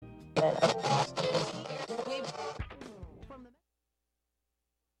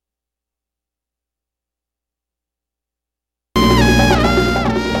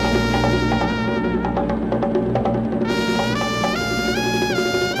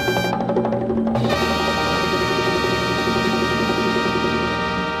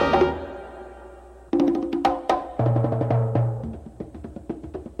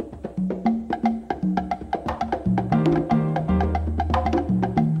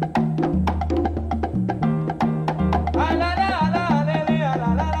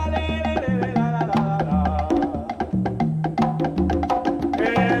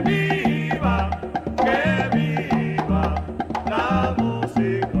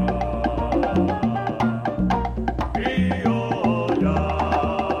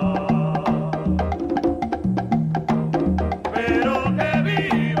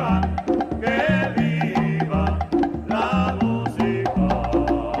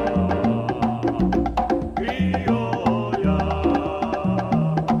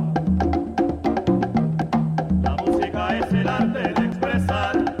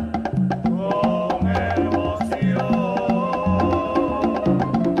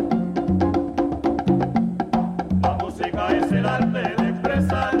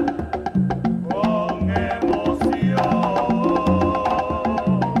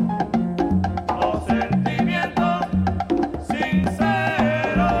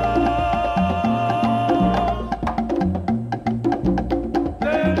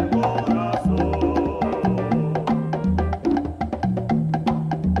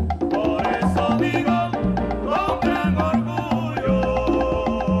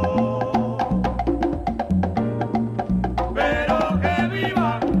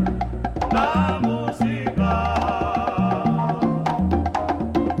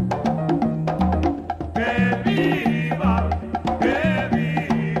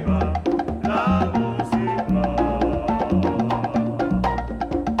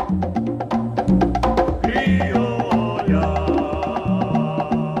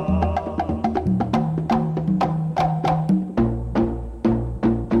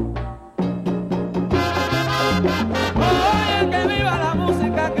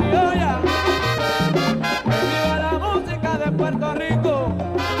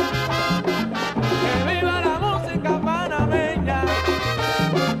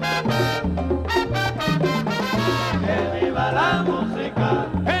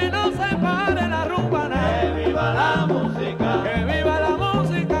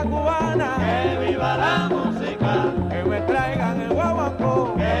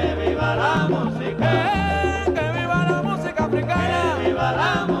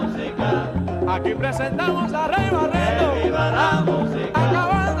Aquí presentamos a Rey Barreto. ¡Que viva la música!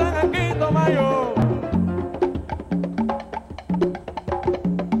 Acabando en el Quinto Mayo.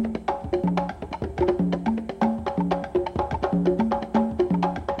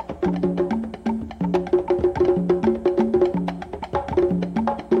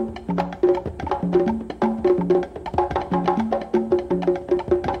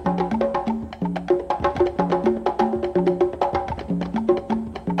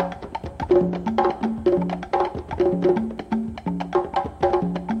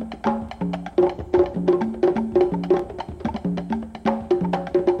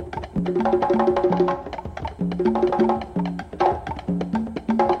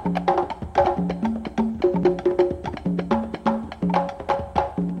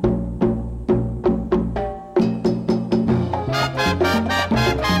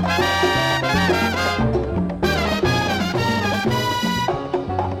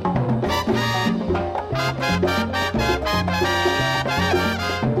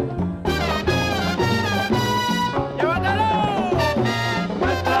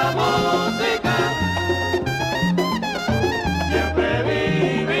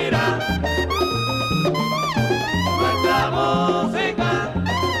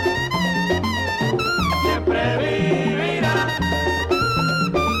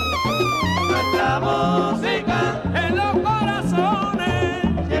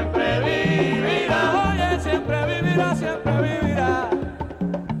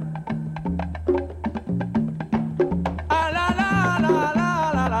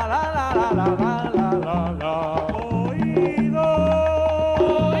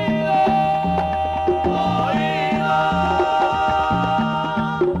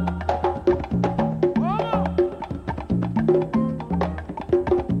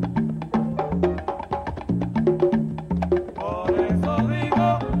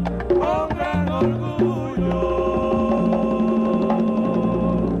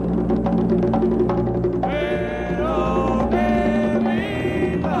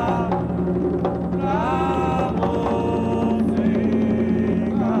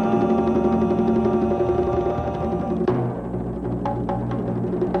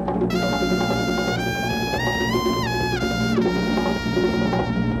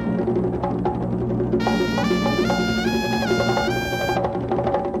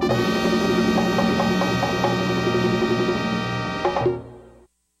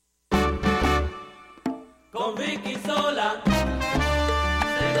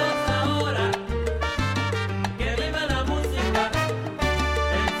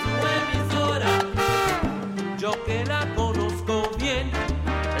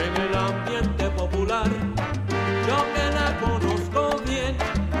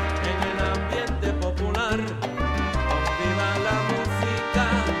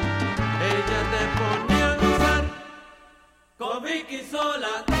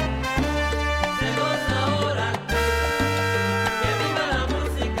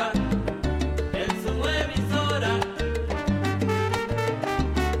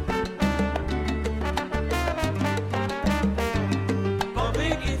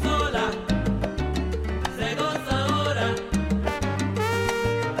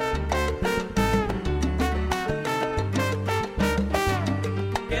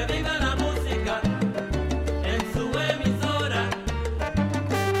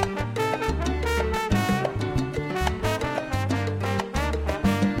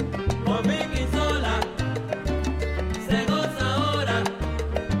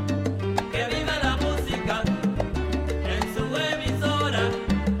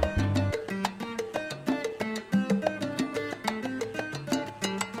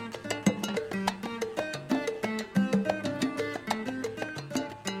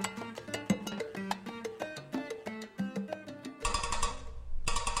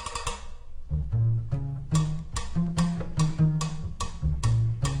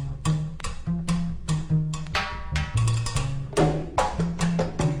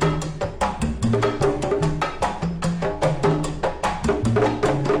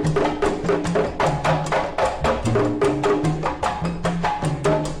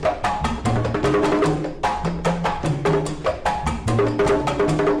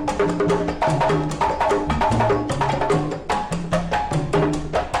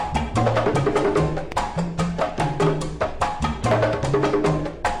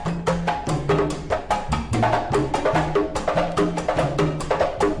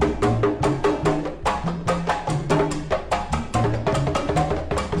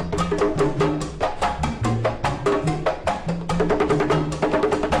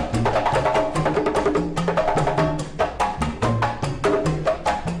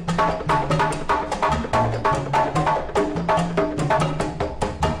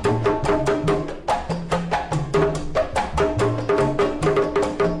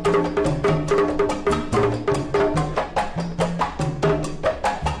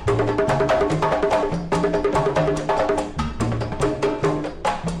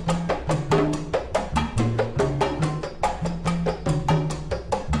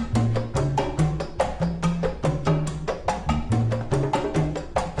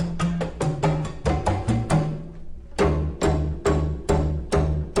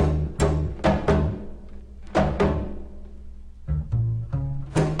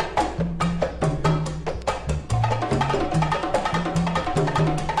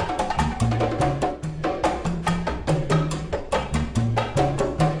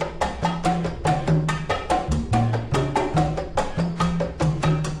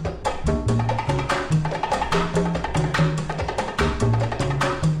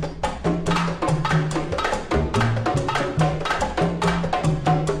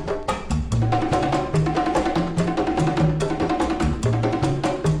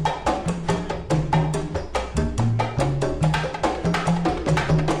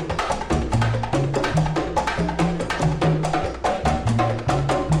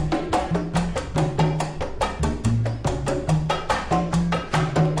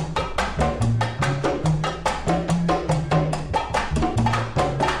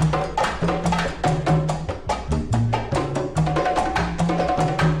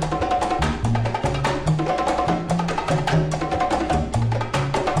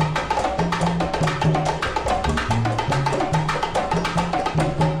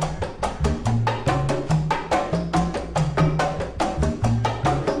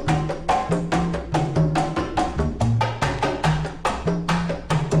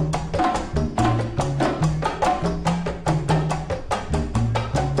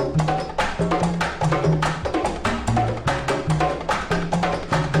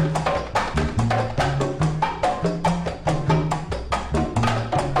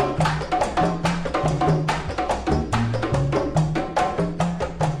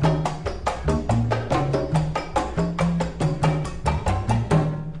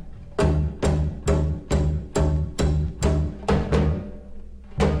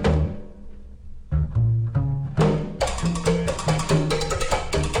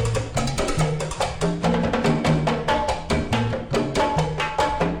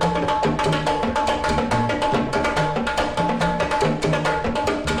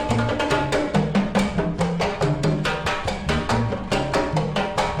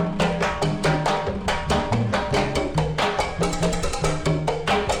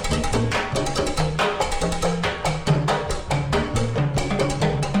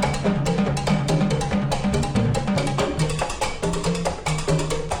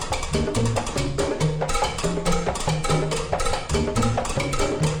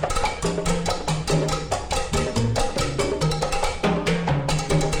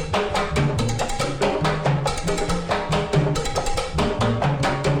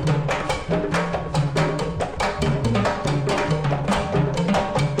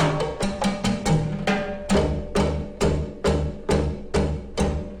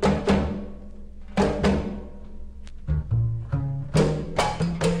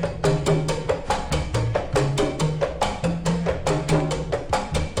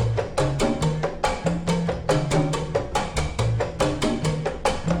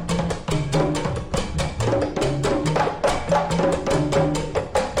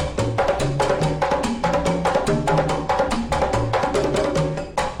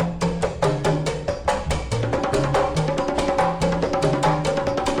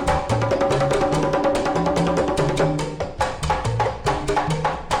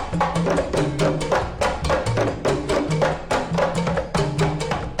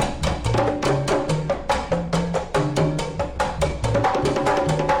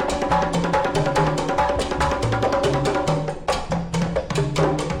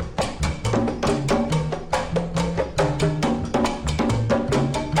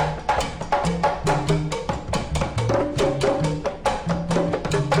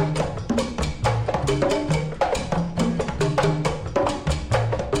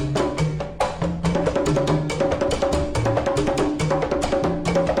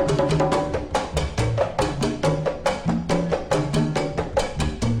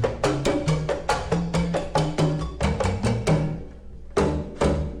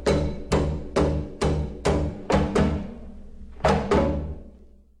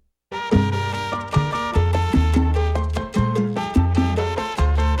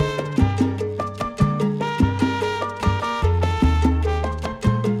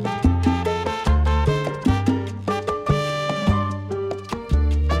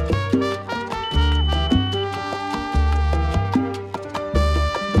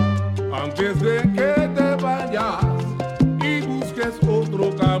 antes de que te vayas y busques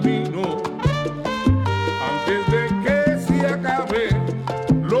otro camino, antes de que se acabe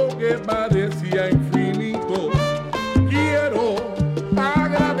lo que parecía infinito. Quiero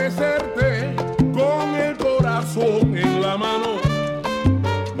agradecerte con el corazón en la mano.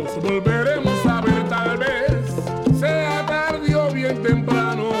 Nos volveremos a ver tal vez, sea tarde o bien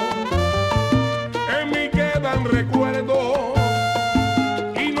temprano. En mí quedan recuerdos,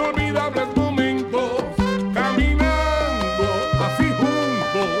 inolvidables momentos, caminando así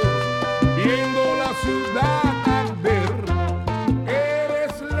juntos, viendo la ciudad arder.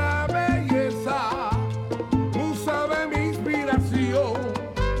 Eres la belleza, musa de mi inspiración,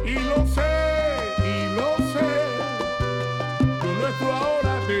 y lo sé, lo nuestro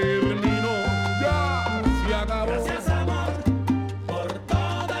ahora terminó, ya se acabó. Gracias, amor, por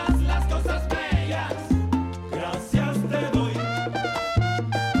todas las cosas bellas. Gracias te doy.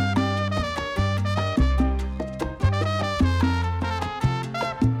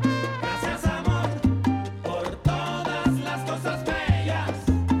 Gracias, amor, por todas las cosas bellas.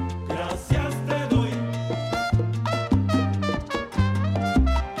 Gracias te doy.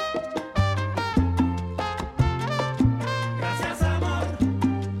 Gracias, amor,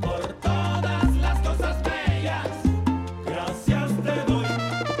 por todas las cosas bellas. Gracias te doy.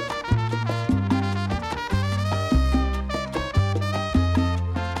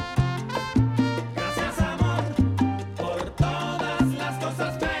 Gracias, amor, por todas las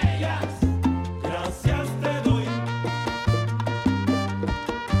cosas bellas. Gracias te doy.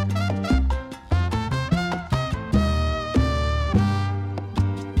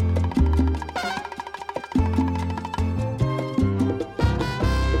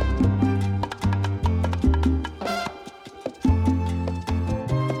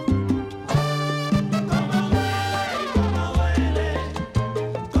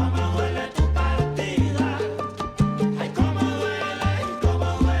 Cómo duele tu partida. Ay, cómo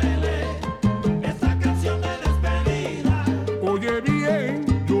duele esta canción de despedida. Oye bien,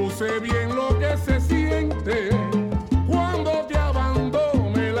 yo sé bien lo que se siente cuando te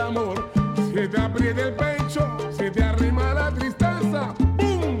abandona el amor. Se te aprieta el pecho, se te arrima la tristeza,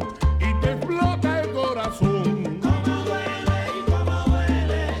 ¡pum! Y te explota el corazón. Cómo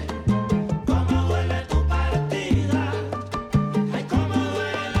duele tu partida. Ay, cómo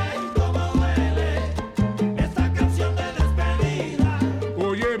duele esta canción de despedida.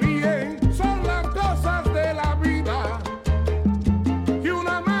 Oye bien, son las cosas de la vida y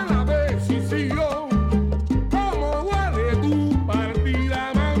una mala decisión. Cómo duele tu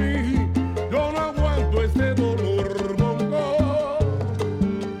partida, mami. Yo no aguanto este dolor, bongo.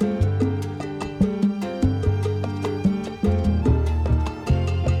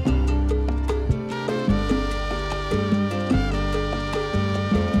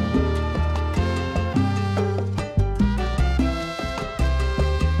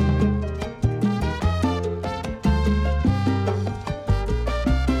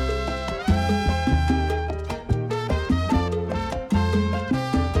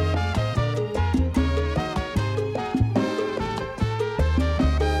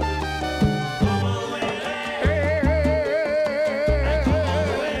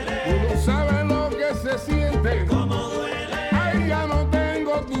 Tú no sabes lo que se siente. Cómo duele. Ay, ya no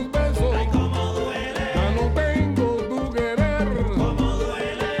tengo tus besos, Ay, cómo duele. ya no tengo tu querer. Cómo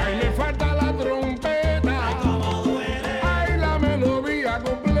duele. Ay, me falta la trompeta, Cómo duele. ay, la melodía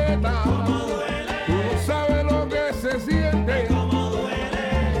completa. Cómo duele. Tú no sabes lo que se siente. Cómo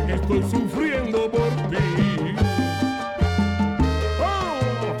duele. Estoy sufriendo por ti. Oh.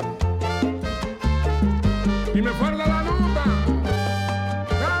 Y me falta la nota.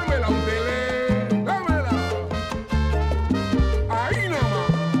 Dámela, un tele, dámela. Ahí nomás.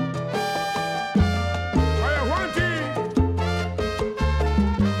 Vaya, Juanchi.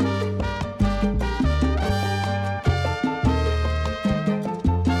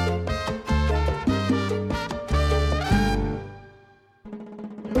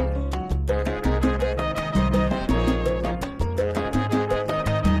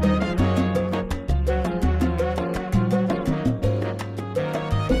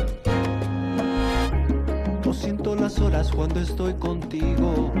 No siento las horas cuando estoy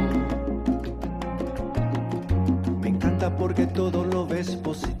contigo. Me encanta porque todo lo ves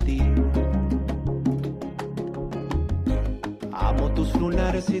positivo. Amo tus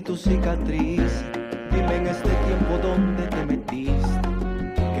lunares y tu cicatriz. Dime en este tiempo dónde te metiste,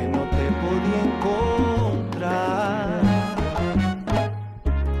 que no te podía encontrar.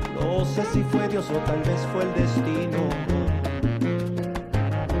 No sé si fue Dios o tal vez fue el destino.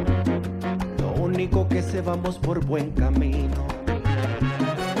 Lo único que sé, vamos por buen camino.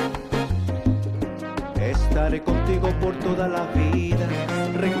 estaré contigo por toda la vida.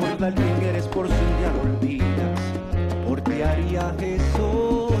 Recordar quién eres por si un día lo olvidas. Por ti haría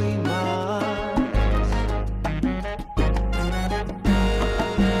eso y más.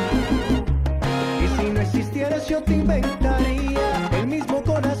 Y si no existieras yo te inventaría el mismo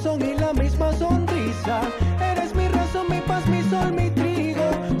corazón y la misma sonrisa. Eres mi razón, mi paz, mi sol, mi trigo.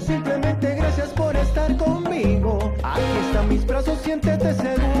 Simplemente gracias por estar conmigo. Aquí están mis brazos, siéntete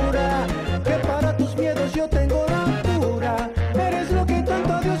segura, que para tus miedos yo tengo la cura. Eres lo que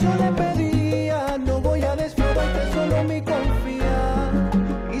tanto a Dios yo le pedía. No voy a desflorarte, solo mi confía.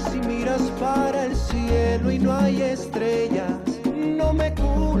 Y si miras para el cielo y no hay estrellas, no me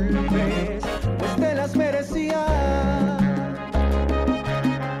culpes, pues te las merecías.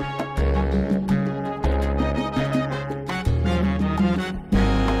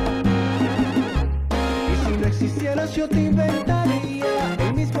 Si existieras yo te inventaría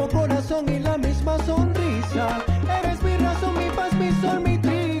el mismo corazón y la misma sonrisa. Eres mi razón, mi paz, mi sol, mi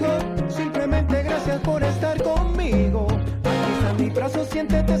trigo. Simplemente gracias por estar conmigo. Aquí está mi brazo,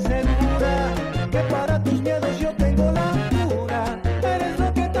 siéntete segura, que para tus miedos yo tengo la cura. Eres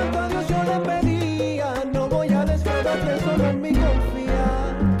lo que tanto a Dios yo le pedía. No voy a desflorarte, solo en mi confía.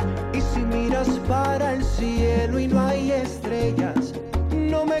 Y si miras para el cielo y no hay estrellas,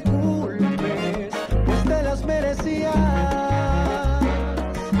 no me culpes, pues te las merecías.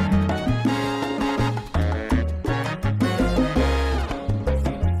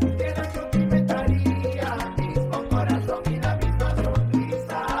 Yo te inventaría mismo corazón y la misma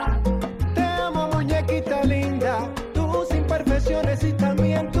sonrisa. Te amo, muñequita linda, tus imperfecciones y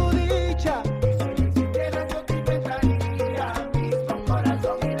también tu dicha. Si quieres yo te inventaría mismo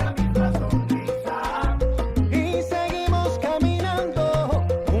corazón y la misma sonrisa. Y seguimos caminando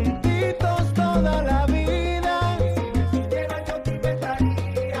juntitos toda la vida. Si quieres yo te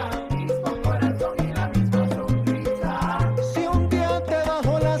inventaría mismo corazón y la misma sonrisa. Si un día te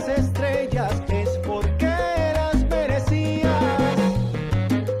bajo las estrellas es porque las merecías.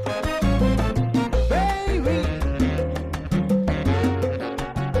 Baby,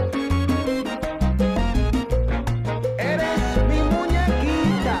 eres mi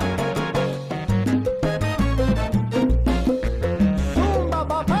muñequita. Zumba,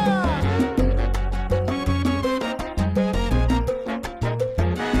 papá.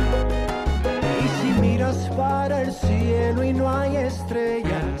 Y si miras para el cielo y no hay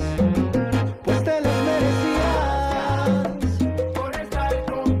estrellas, pues te las merecías. Por estar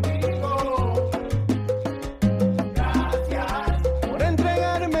contigo. Gracias, Por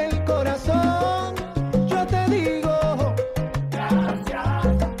entregarme el corazón, yo te digo, gracias.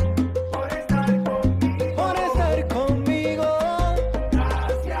 Por estar conmigo. por estar conmigo,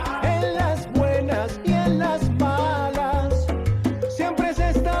 Gracias. en las buenas y en las malas, siempre has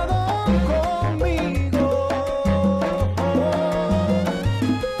estado conmigo.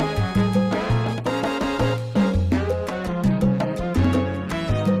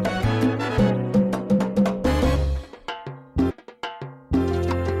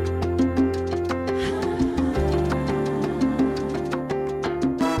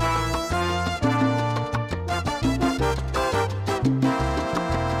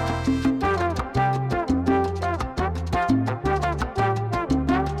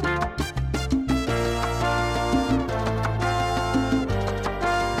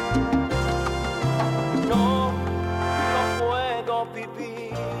 No, no puedo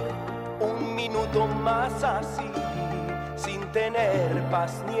vivir un minuto más así, sin tener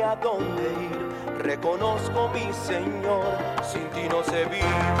paz ni a dónde ir. Reconozco, mi Señor, sin ti no sé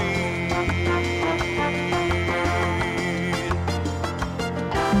vivir.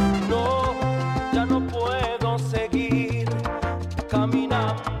 No, ya no puedo seguir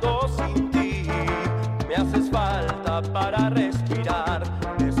caminando sin ti. Me haces falta para respirar,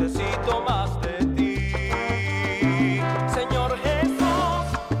 necesito más de ti. Señor Jesús,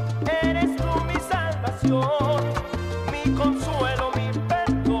 eres tú mi salvación, mi consuelo, mi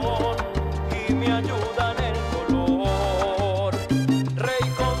perdón y mi ayuda en el dolor. Rey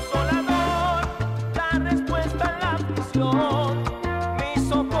consolador, la respuesta en la aflicción, mi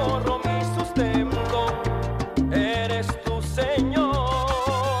socorro, mi sustento, eres tú,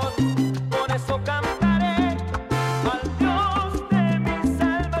 Señor. Por eso cantaré al Dios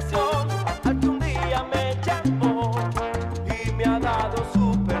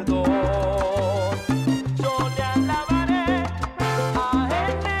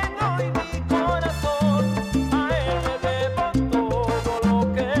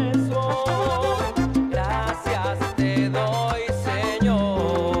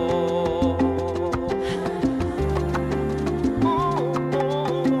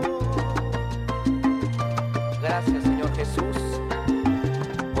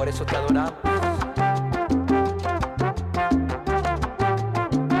eso te adoramos.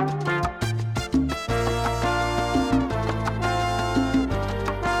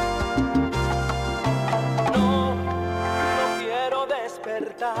 No quiero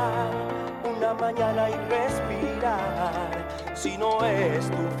despertar una mañana y respirar, si no es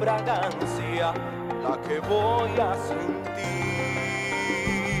tu fragancia la que voy a sentir.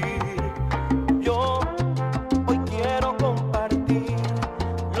 Yo hoy quiero compartir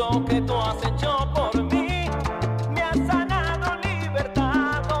lo que tú has hecho por mí. Me has sanado,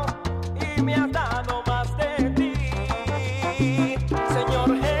 libertado y me has dado más de ti.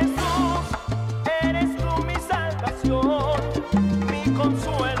 Señor Jesús, eres tú mi salvación, mi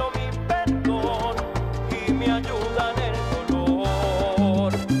consuelo, mi perdón y mi ayuda en el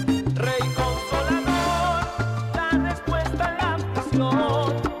dolor. Rey consolador, la respuesta en la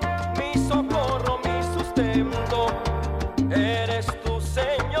aflicción, mi socorro, mi sustento, eres tú,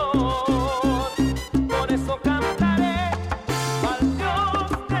 Señor. Por eso cantaré al Dios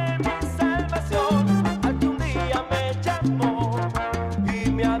de mi salvación, al que un día me llamó y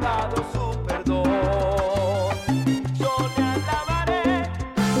me ha dado su perdón. Yo le alabaré,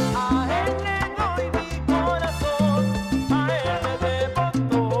 a Él le doy mi corazón, a Él le debo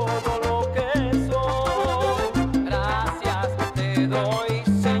todo lo que soy. Gracias te doy,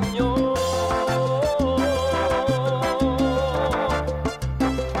 Señor.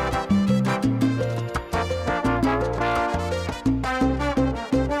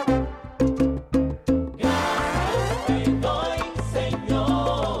 Te doy,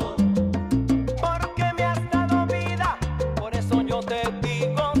 Señor. Porque me has dado vida, por eso yo te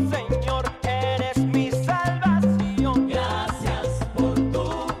digo, Señor, eres mi salvación. Gracias por tu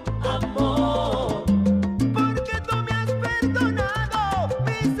amor. Porque tú me has perdonado,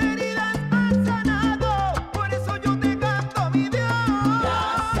 mis heridas has sanado, por eso yo te canto, mi Dios.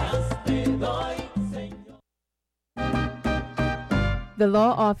 Gracias te doy, Señor. The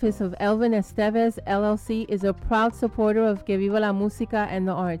law office of Elvin Estevez LLC is a proud supporter of Que Viva la Musica and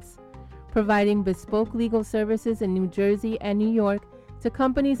the arts, providing bespoke legal services in New Jersey and New York to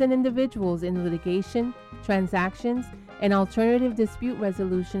companies and individuals in litigation, transactions, and alternative dispute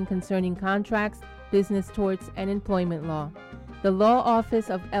resolution concerning contracts, business torts, and employment law. The law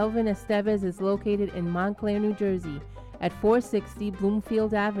office of Elvin Estevez is located in Montclair, New Jersey, at 460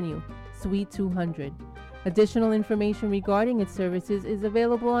 Bloomfield Avenue, Suite 200. Additional information regarding its services is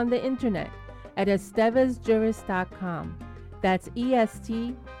available on the internet at estevezjuris.com. That's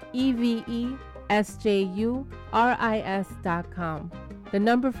ESTEVESJURIS.com. The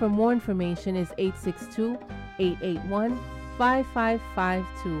number for more information is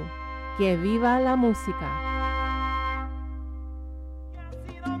 862-881-5552. Que viva la música. Has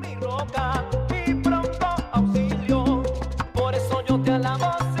sido mi roca, mi pronto auxilio, por eso yo te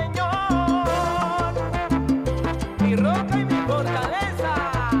alabo, Señor. Mi roca y mi fortaleza.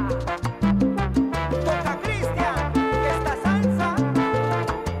 Toca Cristian, que esta salsa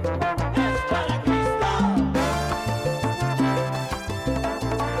Es para Cristo.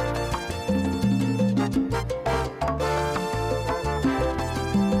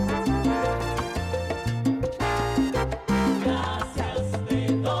 Gracias te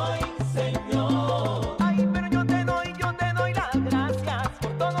doy, Señor. Ay, pero yo te doy las gracias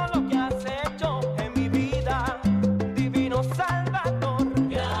por todo lo que has hecho en mi vida, divino Salvador.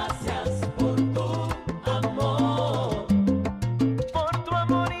 Gracias por tu amor. Por tu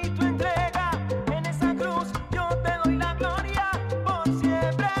amor y tu entrega en esa cruz, yo te doy la gloria por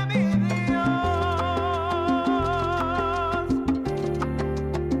siempre, mi Dios.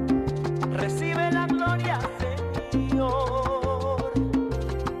 Recibe la gloria, Señor,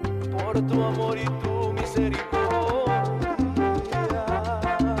 por tu amor y tu misericordia.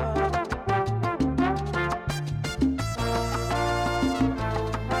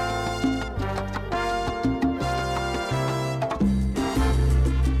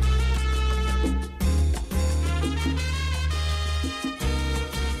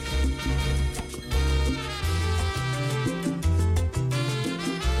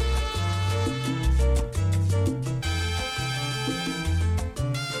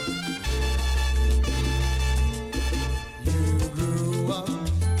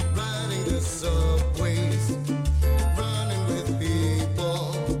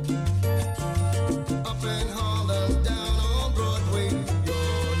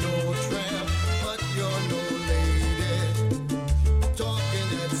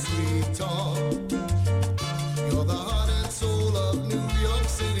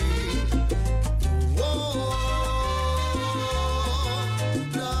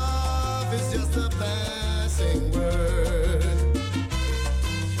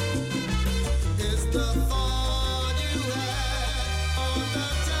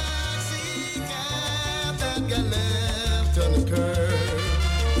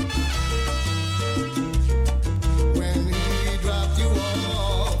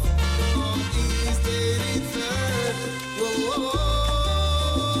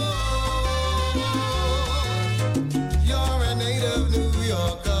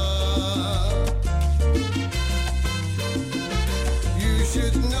 Yorker. You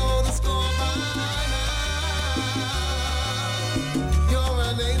should know the score by now. You're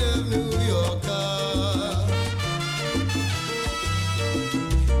a native New Yorker.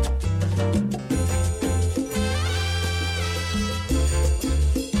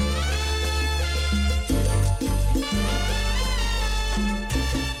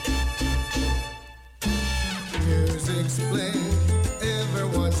 Music's playing,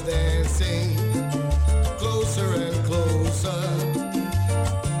 everyone's dancing, closer and closer,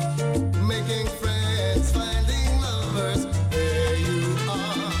 making friends, finding lovers. There you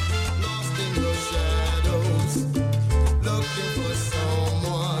are, lost in your shadows, looking for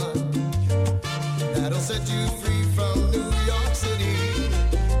someone that'll set you free from New York City.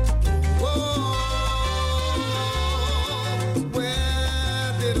 Whoa,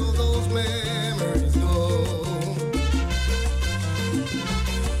 where did all those memories go?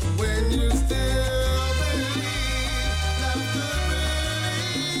 When you stay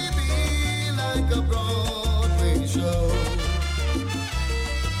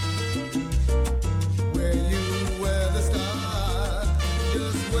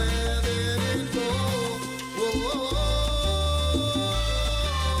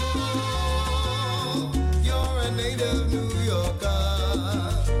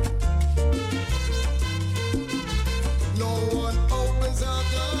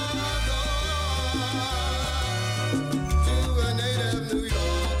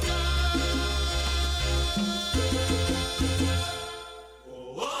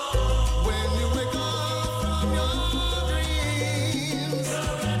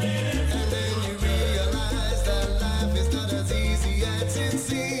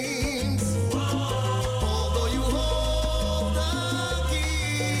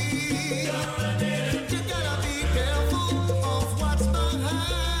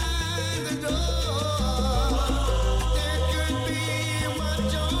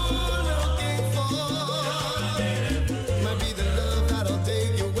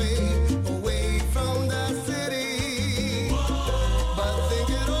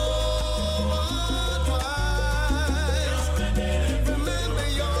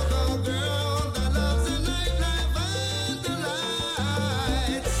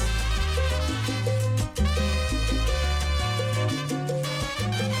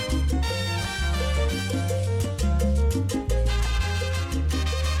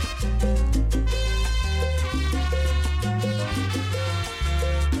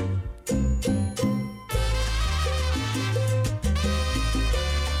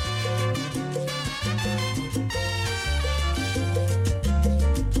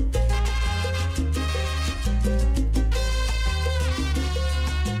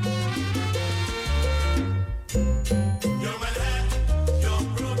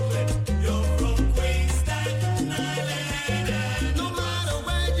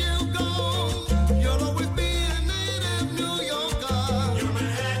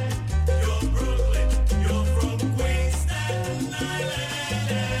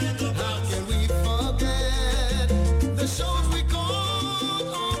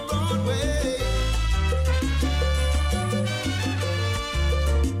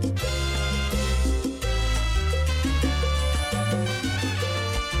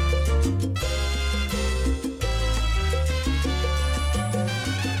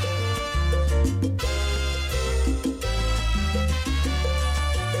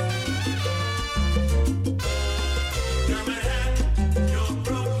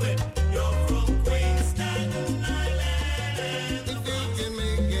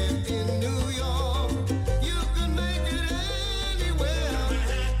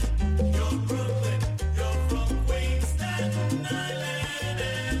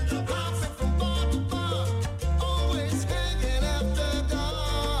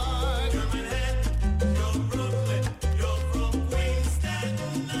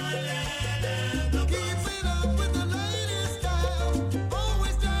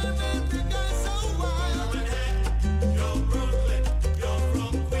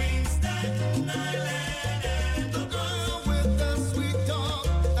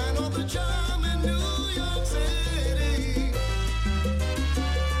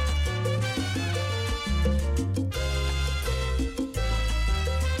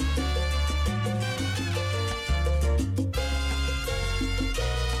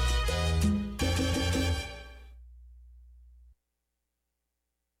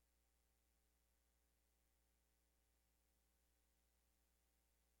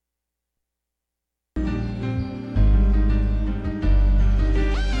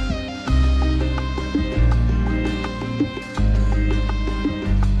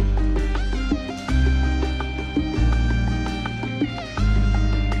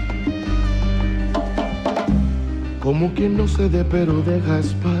Como quien no cede pero deja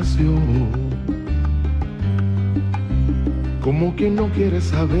espacio, como quien no quiere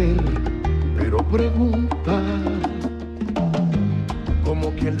saber pero pregunta, como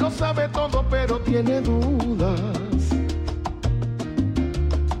quien lo sabe todo pero tiene dudas,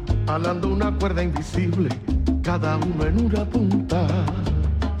 alando una cuerda invisible, cada uno en una punta,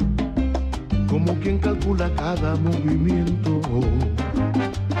 como quien calcula cada movimiento.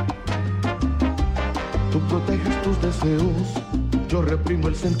 Tú proteges tus deseos, yo reprimo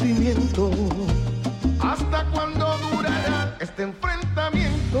el sentimiento. ¿Hasta cuándo durará este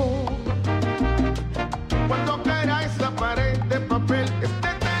enfrentamiento? Cuando caerá esa pared de papel, este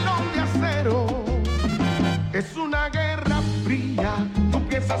telón de acero. Es una guerra fría, tú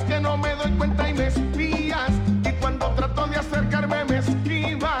piensas que no me doy cuenta y me espías. Y cuando trato de acercarme me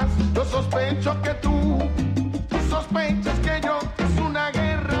esquivas. Yo sospecho que tú sospechas que yo. Es una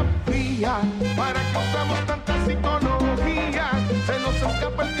guerra fría, ¿para qué usamos tanta psicología? Se nos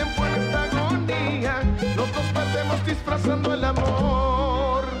escapa el tiempo en esta agonía. Los dos perdemos disfrazando el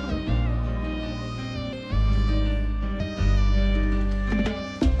amor.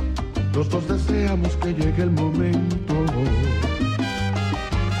 Los dos deseamos que llegue el momento.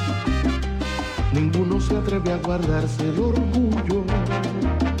 Ninguno se atreve a guardarse el orgullo.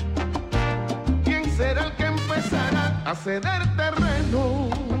 ¿Quién será el que empezará a ceder terreno?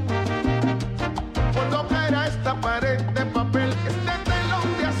 Cuando caerá esta pared de papel, este telón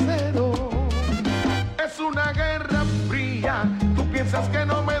de acero. Es una guerra fría, tú piensas que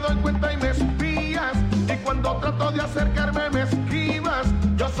no me doy cuenta y me espías. Y cuando trato de acercarme me esquivas.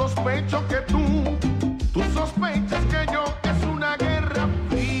 Yo sospecho que tú sospechas que yo. Es una guerra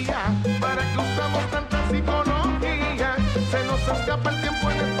fría, ¿para qué usamos tanta psicología? Se nos escapa el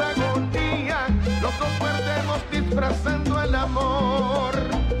tiempo en esta agonía. Los dos perdemos disfrazando el amor.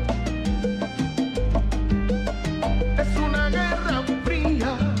 Es una guerra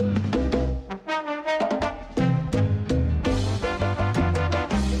fría.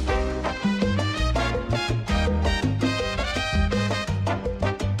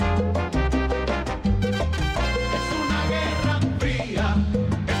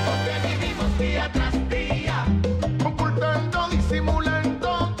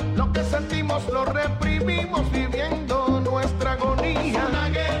 Lo reprimimos viviendo nuestra agonía. Una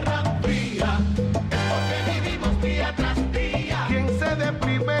guerra fría, es porque vivimos día tras día. ¿Quién cede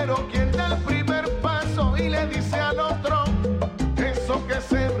primero? ¿Quién da el primer paso y le dice al otro eso que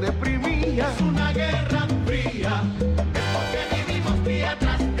se reprimía? Es una guerra fría, es porque vivimos día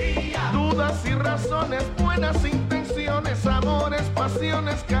tras día. Dudas y razones, buenas intenciones, amores,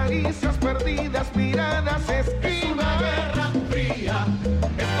 pasiones, caricias perdidas, miradas esquivas. Es una guerra fría,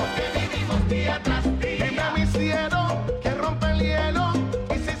 es porque vivimos día tras día. Dime a mi cielo que rompe el hielo,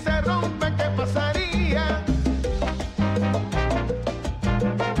 y si se rompe, ¿qué pasaría?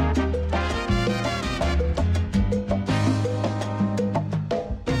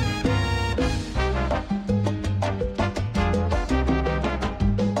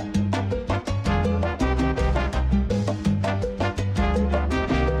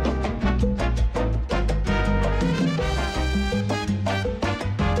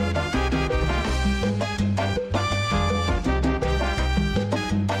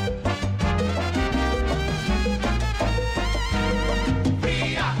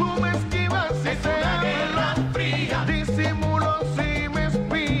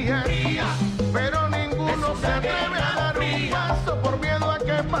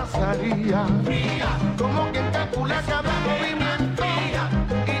 Fría, como quien calcula cada movimiento,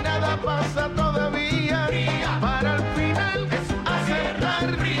 y nada pasa todavía. Fría, para el final es acertar.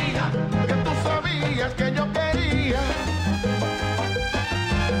 Fría, que tú sabías que yo quería.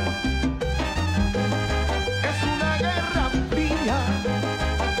 Es una guerra fría.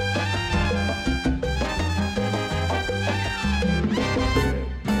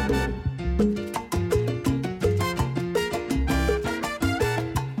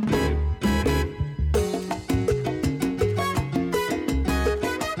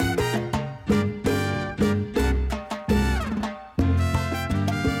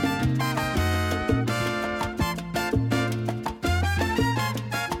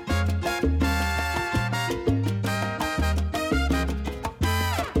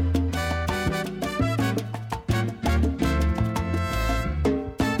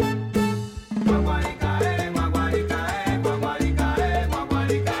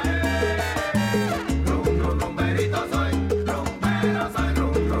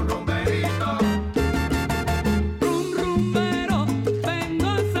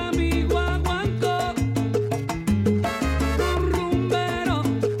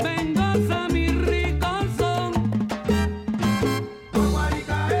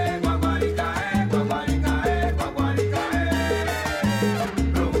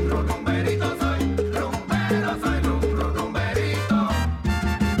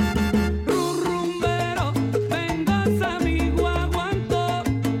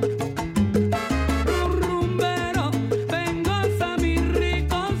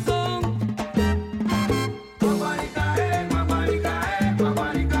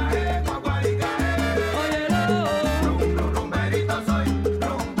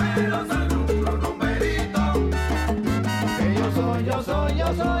 yo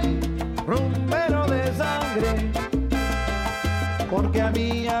soy rumbero de sangre, porque a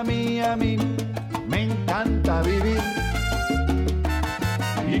mí me encanta vivir.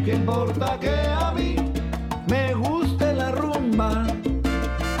 Y qué importa que a mí me guste la rumba,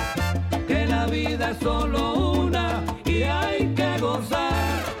 que la vida es solo una y hay que gozar.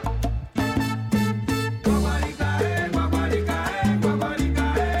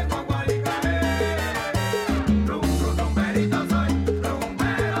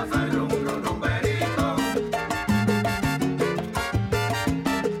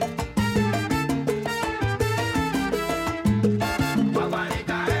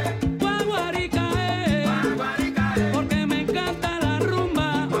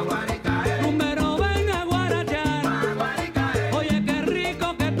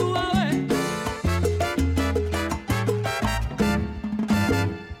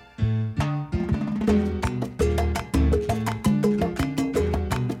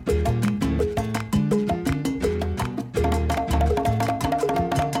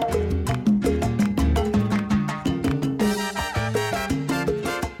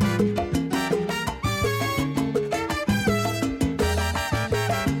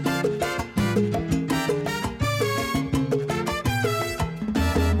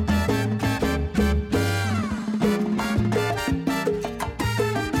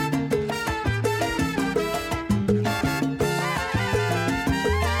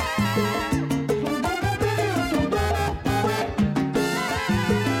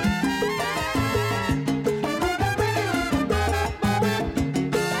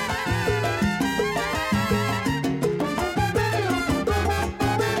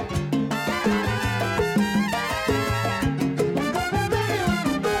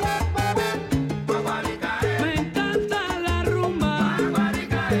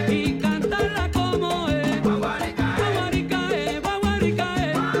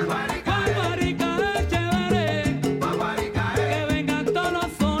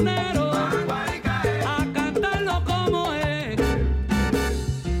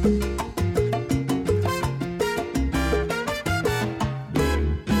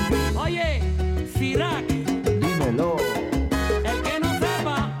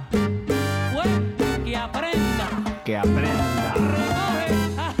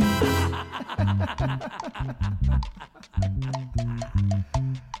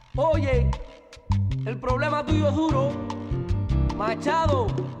 Oye, el problema tuyo es duro. Machado,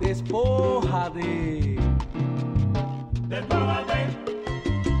 despójate. Despójate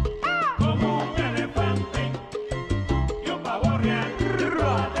como un elefante y un pavo real.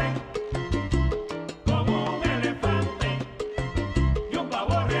 Despójate como un elefante y un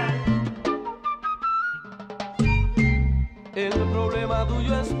pavo real. El problema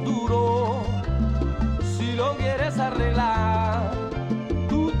tuyo es duro. Si lo quieres arreglar,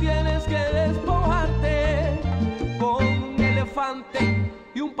 tú tienes que despojarte con un elefante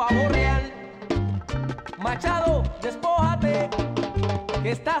y un pavo real. Machado, despójate,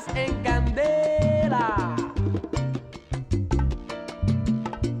 que estás en candela.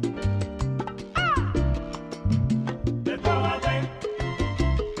 Despójate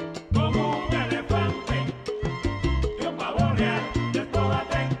como un elefante y un pavo real.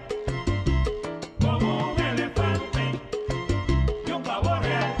 Despójate como un elefante y un pavo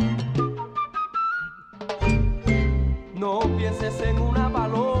real. No pienses en una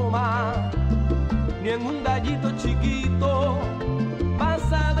paloma ni en un gallito chiquito. Vas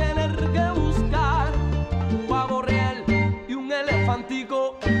a tener que buscar un pavo real y un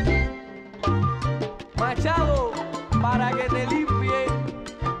elefantico. Machado, para que te limpie,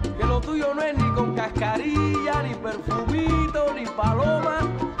 que lo tuyo no es ni con cascarilla, ni perfumito, ni paloma,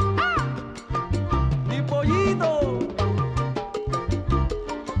 ni pollito.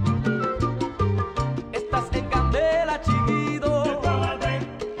 Estás en candela, chiquito. Despójate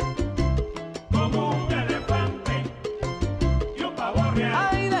como un elefante y un pavo real.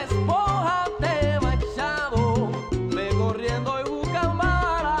 Ay, despójate, Machado, ve corriendo y busca un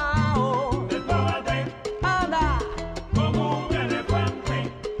barajo. Despójate Anda, como un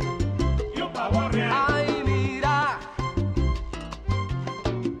elefante y un pavo real. ay, mira,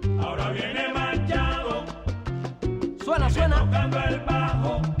 Ahora viene Machado, suena, suena, tocando el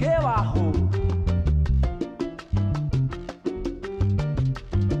bajo. qué bajo.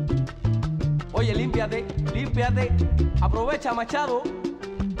 Oye, límpiate, límpiate, aprovecha, Machado,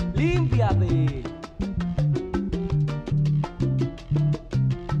 límpiate.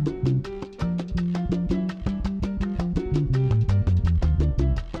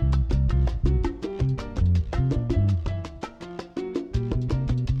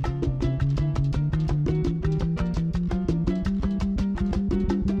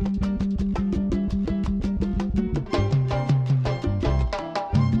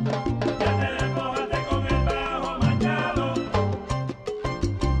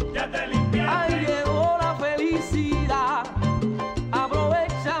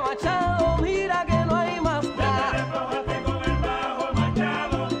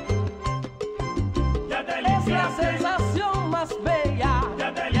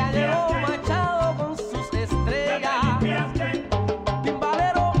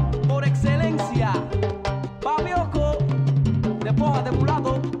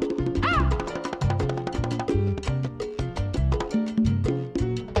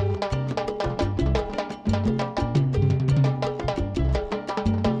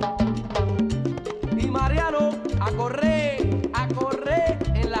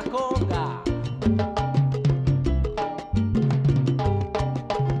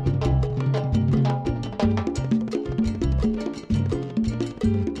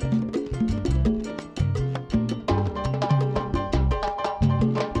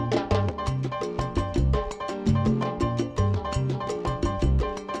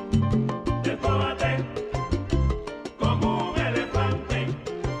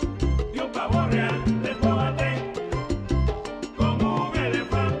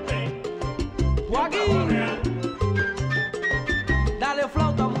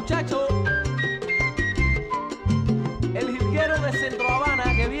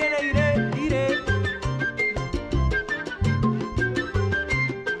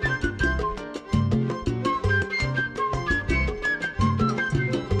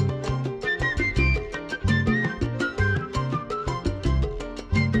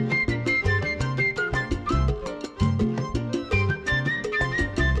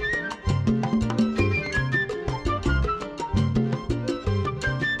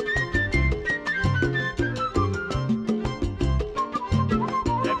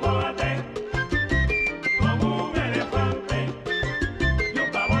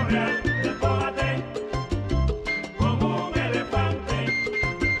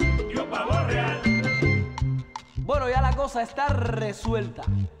 cosa está resuelta.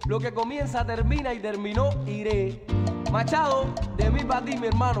 Lo que comienza termina y terminó iré. Machado, de mí para ti, mi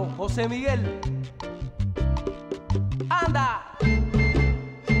hermano José Miguel. ¡Anda!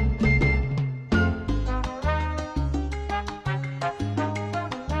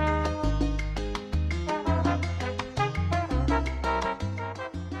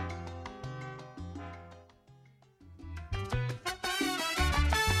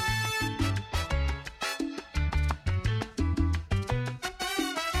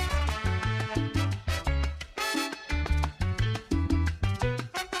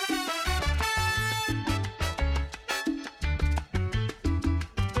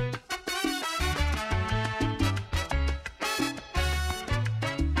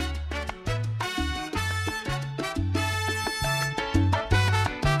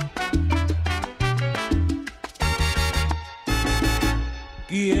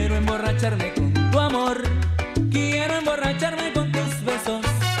 Quiero emborracharme con tu amor, quiero emborracharme con tus besos,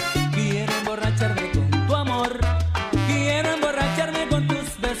 quiero emborracharme con tu amor, quiero emborracharme con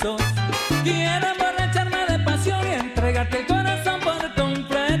tus besos, quiero emborracharme de pasión y entregarte el corazón por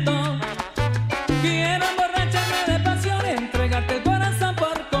completo. Quiero emborracharme de pasión y entregarte el corazón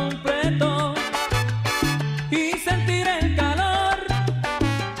por completo. Y sentir el calor,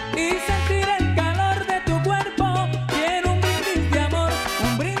 y sentir el calor de tu cuerpo. Quiero un brindis de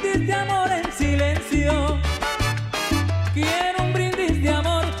amor en silencio. Quiero un brindis de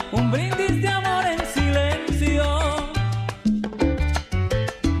amor en silencio.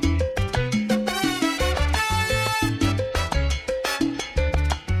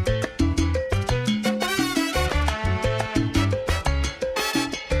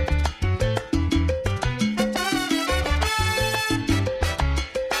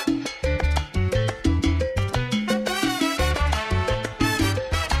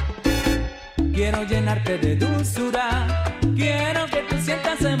 Quiero llenarte de dulzura, quiero que tú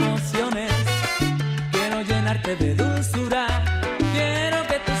sientas emociones. Quiero llenarte de dulzura, quiero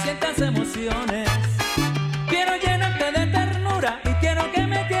que tú sientas emociones. Quiero llenarte de ternura y quiero que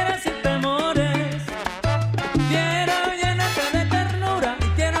me quieras sin temores. Quiero llenarte de ternura y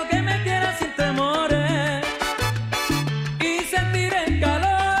quiero que me quieras sin temores. Y sentir el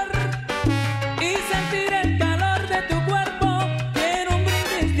calor, y sentir el calor de tu cuerpo. Quiero un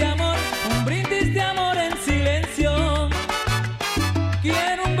brindis de amor en silencio.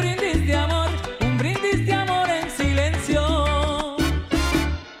 Quiero un brindis de amor en silencio.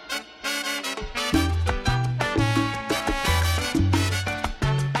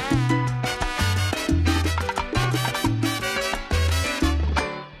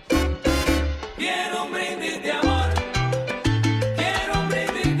 Quiero un brindis de amor, quiero un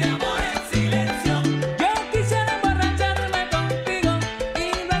brindis de amor en silencio. Yo quisiera emborracharme contigo y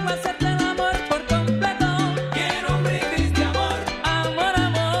luego hacerte el amor por completo. Quiero un brindis de amor, amor,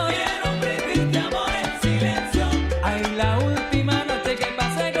 amor. Quiero un brindis de amor en silencio. Ay, la última noche que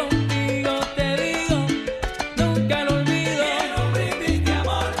pasé contigo, te digo, nunca lo olvido. Quiero un brindis de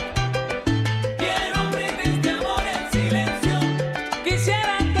amor, quiero un brindis de amor en silencio.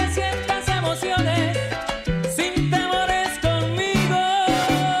 Quisiera que sientas emociones sin temores conmigo.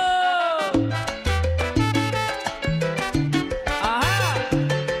 Ajá,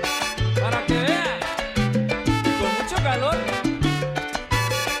 para que vean, con mucho calor.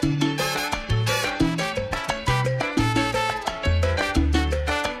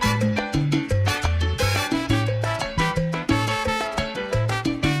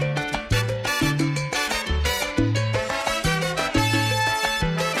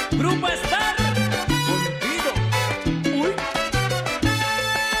 Grupo Star, contigo. Uy.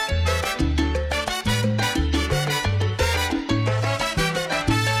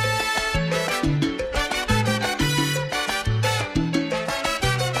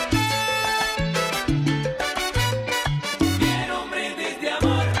 Quiero un brindis de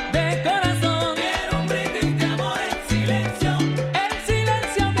amor, de corazón. Quiero un brindis de amor en silencio. El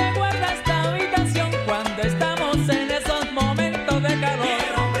silencio que guarda esta habitación cuando estamos en esos momentos de calor.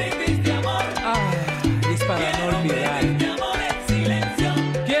 Quiero un brindis de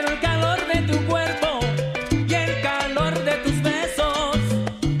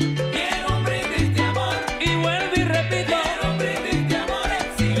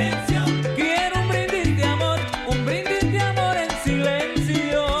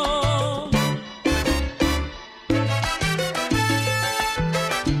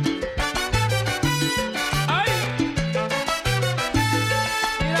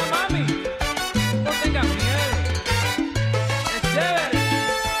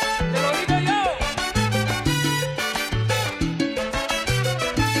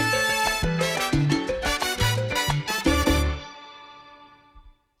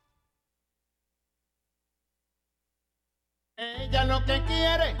Ella lo que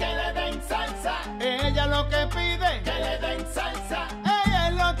quiere, que le den salsa. Ella lo que pide, que le den salsa. Ella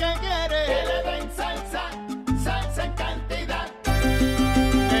es lo que quiere, que le den salsa. Salsa en cantidad.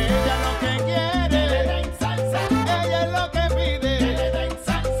 Ella lo que quiere, que le den salsa. Ella es lo que pide, que le den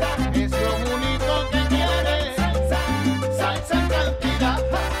salsa. Es lo único que quiere, salsa. Salsa en cantidad.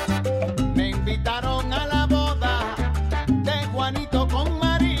 Me invitaron a la boda de Juanito con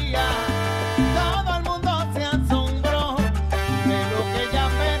María. Todo el mundo se asombró de lo que ella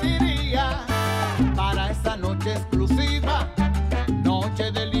pediría para esta noche exclusiva,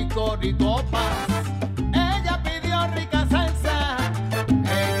 noche de licor y copas. Ella pidió rica salsa,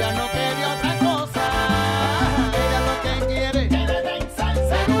 ella no quería otra cosa. Ella lo que quiere, que le den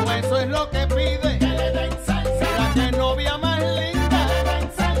salsa, pero eso es lo que pide, que le den salsa. Mira qué novia más linda, que le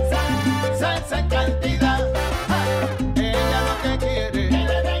den salsa, salsa en cantidad. Ella lo que quiere, que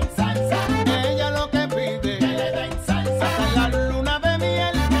le den salsa. Ella lo que pide, que le den salsa. Hasta la luna de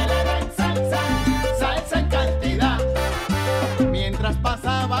miel, que le den salsa, salsa en cantidad. Mientras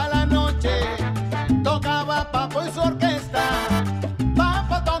pasaba la noche, tocaba Papo y su orquesta.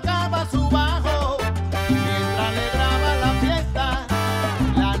 Papo tocaba su bajo, mientras alegraba la fiesta.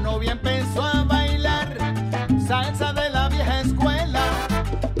 La novia empezó a bailar salsa de la vieja escuela,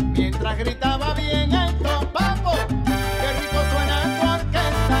 mientras gritaba bien alto: Papo, qué rico suena tu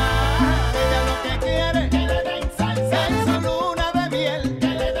orquesta. Ella lo que quiere, que le den salsa. En su luna de miel, que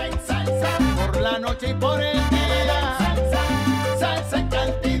le den salsa. Por la noche y por el día, salsa, salsa en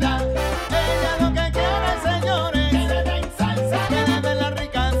cantidad. Ella lo que quiere, señores, que le den salsa. Que le den la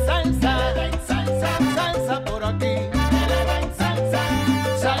rica salsa, que le den salsa. Salsa por aquí, que le den salsa.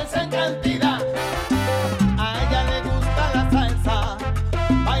 Salsa en cantidad. A ella le gusta la salsa,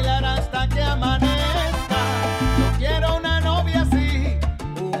 bailar hasta que amanezca. Yo quiero una novia así,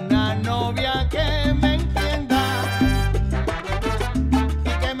 una novia que me entienda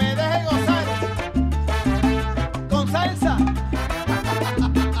y que me deje gozar con salsa,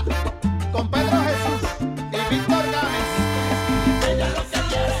 con Pedro Jesús y Víctor Gámez. Ella lo que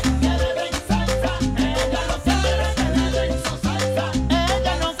quiere, que le den salsa. Ella lo que quiere, que le den su salsa.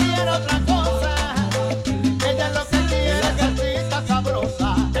 Ella no quiere otra cosa. Ella lo que quiere, salsita sabrosa.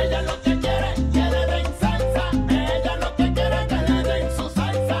 Ella lo que quiere, que le den salsa. Ella lo que quiere, que le den su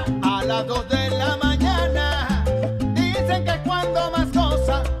salsa. A las 2 de la mañana dicen que cuando más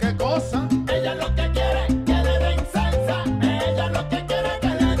cosa, ¿qué cosa? Ella lo que quiere, que le den salsa. Ella lo que quiere, que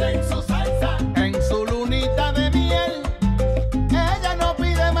le den su salsa. En su lunita de miel, ella no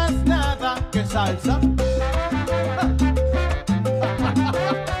pide más nada que salsa.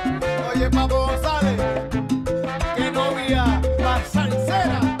 Oye, Papo González, qué novia más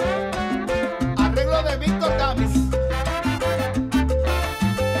salsera. Arreglo de Víctor Gámez.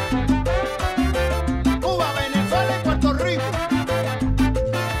 Cuba, Venezuela y Puerto Rico.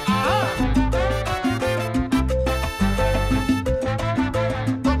 Ajá.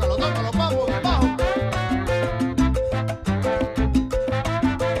 Tócalo, tócalo, Papo, bajo.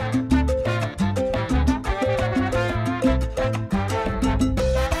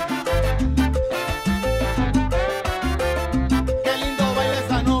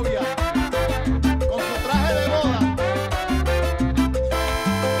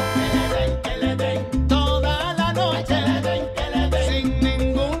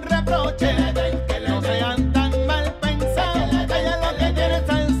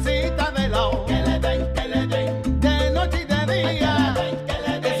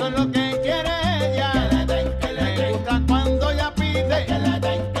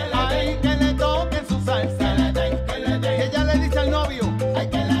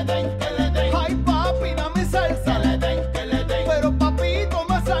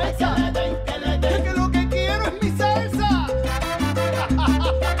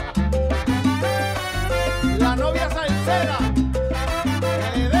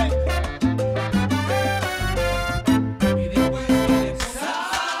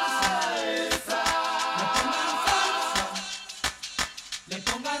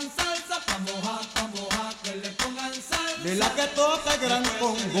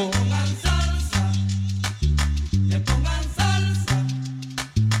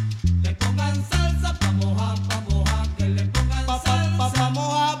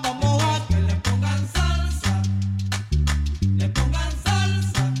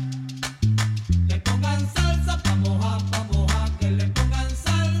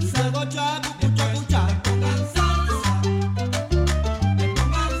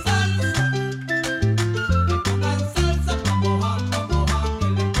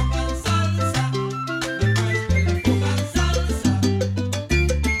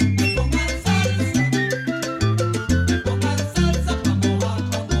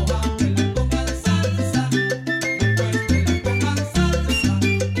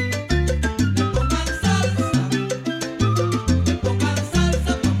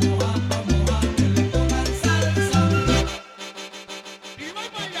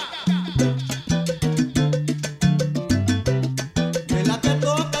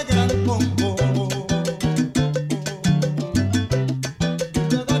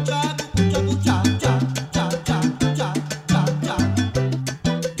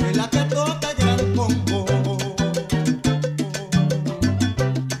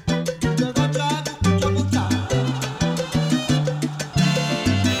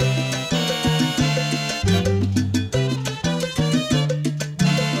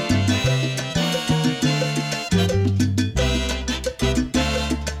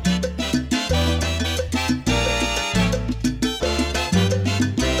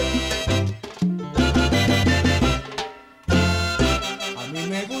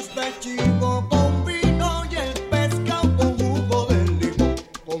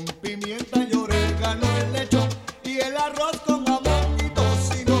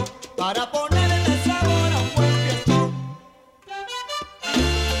 para ponerle sabor a un buen fiestón.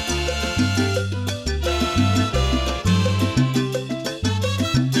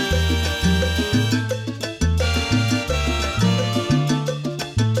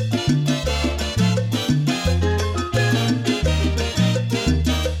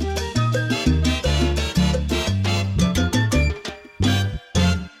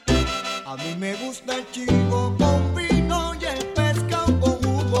 A mí me gusta el chivo con vino y el pescado con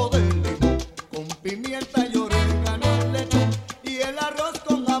jugo de limón, con pimienta y orégano en lechón y el arroz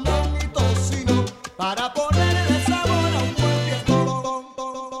con jamón y tocino para ponerle sabor a un buen fiestón.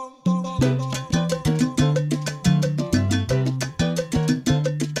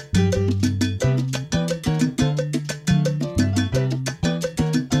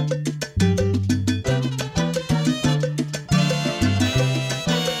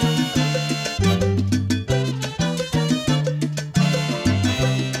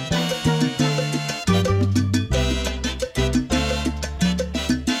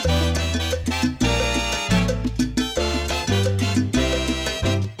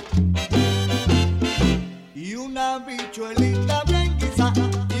 Y una bichuelita bien guisada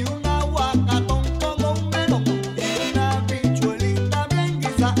y un aguacatón como un melón. Y una bichuelita bien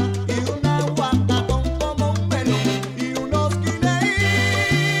guisada y un aguacatón como un melón. Y unos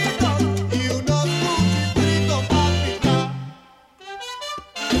guineitos y unos cuchitritos para picar.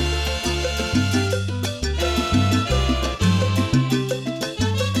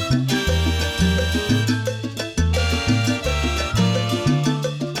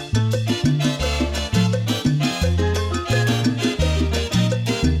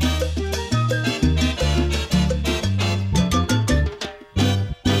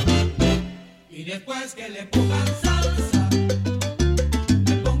 Y después que le pongan salsa,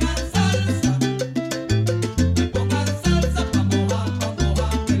 le pongan salsa, le pongan salsa pa'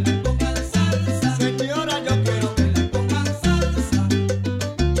 mojar, que le pongan salsa. Señora, yo quiero Que le pongan salsa,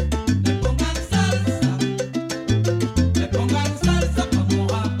 le pongan salsa, le pongan salsa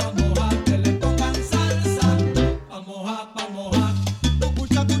pa' mojar, que le pongan salsa, pa' mojar, tu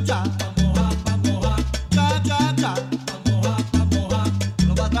cucha cucha, pa' mojar, cha cha cha, pa' mojar,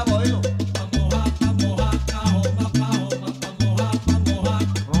 no va a estar bueno. pa' mojar, cajoma, pa' mojar,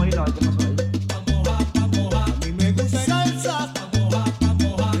 Vamos a oírlo, a ver qué pasó ahí. pa' mojar, A mí me gusta salsa,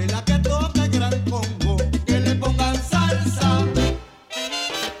 de la que toca el gran combo, que le pongan salsa.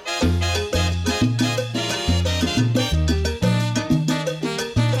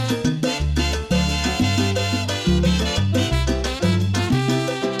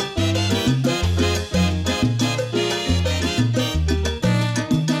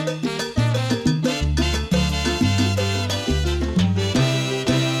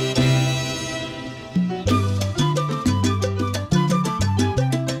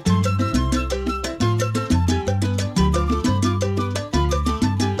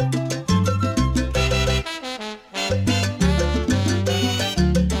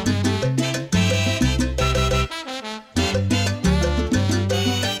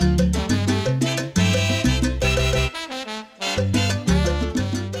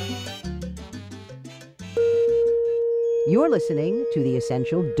 You're listening to the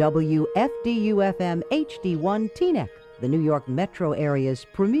essential WFDU FM HD1 Teaneck, the New York metro area's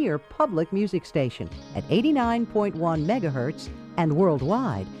premier public music station at 89.1 megahertz and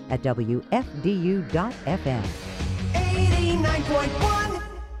worldwide at WFDU.FM. 89.1.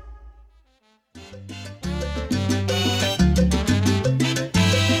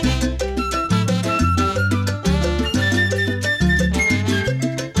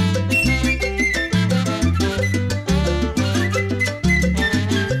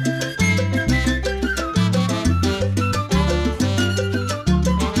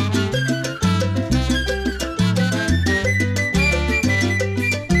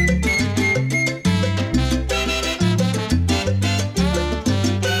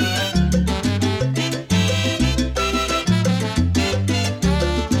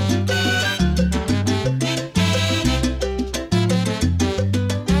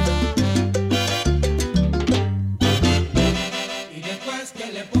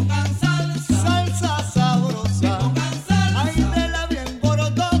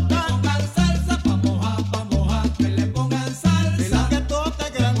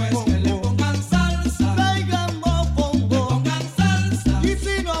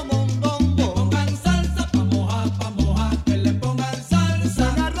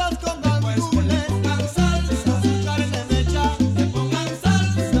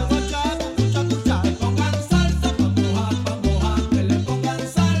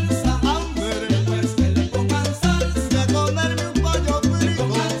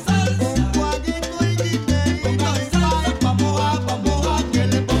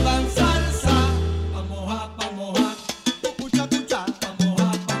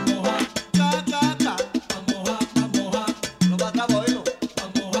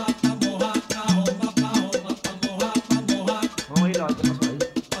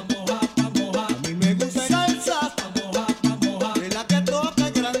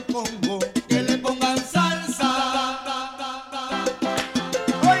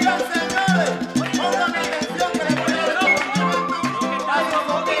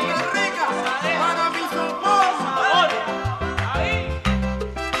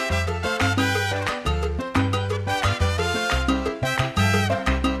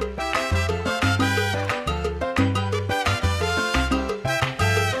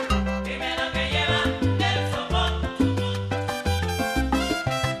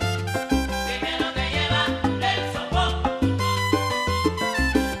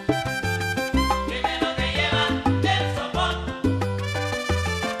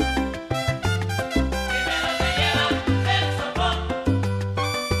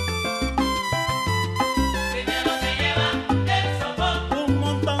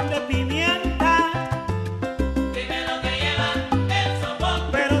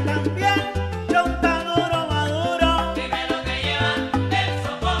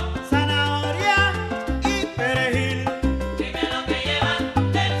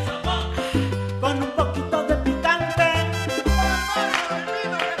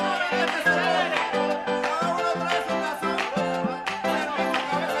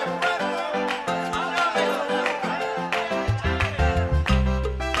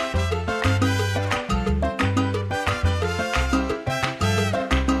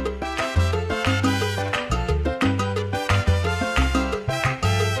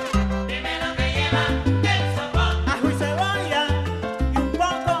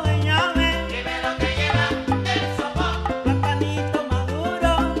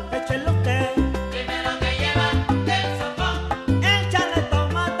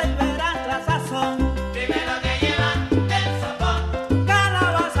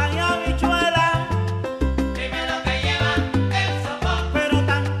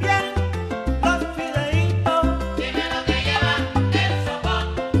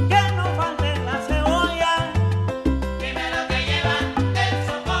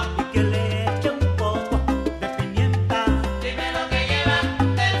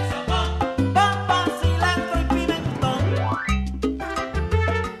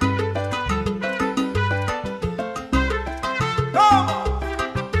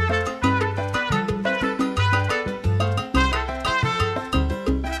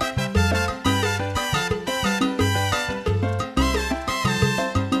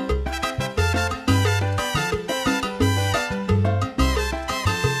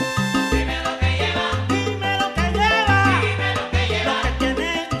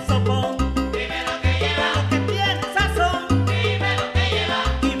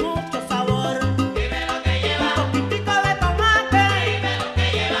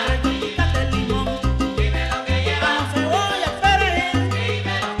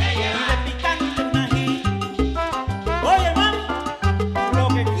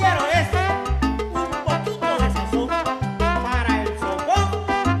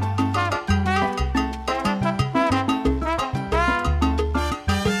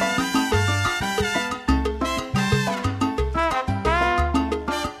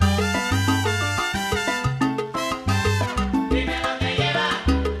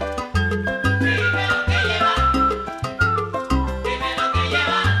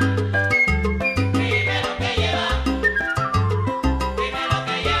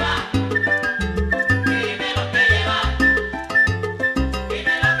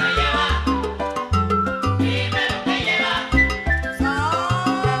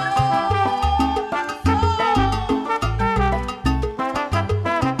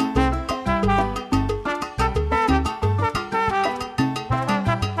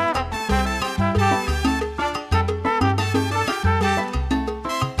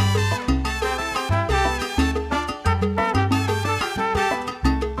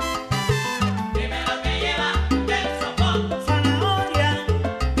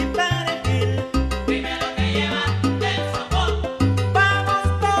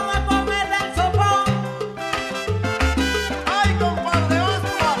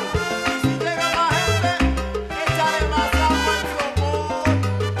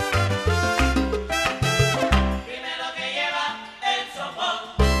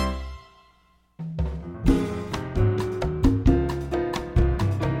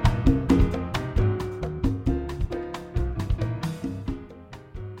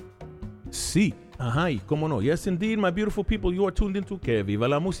 Sí. Ajá, y cómo no. Yes, indeed, my beautiful people, you are tuned into Que Viva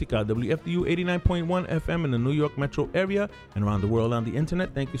la Musica, WFDU 89.1 FM in the New York metro area and around the world on the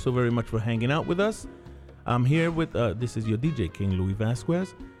internet. Thank you so very much for hanging out with us. I'm here with, this is your DJ King Louie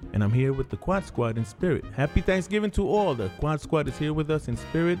Vazquez, and I'm here with the Quad Squad in spirit. Happy Thanksgiving to all. The Quad Squad is here with us in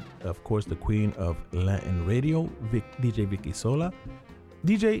spirit. Of course, the queen of Latin radio, DJ Vicki Sola,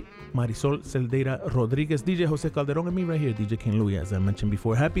 DJ Marysol Celdeira Rodriguez, DJ Jose Calderon, and me right here, DJ King Louie, as I mentioned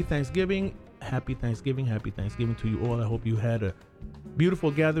before. Happy Thanksgiving. Happy Thanksgiving. Happy Thanksgiving to you all. I hope you had a beautiful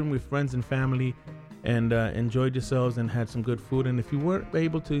gathering with friends and family and enjoyed yourselves and had some good food. And if you weren't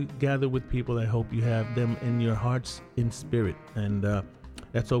able to gather with people, I hope you have them in your hearts in spirit. And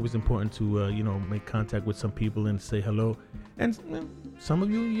that's always important to, make contact with some people and say hello. And some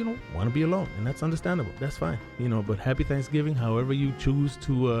of you, want to be alone, and that's understandable. That's fine, but happy Thanksgiving, however you choose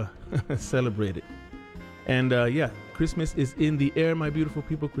to celebrate it. And Christmas is in the air, my beautiful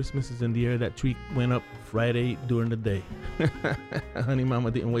people. Christmas is in the air. That tree went up Friday during the day. Honey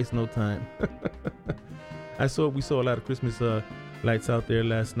Mama didn't waste no time. We saw a lot of Christmas lights out there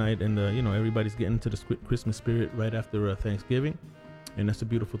last night, and everybody's getting into the Christmas spirit right after Thanksgiving, and that's a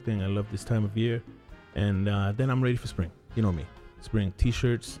beautiful thing. I love this time of year, and then I'm ready for spring. You know me, spring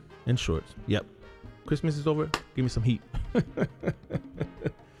t-shirts and shorts. Yep, Christmas is over. Give me some heat.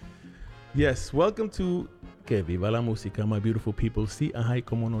 Yes, welcome to Que Viva la Musica, my beautiful people. Sí, ajá,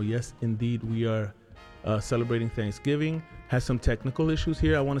 como no. Yes, indeed, we are celebrating Thanksgiving. Has some technical issues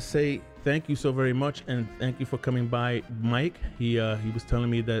here. I want to say thank you so very much, and thank you for coming by, Mike. He was telling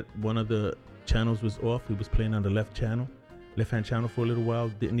me that one of the channels was off. He was playing on the left-hand channel for a little while.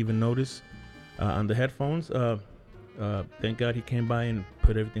 Didn't even notice on the headphones. Thank God he came by and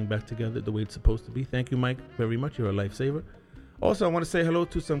put everything back together the way it's supposed to be. Thank you, Mike, very much. You're a lifesaver. Also, I want to say hello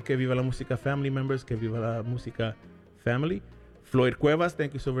to some Que Viva la Musica family members, Que Viva la Musica family. Floyd Cuevas,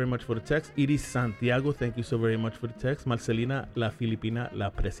 thank you so very much for the text. Iris Santiago, thank you so very much for the text. Marcelina La Filipina La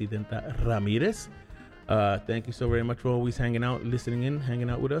Presidenta Ramirez, thank you so very much for always hanging out, listening in,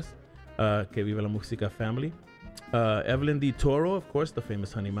 hanging out with us. Que Viva la Musica family. Evelyn D. Toro, of course, the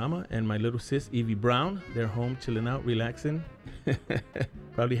famous Honey Mama, and my little sis, Evie Brown. They're home, chilling out, relaxing,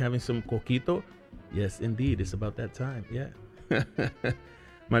 probably having some coquito. Yes, indeed, it's about that time, yeah.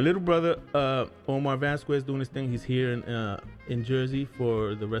 My little brother, Omar Vazquez, doing his thing. He's here in Jersey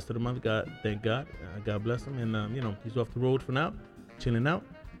for the rest of the month. Thank God. God bless him. And, he's off the road for now, chilling out.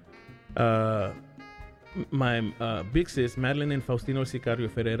 My big sis, Madeline and Faustino Sicario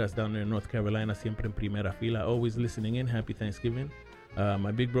Ferreras down there in North Carolina, siempre en primera fila, always listening in. Happy Thanksgiving.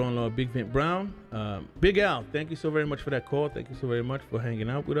 My big bro-in-law, Big Vint Brown. Big Al, thank you so very much for that call. Thank you so very much for hanging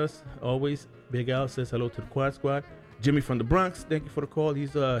out with us. Always, Big Al says hello to the Quad Squad. Jimmy from the Bronx, thank you for the call.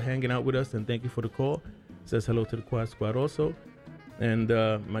 He's hanging out with us, and thank you for the call. Says hello to the Quad Squad also. And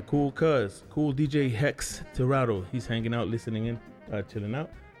my cool DJ Hex Tirado, he's hanging out, listening in, chilling out.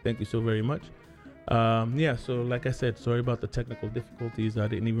 Thank you so very much. So like I said, sorry about the technical difficulties. I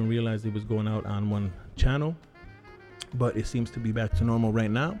didn't even realize it was going out on one channel, but it seems to be back to normal right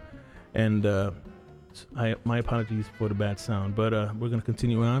now. And my apologies for the bad sound, but we're going to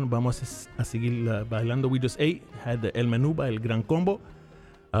continue on. Vamos a seguir bailando. We just ate, had the El Menú by El Gran Combo,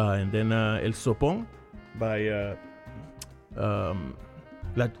 and then El Sopón by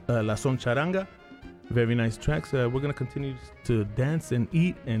La Son Charanga. Very nice tracks. We're going to continue to dance and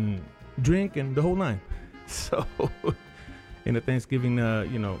eat and drink and the whole nine. So, in the Thanksgiving,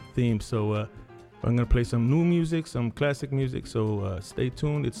 theme. So, I'm going to play some new music, some classic music, so stay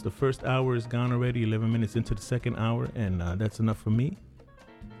tuned. It's the first hour is gone already, 11 minutes into the second hour, and that's enough for me.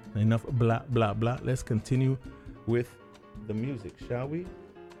 Enough blah, blah, blah. Let's continue with the music, shall we?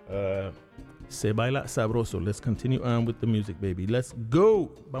 Se baila sabroso. Let's continue on with the music, baby. Let's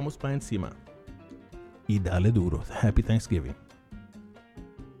go. Vamos pa' encima. Y dale duro. Happy Thanksgiving.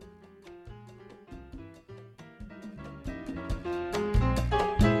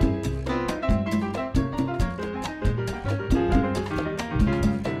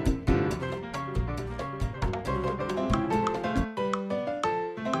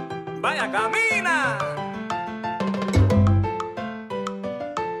 Vaya, camina.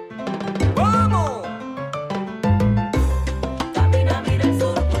 ¡Vamos! Camina, mira el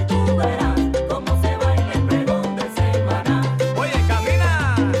surco y tú verás cómo se baila el pregón de semana. Oye,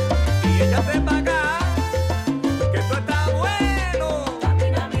 camina y échate pa' acá, que esto está bueno.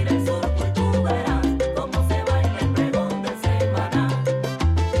 Camina, mira el surco y tú verás cómo se baila el pregón de semana.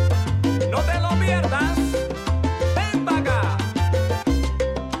 No te lo pierdas. Ven pa' acá.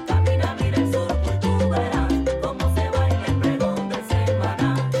 Camina, mira el surco y tú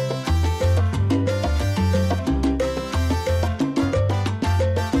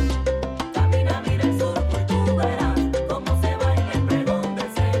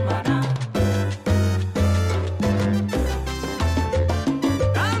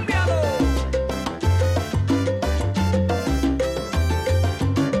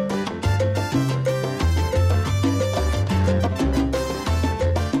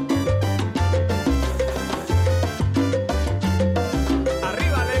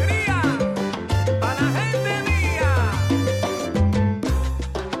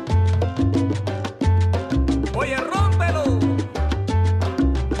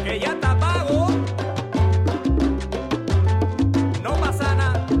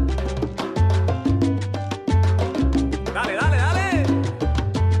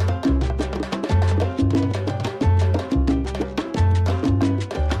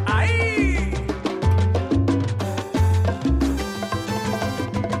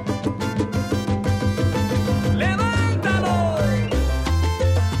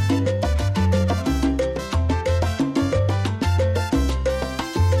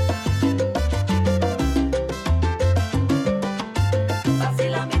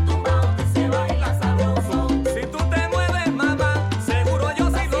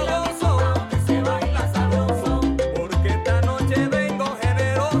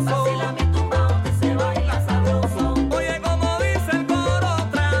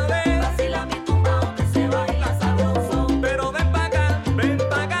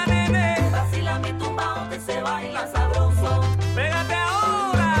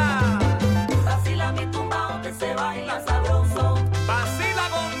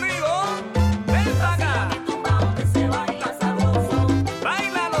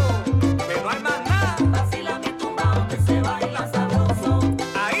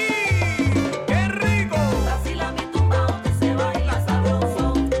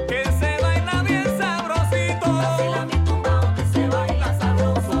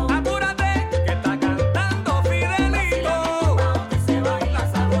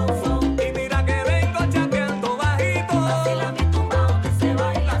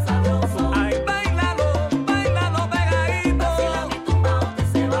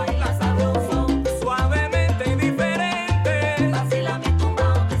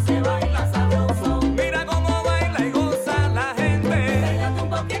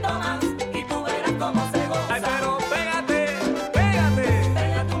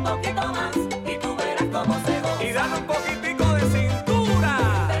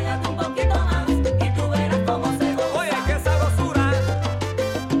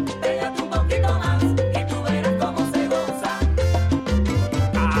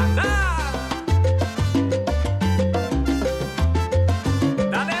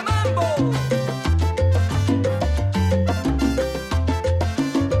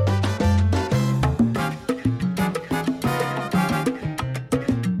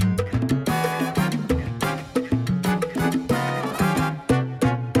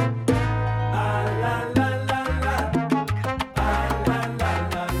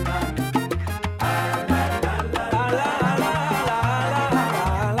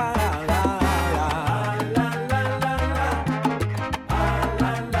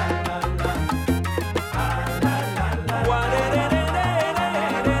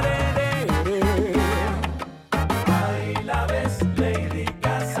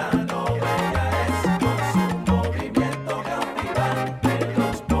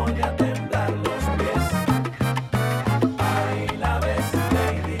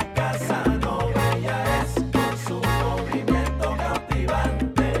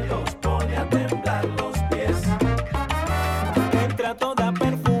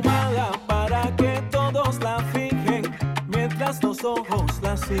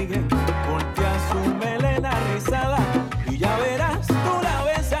sigue, voltea su melena rizada y ya verás, tú la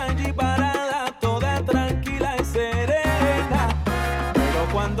ves allí parada, toda tranquila y serena. Pero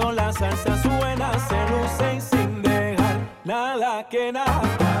cuando la salsa suena, se luce y sin dejar nada que nada.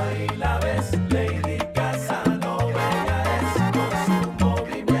 Ahí la ves, Lady Casanova, ella es con su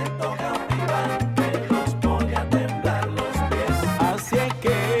movimiento cautivante, los pone a temblar los pies. Así es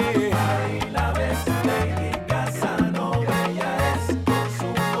que ahí la ves, Lady Casanova, ella es con su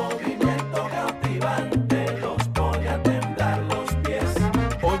movimiento cautivante, los pone a temblar los pies.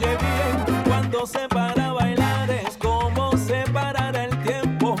 Oye bien, cuando se para a bailar es como separar el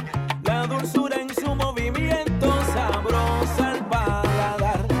tiempo, la dulzura en su movimiento, sabrosa al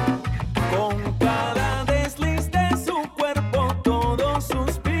paladar. Con cada desliz de su cuerpo todo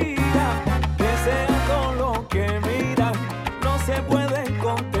suspira, deseando lo que mira, no se pueden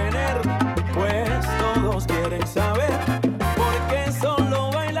contener, pues todos quieren saber por qué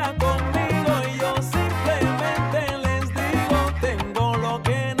solo baila conmigo y yo simplemente les digo, tengo lo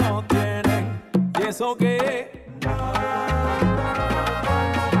que no tienen. ¿Y eso qué?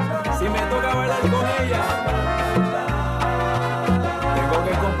 Si me toca bailar con ella, tengo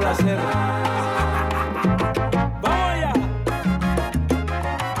que complacerla. ¡Vamos allá!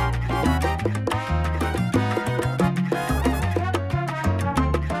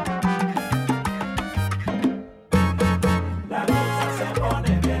 La cosa se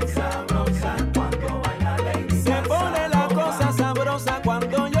pone bien sabrosa cuando baila Lady Casanova. Se pone la cosa sabrosa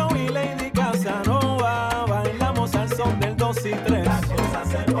cuando yo y Lady Casanova bailamos al son del 2 y 3. La cosa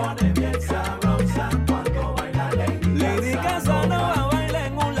se pone bien sabrosa cuando baila Lady Casanova, baila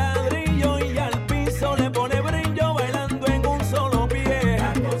en un ladrillo y al piso le pone brillo bailando en un solo pie.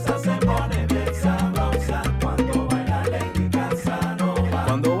 La cosa se pone bien sabrosa cuando baila Lady Casanova.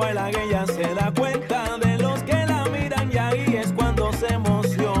 Cuando baila ella se da cuenta de los que la miran y ahí es cuando se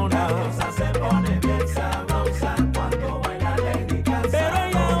emociona. La cosa se pone bien sabrosa cuando baila Lady Casanova. Pero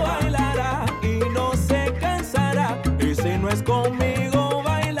ella bailará y no se cansará, y si no es conmigo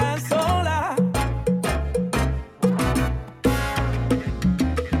baila sola.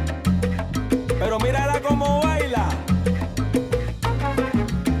 Pero mírala cómo baila.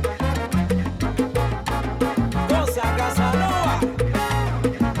 Cosa Casanova.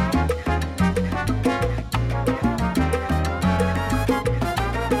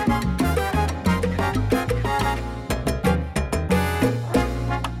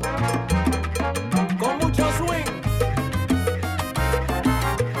 Con mucho swing.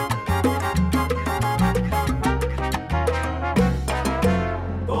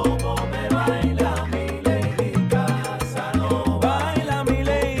 Como me baila mi Lady Casanova, baila mi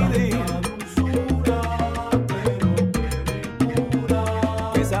Lady,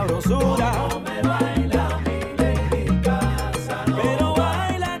 qué sabrosura. Como me baila mi Lady Casanova, pero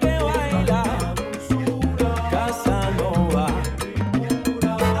baila que baila Casanova.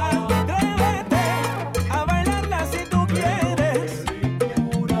 Atrévete a bailarla si tú quieres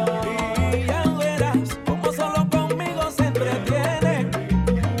y ya verás como solo conmigo se entretiene.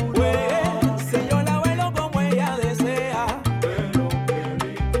 Pues si yo la bailo como ella desea,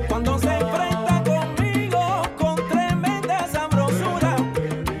 cuando se enfrenta conmigo con tremenda sabrosura,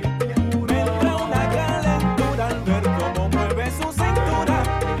 me entra una calentura al ver cómo mueve su cintura.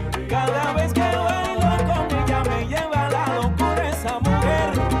 Cada vez que bailo con ella me lleva a la locura esa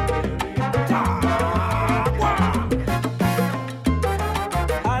mujer.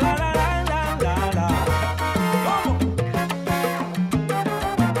 Ah, la, la, la, la, la, la. ¿Cómo?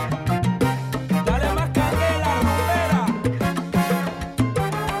 Dale más candela, rumbera.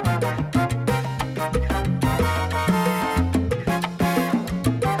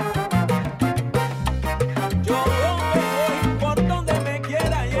 Yo me voy por donde me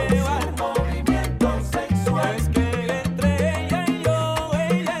quiera llevar. Movimiento sexual. Es que entre ella y yo,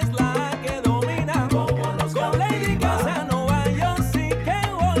 ella es la que domina. Con Lady Casanova yo sí que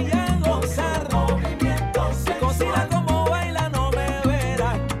voy a gozar. Movimiento sexual. Cocina como baila no me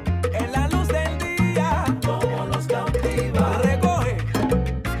verán en la luz del día. Como los cautiva. Recoge.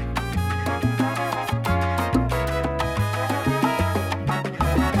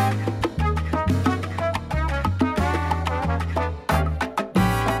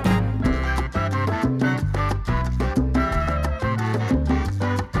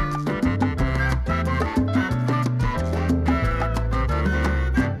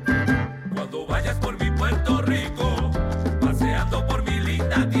 Cuando vayas por mi Puerto Rico, paseando por mi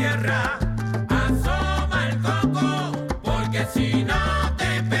linda tierra, asoma el coco, porque si no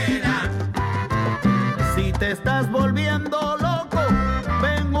te esperan. Si te estás volviendo loco,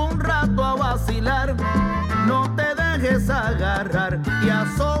 ven un rato a vacilar. No te dejes agarrar y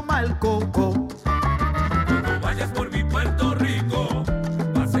asoma el coco. Cuando vayas por mi Puerto Rico,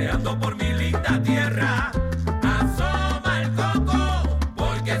 paseando por mi linda tierra, asoma el coco,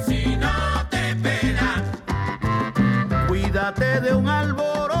 porque si no te pelan. Cuídate de un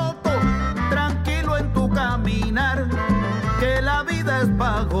alboroto, tranquilo en tu caminar, que la vida es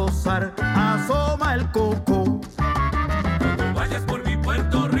pa' gozar, asoma el coco. Cuando vayas por mi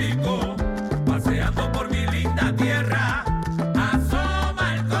Puerto Rico, paseando por mi linda tierra,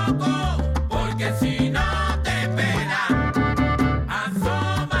 asoma el coco, porque si no te pela.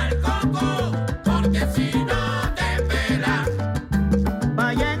 Asoma el coco, porque si no te pela.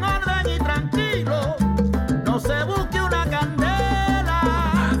 Vaya en orden y tranquilo, no se busque una candela.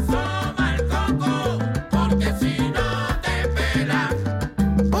 Asoma el coco, porque si no te pela.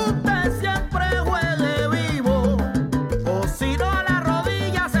 Usted siempre juegue vivo, o si no la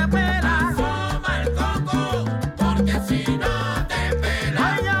rodilla se pela. Asoma el coco, porque si no te pela.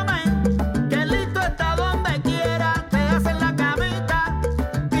 Óigame, que listo está donde quiera, te hacen la camita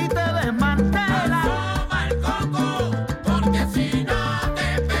y te desmantela. Asoma el coco, porque si no te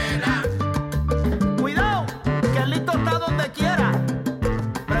pela. Cuidado, que listo está donde quiera.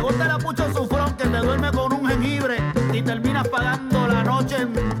 Pregúntale a Pucho Sufrón que te duerme con un jengibre y terminas pagando la noche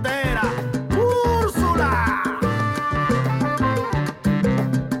entera. ¡Úrsula!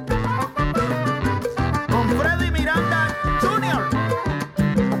 Con Freddy Miranda Jr.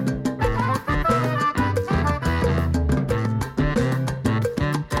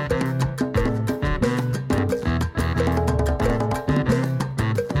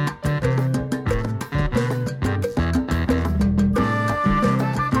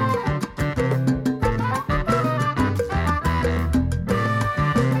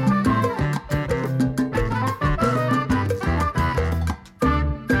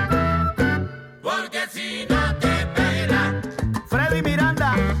 Porque si no te pela. Freddy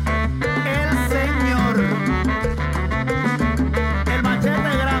Miranda, el señor, el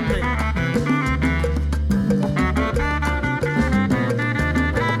machete grande.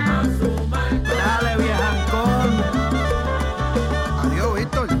 Asoma el coco. Dale, viejancón. Adiós,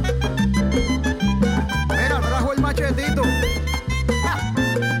 Víctor. Mira, trajo el machetito.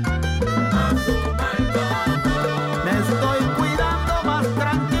 Asoma el coco. Me estoy cuidando más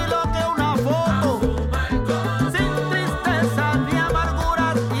tranquilo que una foto, Asoma el coco. sin tristeza ni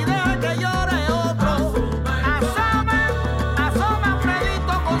amarguras y deja que llore otro. Asoma, asoma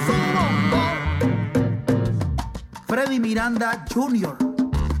Fredito con su bombo. Freddy Miranda Jr.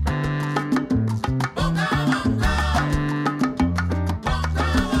 Bonga, bonga. Bonga,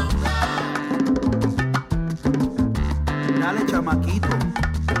 bonga. Dale, chamaquito.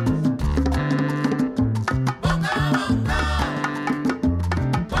 Bonga, bonga.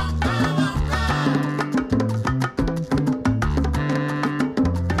 Bonga, bonga.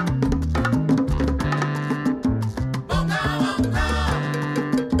 Bonga, bonga.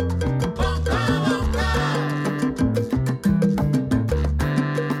 Bonga, bonga.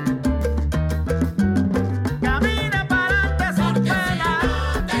 Camina para adelante sin Porque pena. si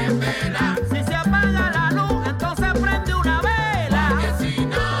no te pela. Si se apaga la luz, entonces prende una vela. Porque si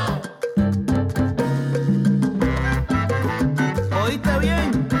no. ¿Oíste bien?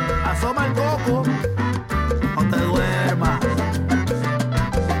 Asoma el coco. No te duermas.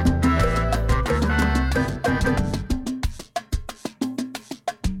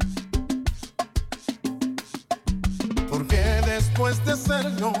 Porque después de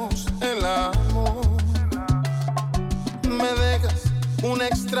hacernos el amor, me dejas una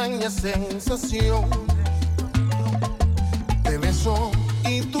extraña sensación. Te beso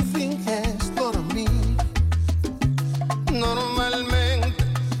y tú finges dormir. Normalmente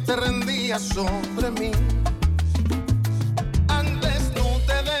te rendías sobre mí. Antes tú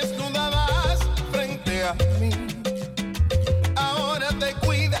te desnudabas frente a mí. Ahora te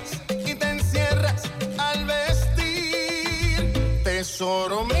cuidas y te encierras al vestir.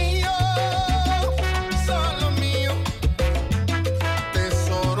 Tesoro mío, solo mío.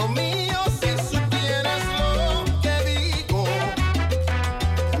 Tesoro mío, si supieras lo que digo.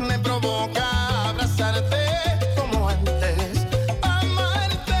 Me provoca abrazarte como antes,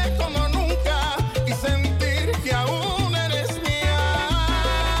 amarte como nunca y sentir que aún eres mía.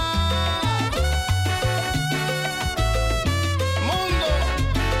 Mundo,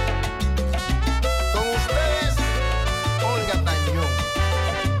 con ustedes, Olga Tañón.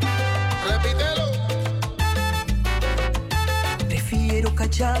 Repítelo. Prefiero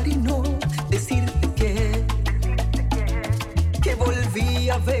callar y no decirte que volví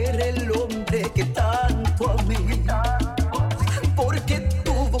a ver el hombre que tanto amé, porque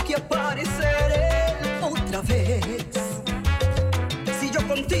tuvo que aparecer él otra vez. Si yo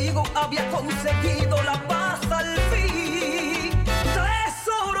había conseguido la paz al fin.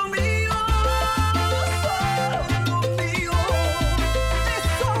 Tesoro mío,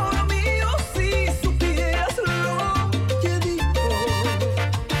 si supieras lo que digo,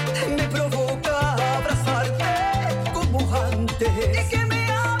 me provoca abrazarte como antes y que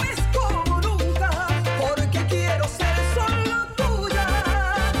me ames como nunca, porque quiero ser solo tuya.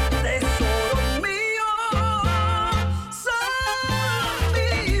 Tesoro mío,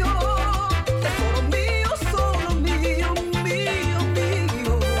 solo mío, mío,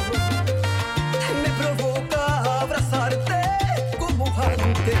 mío. Me provoca abrazarte como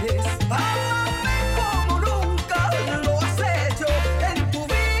antes. Amame como nunca lo has hecho en tu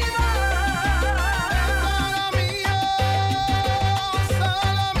vida. Solo mío,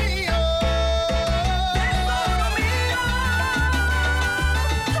 solo mío. Tesoro mío.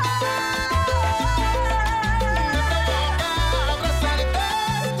 Abrazarte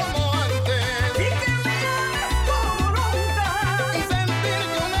como antes y que me ames como nunca y sentir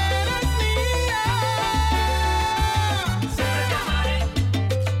que no eres mía. Siempre te amaré,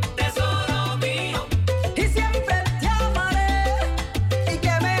 tesoro mío, y siempre te amaré y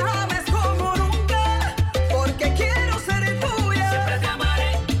que me ames como nunca, porque quiero ser tuya. Siempre te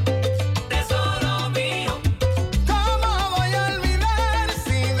amaré, tesoro mío. ¿Cómo voy a olvidar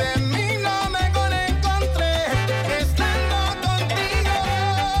si de mí no me encontré estando contigo?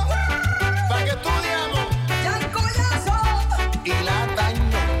 Pa' que estudiamos ya el collazo y la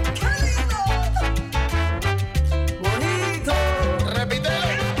daño. ¡Qué lindo! Bonito. Repítelo.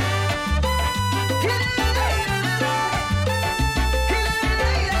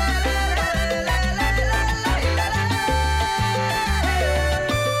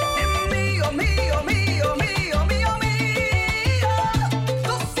 Mío, mío, mío, mío, mío, mío.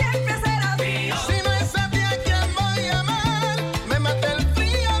 Tú siempre serás mío. Si no es a ti a quien voy a amar, me mata el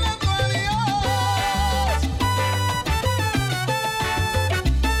frío de tu adiós.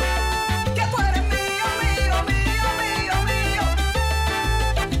 Que tú eres mío, mío, mío, mío, mío.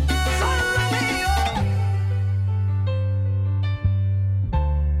 Solo mío.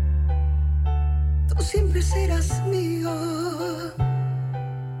 Tú siempre serás mío,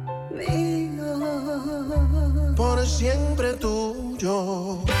 mío. Por siempre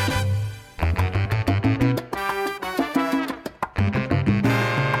tuyo.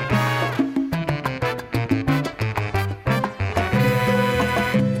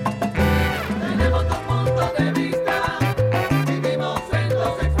 Tenemos dos puntos de vista, vivimos en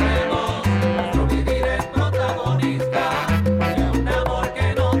dos extremos. Nuestro vivir es protagonista de un amor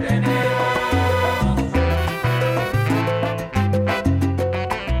que no tenemos.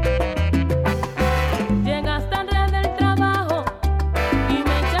 Llegas tarde del trabajo y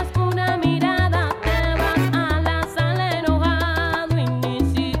me echas un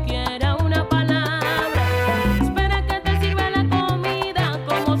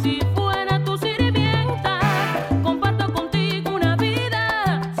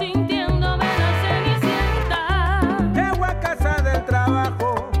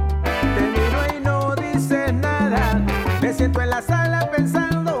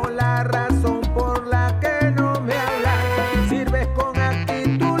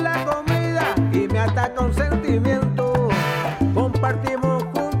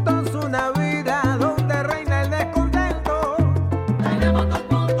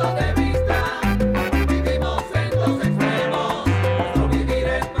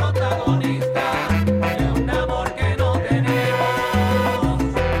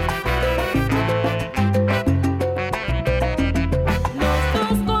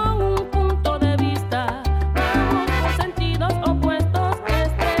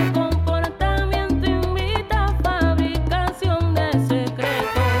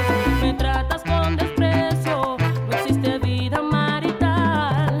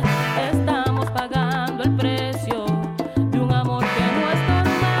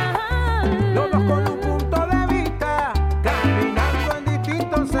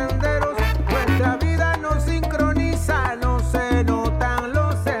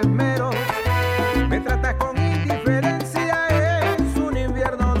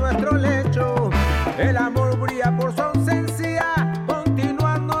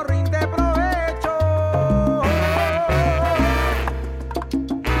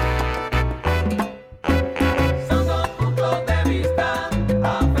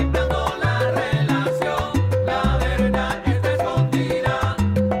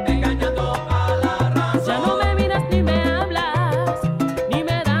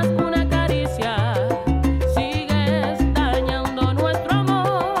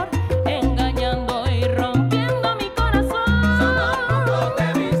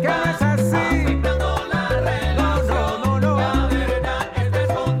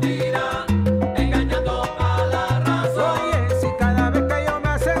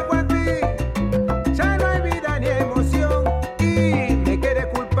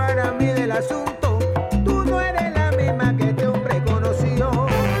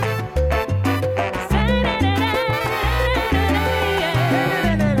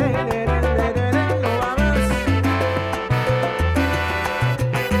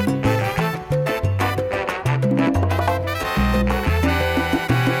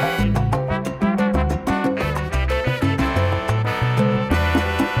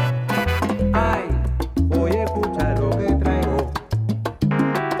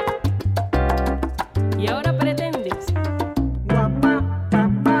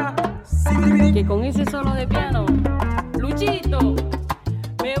que con ese solo de piano, Luchito,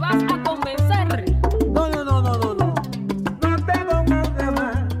 me vas a convencer. No, no, no, no, no, no. No tengo nada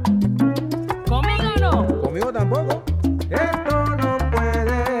más. ¿Conmigo no? Conmigo tampoco. Esto no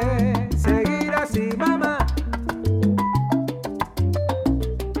puede seguir así, mamá.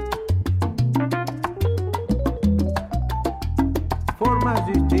 Formas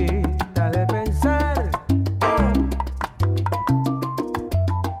distintas de pensar.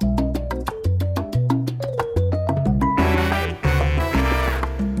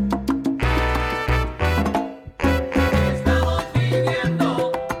 Estamos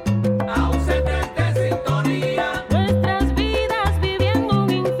viviendo ausentes de sintonía. Nuestras vidas viviendo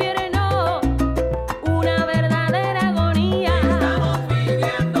un infierno, una verdadera agonía. Estamos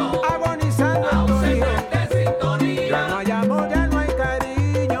viviendo Agonizando ausentes de Ya sintonía. no hay amor, ya no hay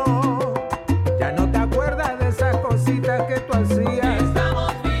cariño. Ya no te acuerdas de esas cositas que tú hacías.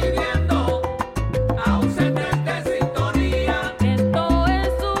 Estamos viviendo ausentes de sintonía. Esto es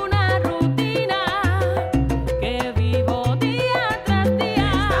una rutina que vivo día tras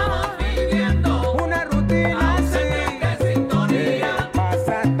día. Estamos viviendo Una rutina así. ausentes de sintonía.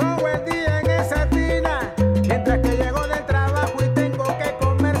 Pasa todo el día en esa tina. Mientras que llego del trabajo y tengo que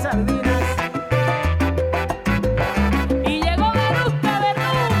comer sardinas. Y llegó Verusca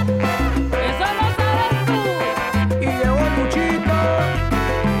Verdú, eso lo sabes tú. Y llegó Luchito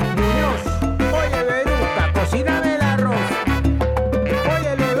Muñoz. Oye, Veruca, cocíname el arroz.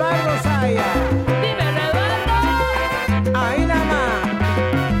 Oye, Eduardo Saya. Dime, Eduardo. Ahí nada más.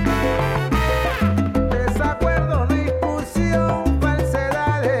 Desacuerdo, discusión,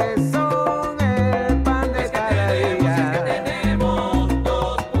 falsedades son el pan de cada día. Tenemos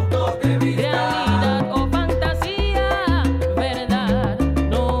dos puntos de vista. Realidad o fantasía, verdad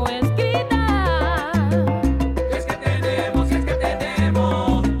no escrita. Es que tenemos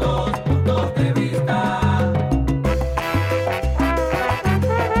dos puntos de vista.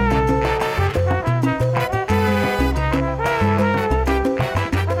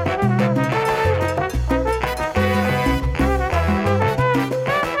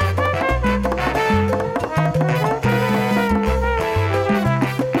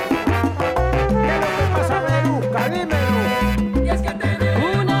 ¿Qué es lo que pasa, Veruca? Dímelo. Y es que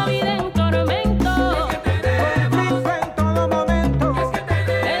tenemos Una vida en tormento, Conflicto en todo momento.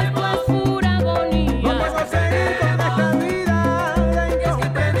 esto es pura No agonía. puedo seguir con esta vida de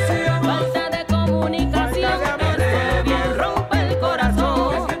incomprensión. Falta de comunicación, esto bien rompe el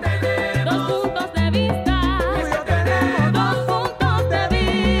corazón. Dos puntos de vista, Tú y yo tenemos dos puntos de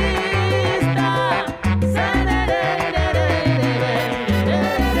vista.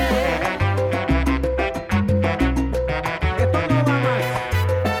 Esto no va más.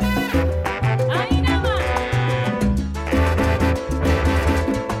 Ahí nada más.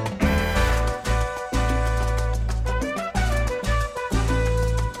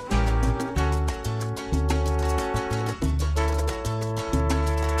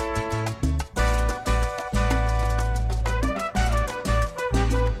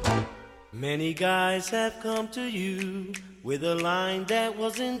 Many guys have come to you with a line that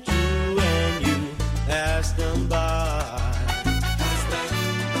wasn't true, and you passed them by.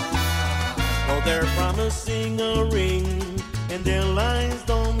 Oh, they're promising a ring, and their lines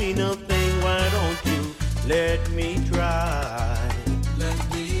don't mean a thing. Why don't you let me try? Let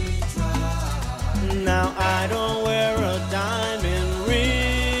me try. Now I don't wear a diamond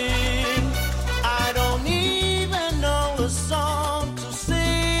ring. I don't even know a song to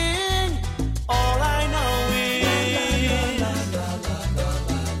sing. All I know is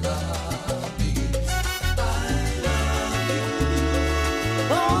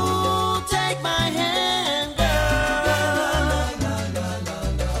oh, take my hand, girl.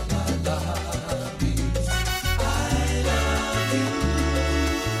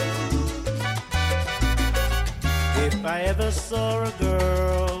 If I ever saw a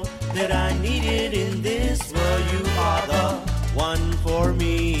girl that I needed in this world, you are the one for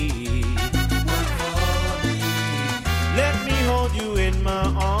me. Let me hold you in my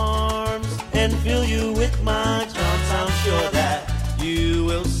arms and fill you with my charms. I'm sure that you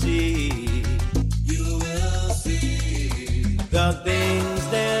will see. You will see the things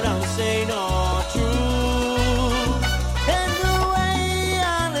that I'm saying are true, and the way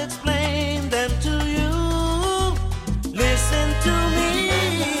I'll explain them to you. Listen to me.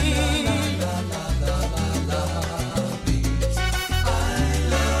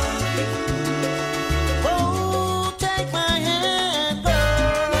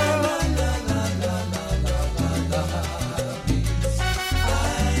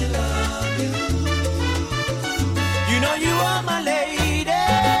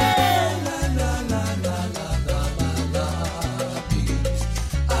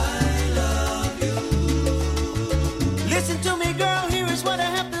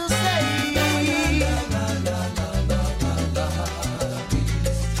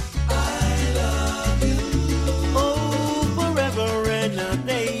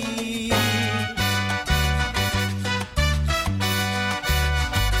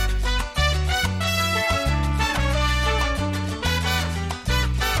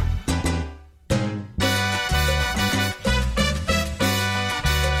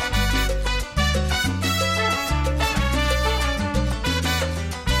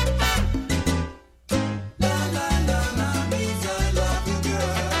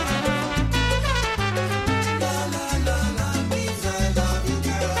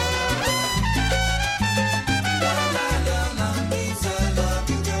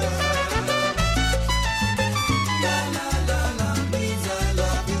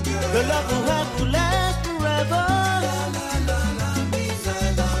 Your love will have to last forever.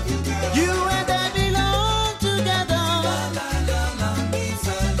 You and I belong together.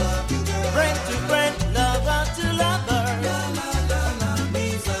 Friend to friend, lover to lover.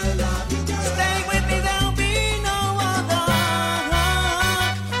 Stay with me, there'll be no other.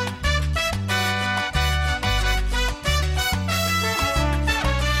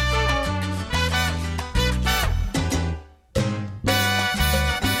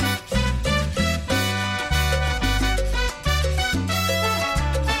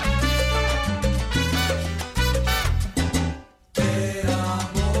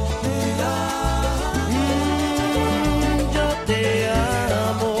 Yo te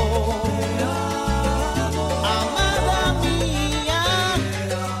amo, amada mía.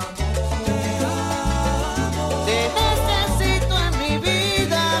 Te necesito en mi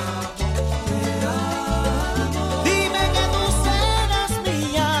vida. Dime que tú serás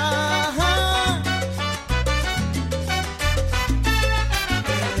mía.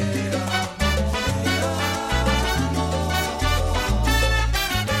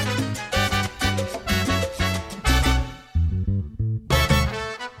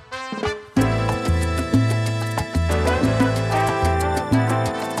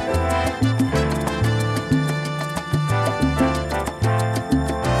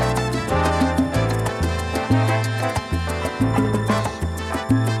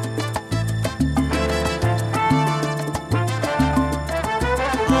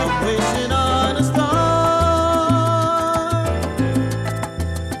 I'm wishing on a star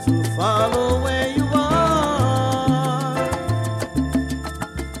to follow where you are.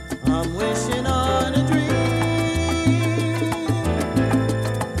 I'm wishing on a dream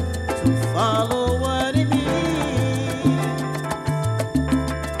to follow what it means.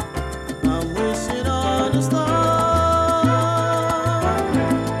 I'm wishing on a star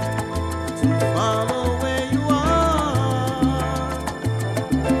to follow where you are.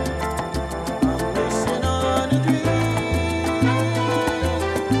 I'm wishing on a dream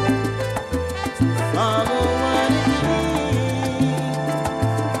to follow what it means.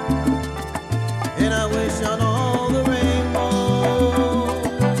 And I wish on all the rainbows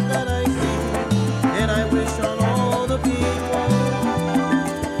that I see. And I wish on all the people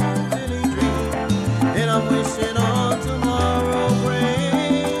really dream. And I'm wishing on tomorrow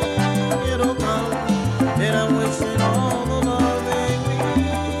rain, it'll come. And I'm wishing all the loving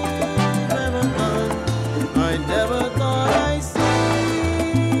we've never done. I never thought I'd see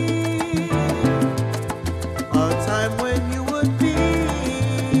a time when you would be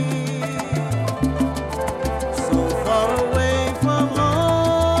so far away from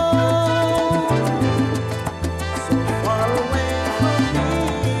home, so far away from me.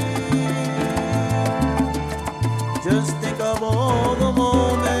 Just think of all the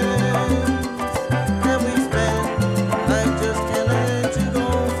moments that we spent. I just can't let you go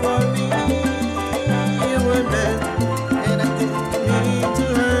for me. You were meant, and I didn't mean to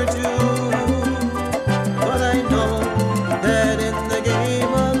hurt you. But I know that in the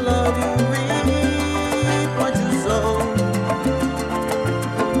game of love you reap what you sow.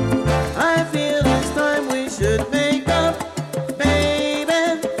 I feel it's time we should make up, baby.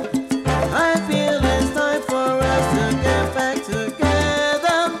 I feel it's time for us to get back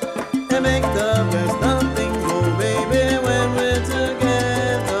together and make the best of things, oh baby, when we're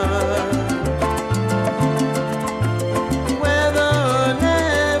together. Whether or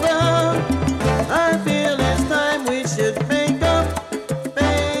never, I feel it's time we should make up,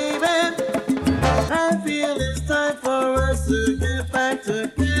 baby. I feel it's time for us to get back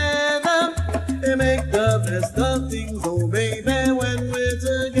together and make the best of things, oh baby, when we're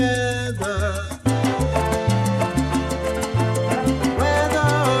together. Whether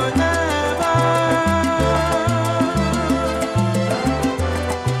or never,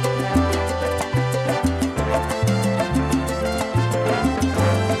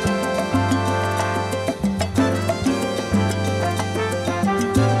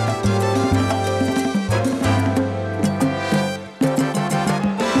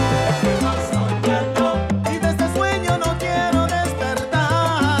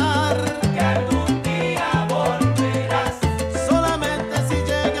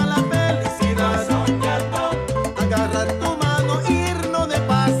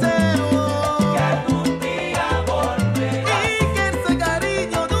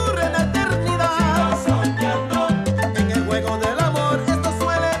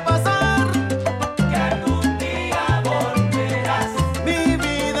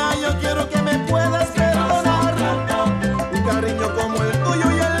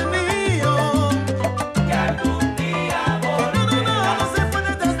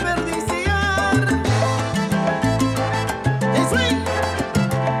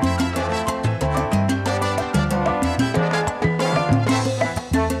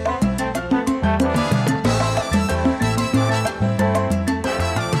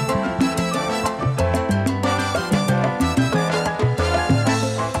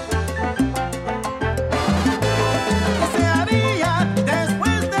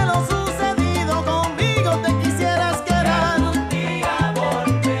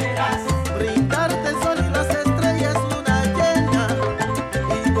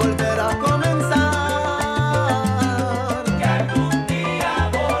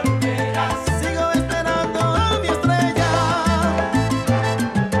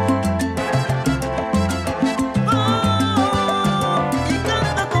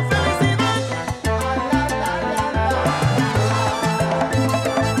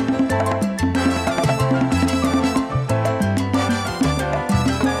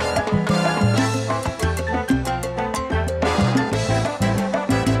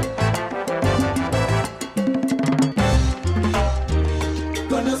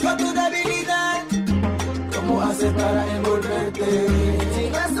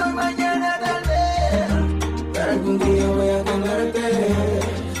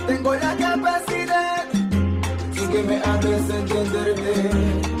 puedes entenderte.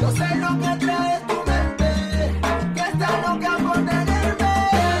 Yo sé lo que trae tu mente, que está loca por tenerme.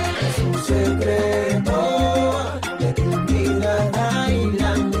 Es un secreto de tu mirada y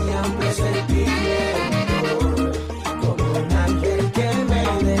la mía, un presentimiento. Como un ángel que me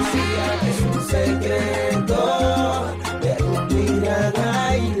decía, es un secreto de tu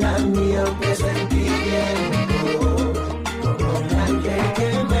mirada y la mía, un presentimiento. Como un ángel que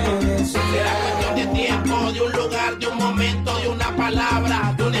me decía. Será cuestión de tiempo, de un lugar, de un momento, de una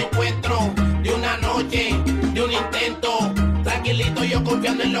palabra, de un encuentro, de una noche, de un intento. Tranquilito, yo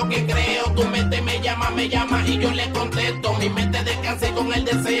confiando en lo que creo. Tu mente me llama y yo le contesto. Mi mente descansa y con el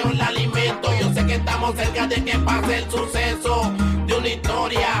deseo la alimento. Yo sé que estamos cerca de que pase el suceso de una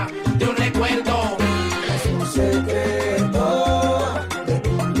historia, de un recuerdo. Es un secreto de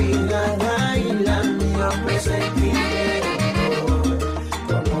tu mirada y la mía, un presentimiento.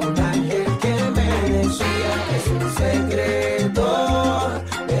 Como un ángel que me decía, es un secreto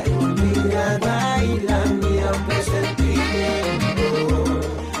de tu mirada y la mía, un presentimiento.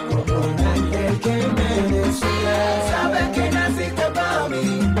 Como un ángel que me decía. Sabes que naciste para mí,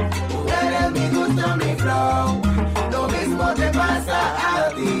 tú eres mi gusto, mi flow. Lo mismo te pasa a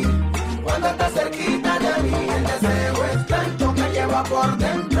ti cuando estás cerquita de mí. El deseo es tanto que lleva por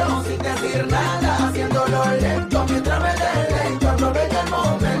dentro, sin decir nada, haciéndolo lento mientras me deleito. Aprovecha el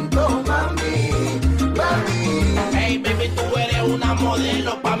momento, mami, mami. Hey baby, tú eres una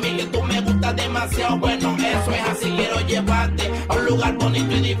modelo, pa' mí que tú me gustas demasiado. Bueno, eso es así, quiero llevarte a un lugar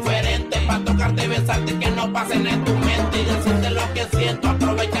bonito y diferente, pa' tocarte, besarte, que no pasen en tu mente y decirte lo que siento,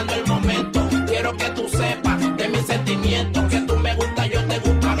 aprovechando el momento. Quiero que tú sepas de mis sentimientos, que tú me gustas, yo te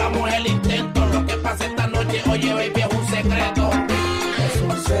gusto, hagamos el intento. Lo que pasa esta noche, oye baby, es un secreto. Es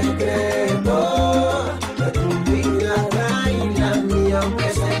un secreto de tu mirada y la mía, un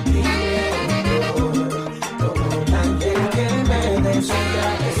presentimiento. Como un ángel que me decía,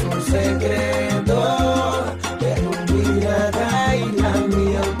 es un secreto de tu mirada y la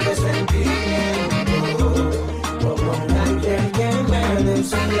mía, un presentimiento. Como un ángel que me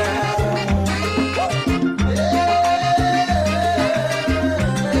decía.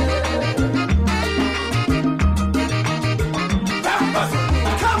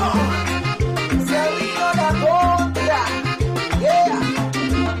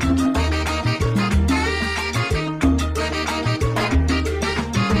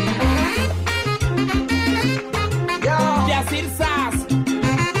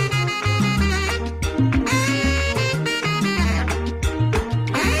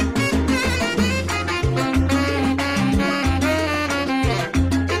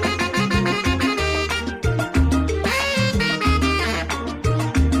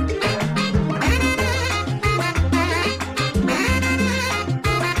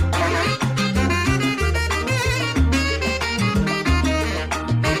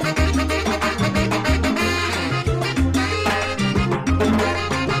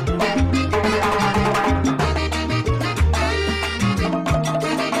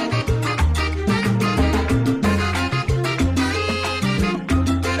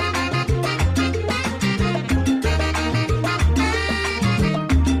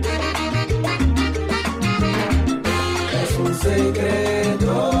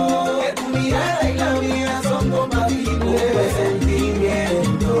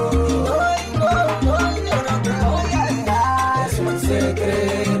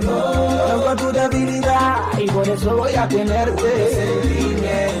 Eso voy a tenerte.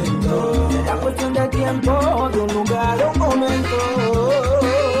 Sentimiento. Será cuestión de tiempo, de un lugar, un momento.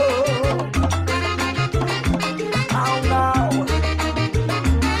 Oh, no.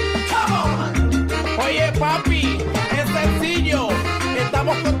 Come on. Oye papi, es sencillo.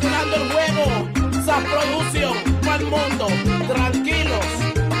 Estamos controlando el juego. Esa producción para el mundo. Tranquilos.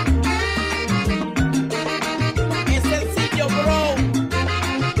 Es sencillo, bro.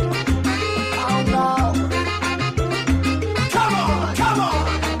 Oh, no.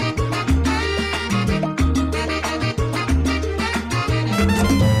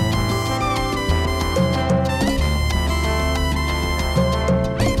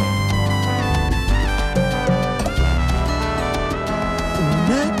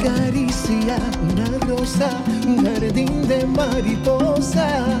 Una rosa, un jardín de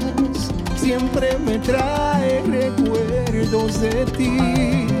mariposas, siempre me trae recuerdos de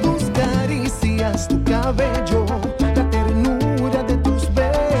ti. Tus caricias, tu cabello, la ternura de tus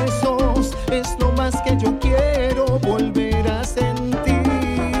besos, es lo más que yo quiero volver a sentir.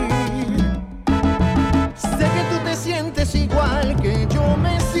 Sé que tú te sientes igual que yo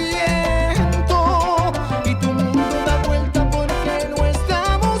me siento, y tu mundo da vuelta porque no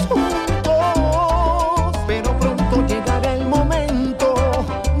estamos juntos, pero pronto llegará el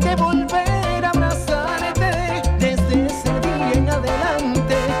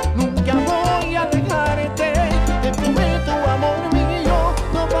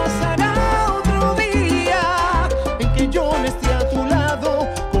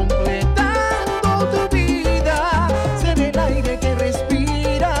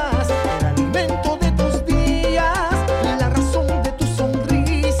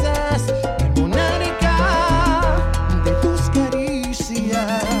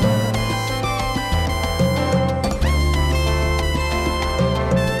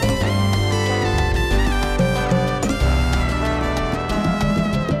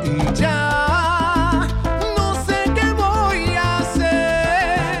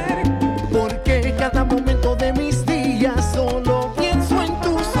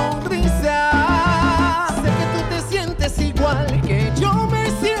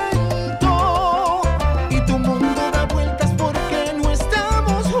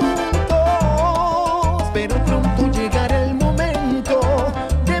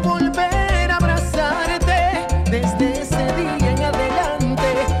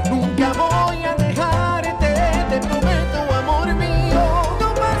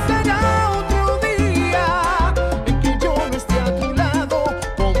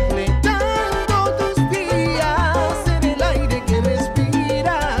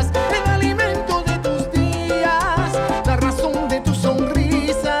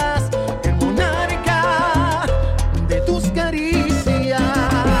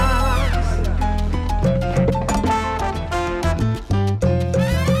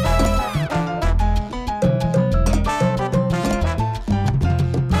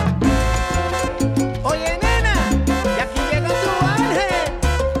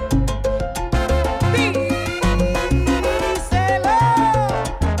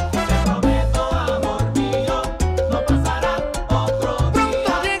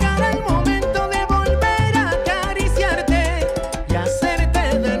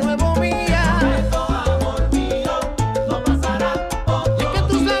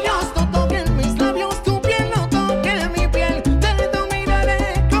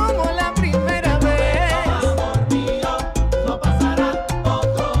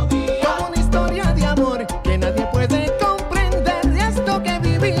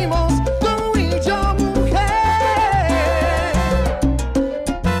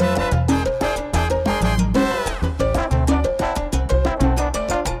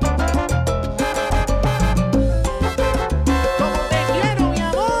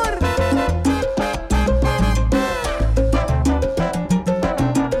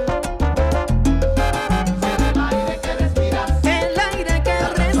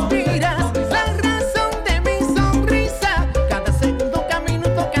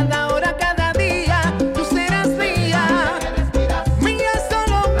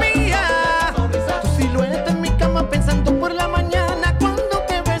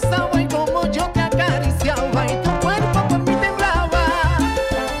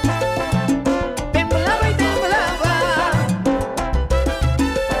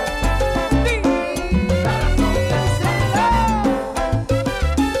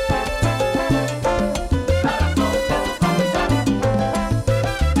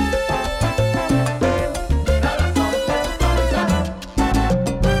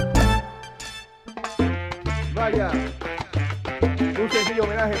sencillo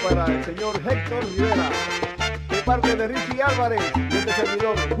homenaje para el señor Héctor Rivera, de parte de Richie Álvarez y este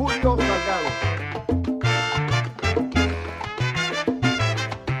servidor Julio Salgado.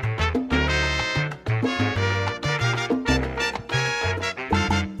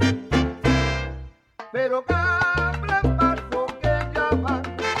 Pero cabra el paso que ya va,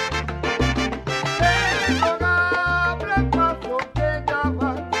 pero cabra el paso que ya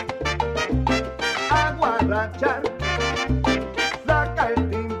va, a guarachar, saca el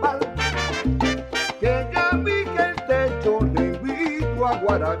timbal, que ya vi que el techo le invito a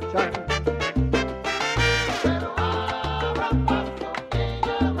guarachar. Pero abra el paso que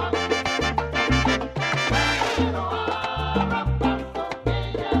ya va, pero abra el paso que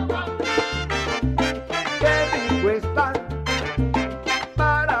ya va. Qué rico está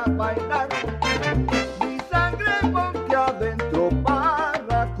para bailar, mi sangre ponte adentro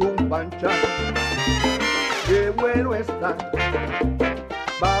para companchar. Qué bueno está,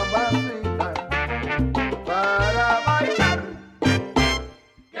 mamacita, para bailar.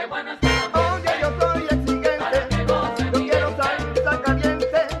 Qué bueno está. Oye, yo soy exigente, yo quiero salsa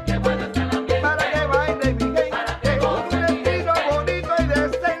caliente. Qué bueno está el ambiente, para que baile mi gente, con un estilo bonito y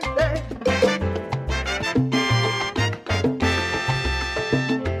decente.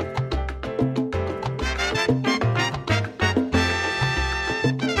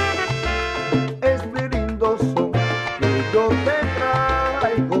 Es mi lindo son que yo te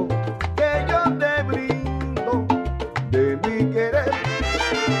traigo, que yo te brindo de mi querer.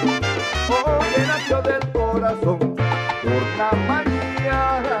 Oye, nació del corazón por la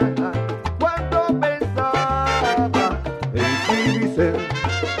mañana, cuando pensaba en ti, mi ser.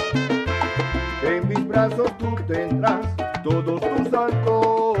 En mis brazos tú tendrás todos tus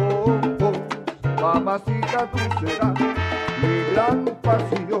antojos, mamacita, tú serás mi gran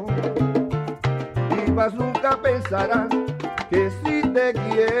pasión. Y más nunca pensarás que sí te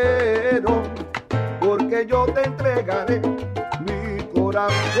quiero, porque yo te entregaré mi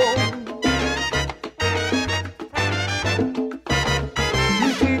corazón. Y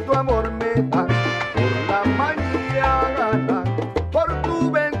si tu amor me das por la mañana, por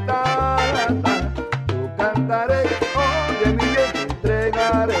tu ventana, yo cantaré, oye mi bien, te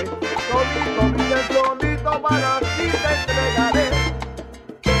entregaré, solito, mi bien, solito para ti te entregaré.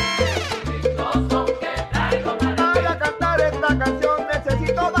 Para cantar esta canción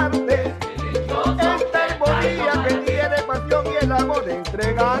necesito darte esta armonía que tiene pasión y el amor de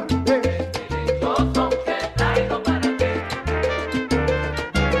entregarte.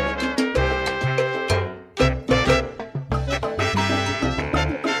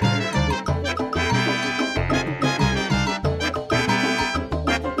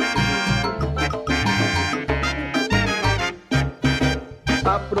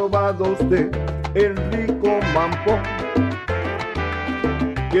 ¿Ha probado usted el rico mampo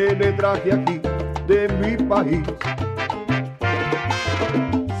que le traje aquí de mi país?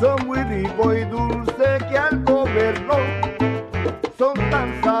 Son muy ricos y dulces que al comerlos son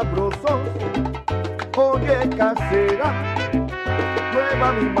tan sabrosos. Oye, casera,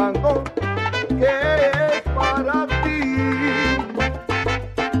 prueba mi mango que es para ti.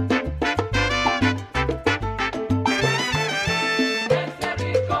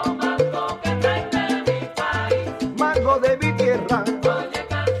 Mango de mi tierra, oye,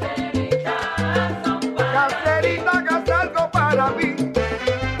 caserita, caserita, que hace algo para mí.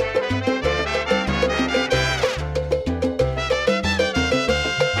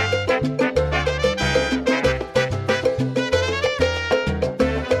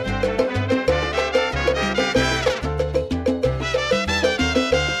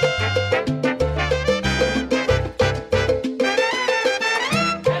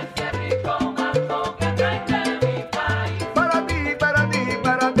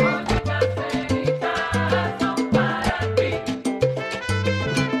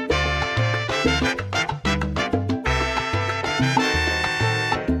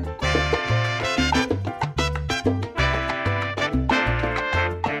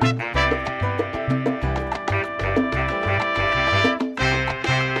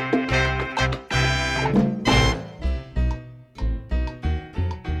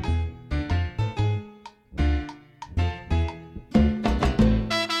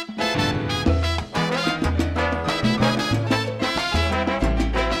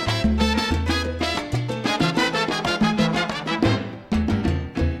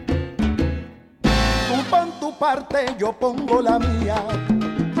 parte, yo pongo la mía.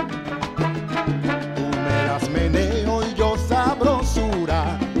 Tú me das meneo y yo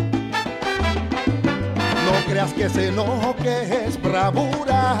sabrosura. No creas que ese enojo que es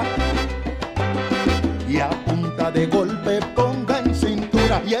bravura. Y a punta de golpe ponga en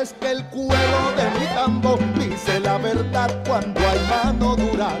cintura. Y es que el cuero de mi tambor dice la verdad cuando hay mano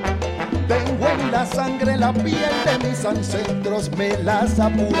dura. Tengo en la sangre la piel de mis ancestros, me las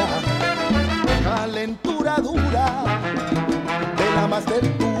apura. Calentura dura, de la más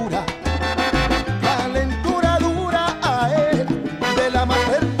dura. Calentura dura, ae, de la más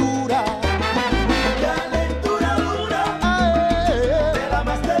dura. Calentura dura, ae, de la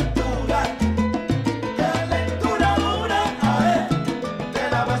más dura. Calentura dura, ae, de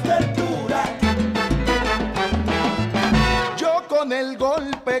la más dura. Yo con el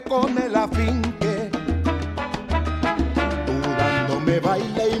golpe, con el afinque, tú dándome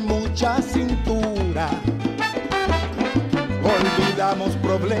baile y mucha cintura. Olvidamos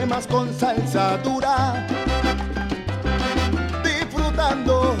problemas con salsa dura,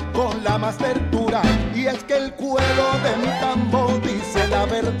 disfrutando con la más dura. Y es que el cuero de mi tambor dice la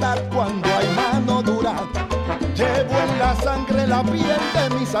verdad cuando hay mano dura. Llevo en la sangre la piel de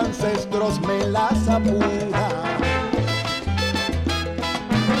mis ancestros, me las apura.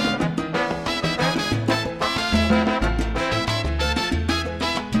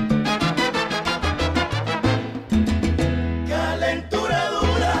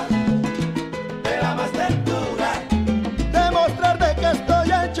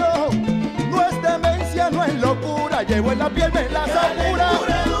 Llevo en la piel, me la apura.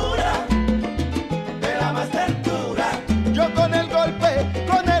 Calentura dura, de la más dura. Yo con el golpe,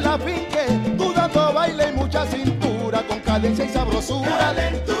 con el afinque, tú dando baile y mucha cintura, con cadencia y sabrosura.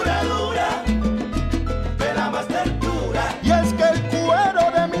 Calentura dura, de la más dura. Y es que el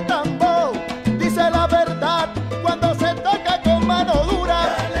cuero de mi tambor dice la verdad cuando se toca con mano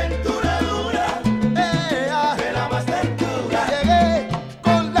dura. Calentura dura, de la más dura. Llegué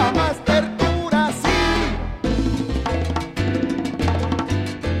con la más dura, sí.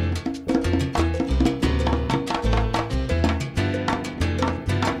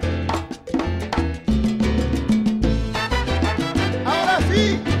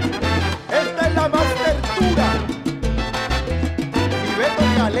 Esta es la más dura. Y Beto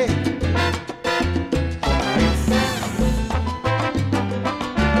Calé.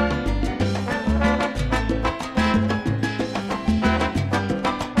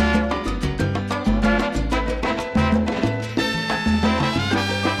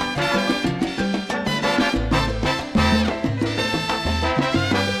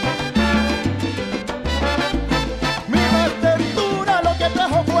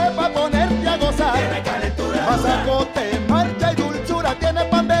 Pasacote, marcha y dulzura, tiene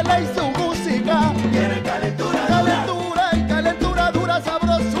pandela y su música. Tiene calentura, calentura y calentura dura,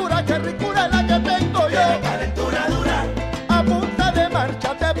 sabrosura, que ricura es la que tengo yo. Tiene calentura dura, a punta de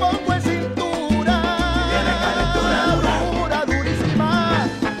marcha te pongo en cintura. Tiene calentura dura, durísima.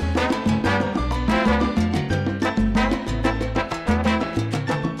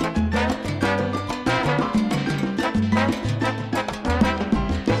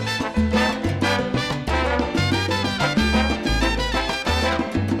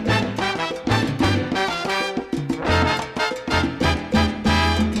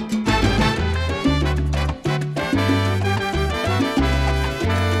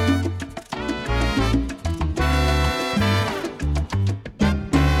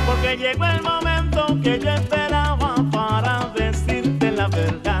 Llegó el momento que yo esperaba para decirte la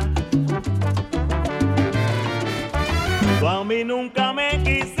verdad. Tú a mí nunca me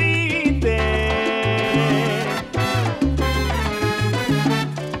quisiste.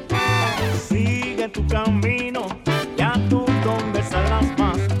 Sigue tu camino, ya tú no me sabrás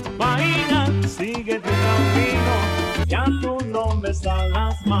más. Vaina, sigue tu camino, ya tú no me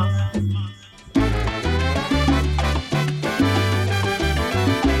sabrás más.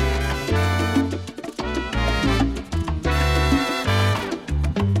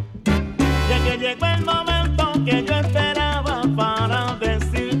 Llegó el momento que yo esperaba para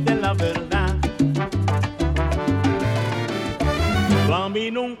decirte la verdad. Tú a mí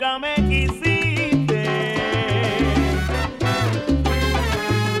nunca me quisiste.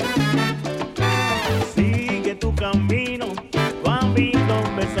 Sigue tu camino, tú a mí no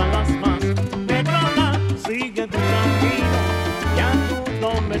me sabrás más. Negrona, sigue tu camino, ya tú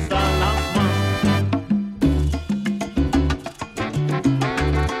no me sabrás más.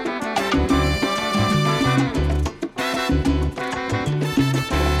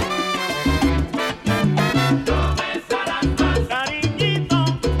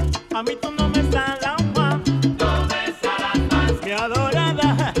 A mí tú no me salas más. No me salas más. Mi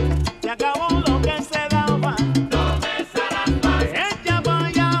adorada, se acabó lo que se daba. No me salas más. Echa pa'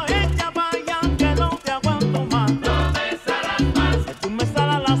 allá, que no te aguanto más. No me salas más. Si tú me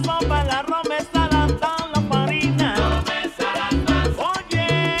salas la sopa, el arroz me salas tan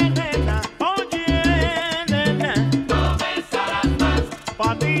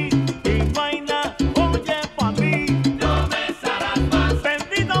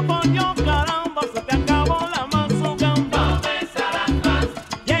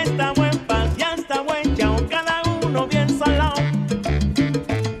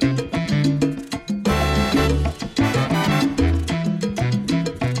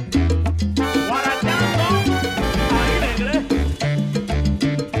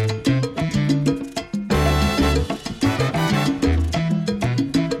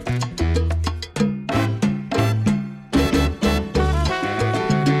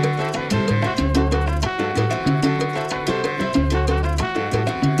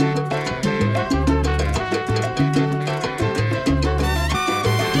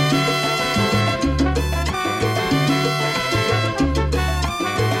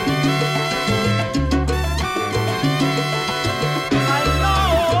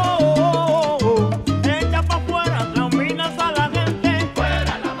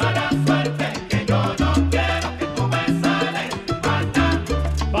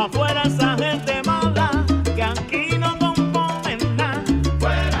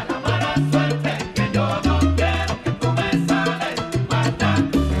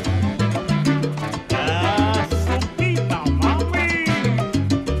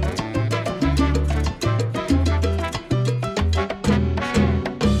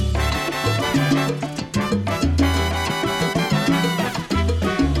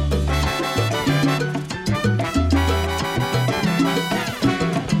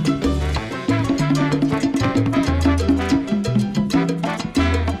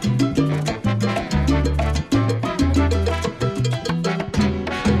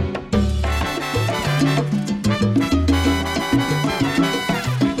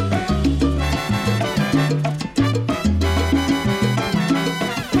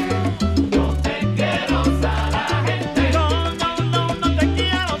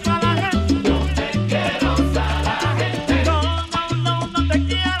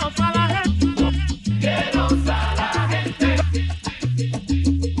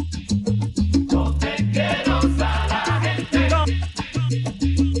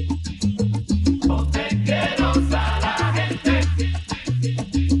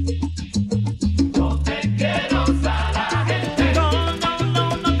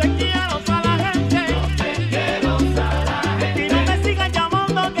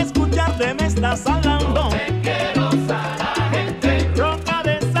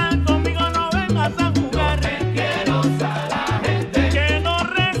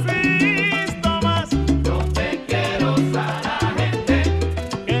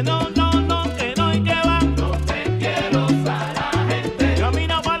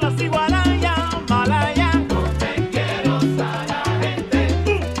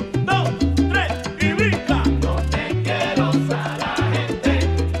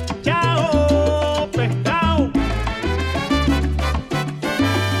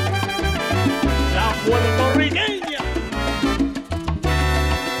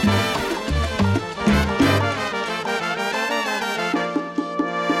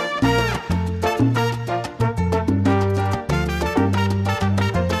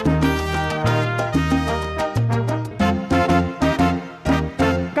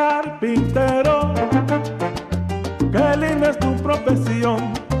Carpintero, qué linda es tu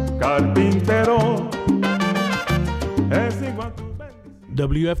profesión, carpintero. Es igual tu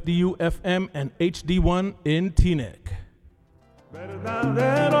WFDU FM and HD1 in Teaneck.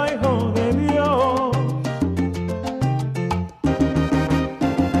 verdadero hijo de Dios.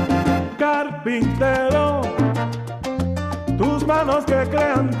 Carpintero, tus manos que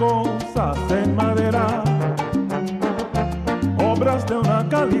crean cosas en madera, obras de una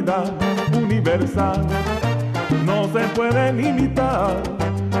calidad universal, no se pueden imitar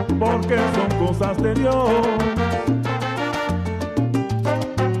porque son cosas de Dios.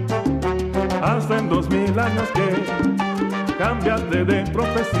 Hacen 2000 años que cambiaste de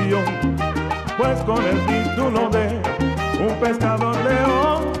profesión, pues con el título de un pescador de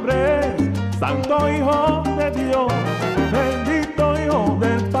hombres, santo hijo de Dios, bendito hijo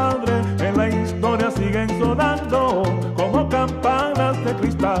del Padre, en la historia siguen sonando como campanas de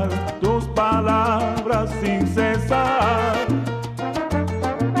cristal, tus palabras sin cesar.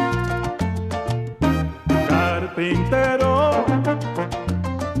 Carpintero,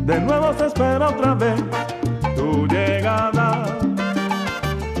 de nuevo se espera otra vez tu llegada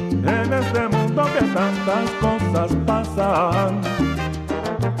en este mundo que tantas cosas pasan,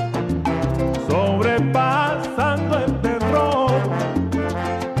 sobrepasando el terror.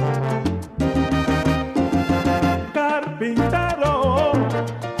 Carpintero,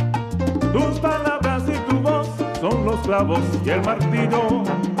 tus palabras y tu voz son los clavos y el martillo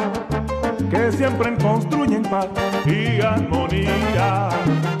que siempre construyen paz y armonía,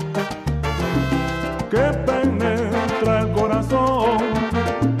 que penetra el corazón.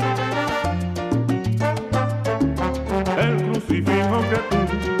 El crucifijo que tú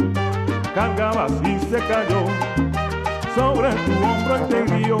cargabas y se cayó sobre tu hombro y te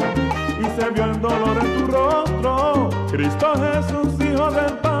guió, y se vio el dolor en tu rostro. Cristo Jesús, Hijo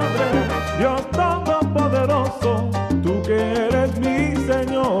del Padre, Dios Todopoderoso, tú que eres mi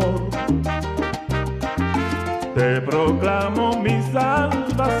Señor, te proclamo mi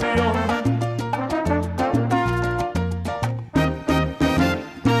salvación.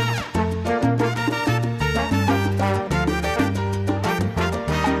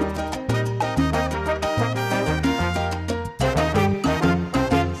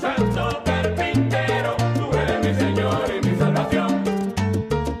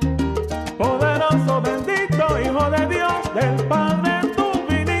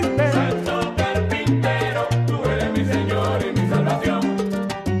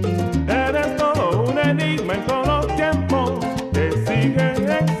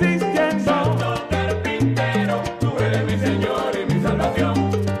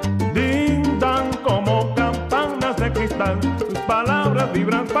 Tus palabras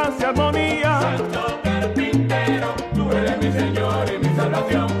vibran paz y armonía. Santo carpintero, tú eres mi Señor y mi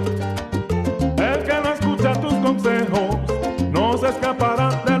salvación. El que no escucha tus consejos no se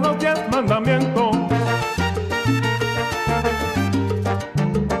escapará de los 10 mandamientos.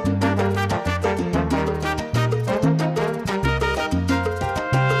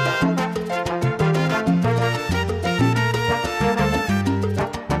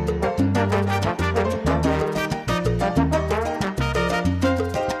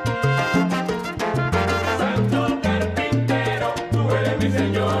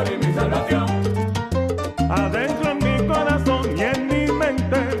 Adentro en mi corazón y en mi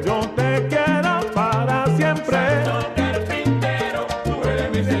mente yo te quiero para siempre. Santo carpintero, tú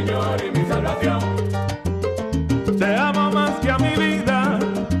eres mi Señor y mi salvación. Te amo más que a mi vida,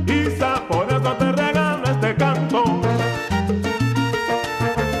 Isa, por eso te regalo este canto.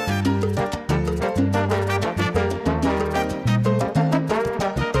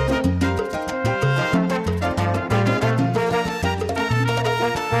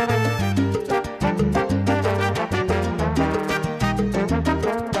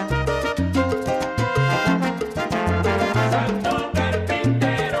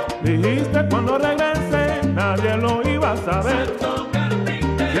 Dijiste cuando regrese nadie lo iba a saber.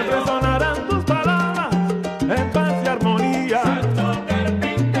 Siempre sonarán tus palabras en paz y armonía. Santo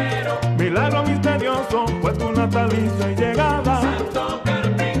carpintero, milagro misterioso fue tu natalicio y llegada. Santo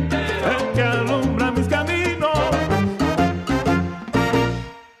carpintero, el que alumbra mis caminos.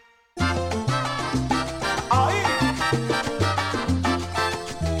 Ahí.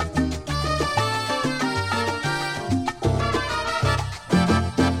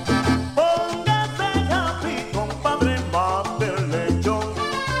 Póngase happy, compadre, mándele yo.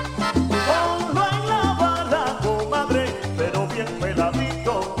 Ponlo en la barra, comadre, pero bien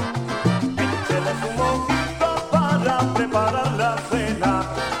peladito. Échele su mojito para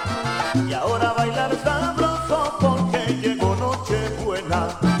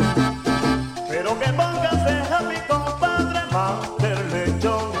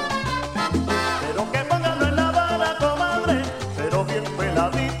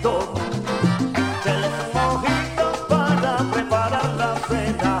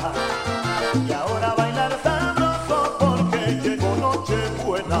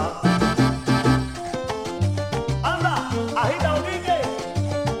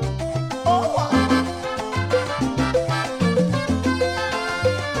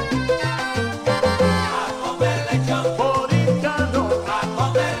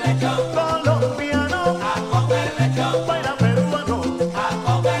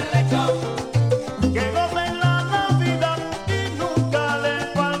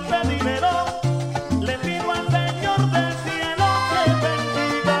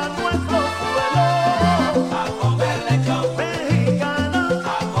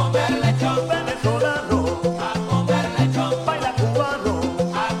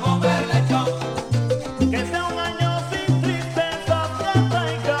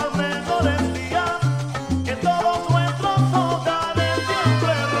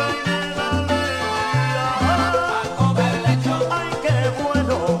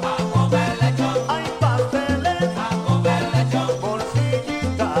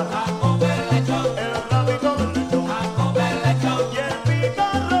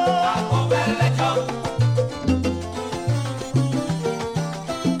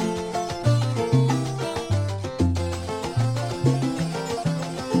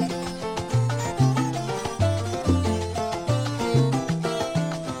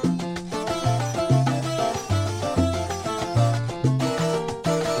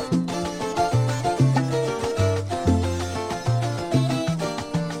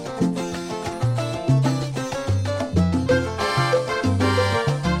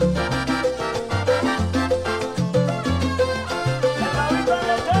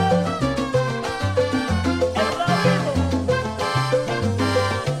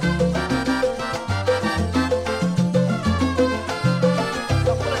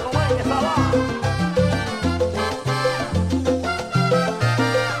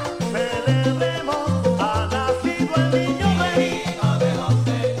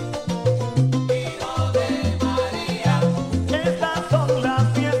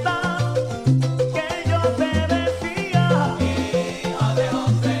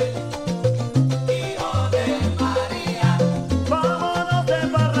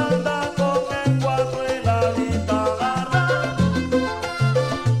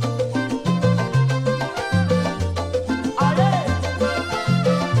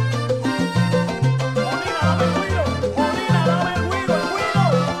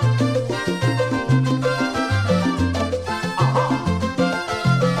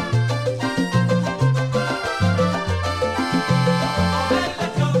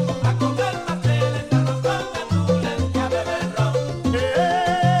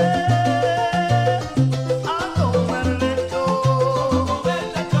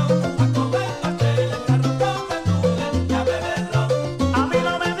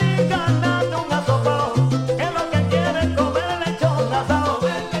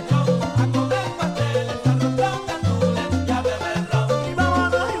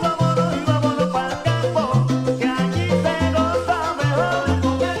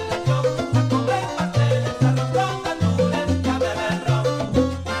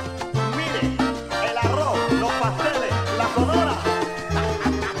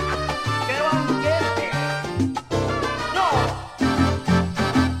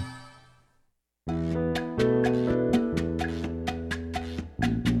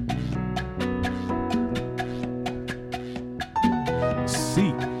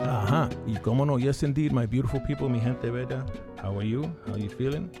Como no, yes indeed, my beautiful people, mi gente bella. How are you? How are you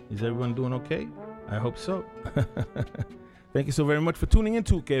feeling? Is everyone doing okay? I hope so. Thank you so very much for tuning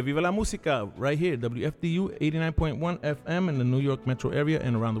into Que Viva la Musica right here, WFDU 89.1 FM in the New York metro area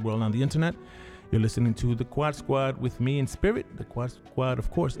and around the world on the internet. You're listening to the Quad Squad with me in spirit. The Quad Squad,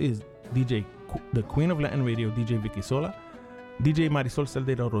 of course, is DJ, the Queen of Latin Radio, DJ Vicki Sola, DJ Marysol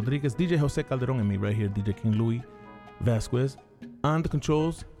Salderon Rodriguez, DJ Jose Calderon, and me right here, DJ King Louie Vazquez. On the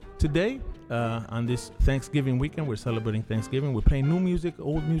controls today, on this Thanksgiving weekend, we're celebrating Thanksgiving. We're playing new music,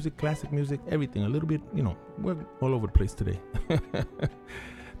 old music, classic music, everything. A little bit, we're all over the place today.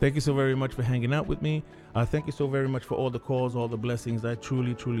 Thank you so very much for hanging out with me. Thank you so very much for all the calls, all the blessings. I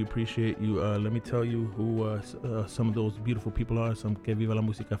truly, truly appreciate you. Let me tell you who some of those beautiful people are, some Que Viva la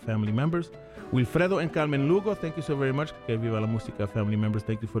Musica family members. Wilfredo and Carmen Lugo, thank you so very much. Que Viva la Musica family members,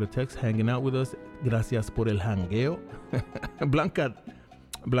 thank you for the text, hanging out with us. Gracias por el hangueo.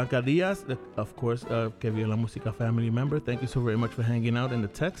 Blanca Diaz, of course, Que Viva la Musica family member. Thank you so very much for hanging out in the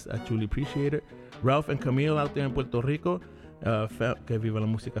text. I truly appreciate it. Ralph and Camille out there in Puerto Rico. Que Viva la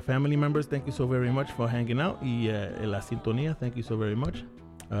Música family members, thank you so very much for hanging out. Y La Sintonía, thank you so very much.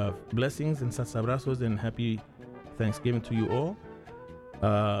 Blessings and abrazos and happy Thanksgiving to you all.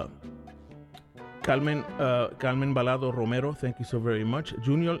 Carmen Balado Romero, thank you so very much.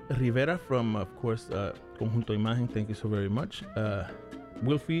 Junior Rivera from, of course, Conjunto Imagen, thank you so very much.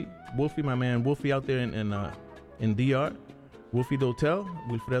 Wolfie, my man, Wolfie out there in DR. Wolfie Dotel,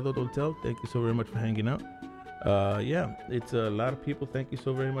 Wilfredo Dotel, thank you so very much for hanging out. It's a lot of people. Thank you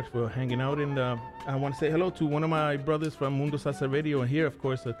so very much for hanging out. And I want to say hello to one of my brothers from Mundo Salsa Radio. And here, of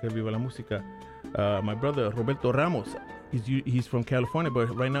course, Que Viva la Música. My brother, Roberto Ramos. He's from California,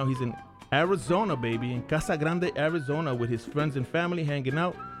 but right now he's in Arizona, baby. In Casa Grande, Arizona, with his friends and family hanging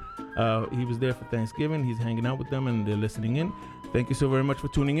out. He was there for Thanksgiving. He's hanging out with them, and they're listening in. Thank you so very much for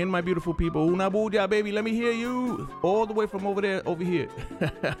tuning in, my beautiful people. Una bulla, baby. Let me hear you. All the way from over here.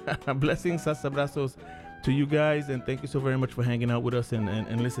 Blessings, abrazos to you guys, and thank you so very much for hanging out with us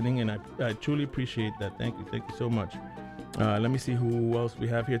and listening, and I truly appreciate that. Thank you so much. Let me see who else we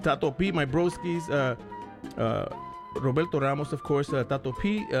have here. Tato P, my broskis, Roberto Ramos, of course, Tato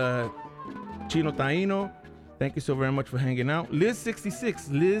P, Chino Taino, thank you so very much for hanging out. Liz66,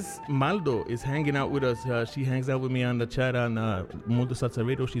 Liz Maldo is hanging out with us. She hangs out with me on the chat on Mundo Salsa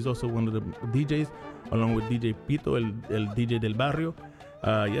Radio. She's also one of the DJs, along with DJ Pito, el DJ del Barrio.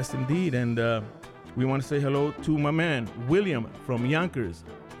 Yes, indeed, and we want to say hello to my man, William from Yonkers.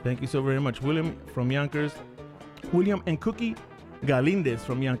 Thank you so very much, William from Yonkers. William and Cookie Galindez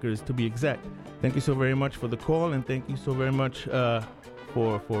from Yonkers, to be exact. Thank you so very much for the call, and thank you so very much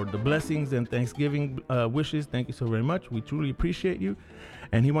for the blessings and Thanksgiving wishes. Thank you so very much. We truly appreciate you.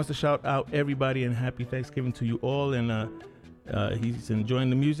 And he wants to shout out everybody and happy Thanksgiving to you all. And he's enjoying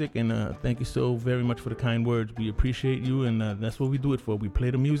the music, and thank you so very much for the kind words. We appreciate you, and that's what we do it for. We play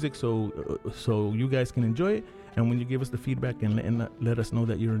the music so you guys can enjoy it, and when you give us the feedback and let us know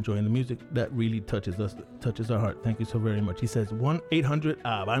that you're enjoying the music, that really touches us, touches our heart. Thank you so very much. He says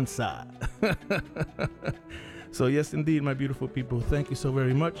 1-800-AVANZA. So yes, indeed, my beautiful people, thank you so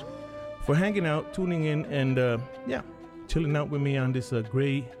very much for hanging out, tuning in, and chilling out with me on this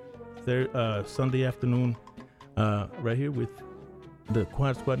gray Sunday afternoon. Right here with the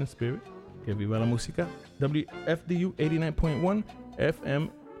Quad Squad in spirit. Que Viva la Música, WFDU 89.1 FM,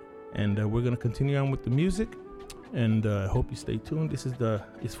 and we're gonna continue on with the music, and I hope you stay tuned.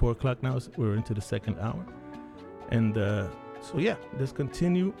 It's 4 o'clock now. We're into the second hour, and so yeah, let's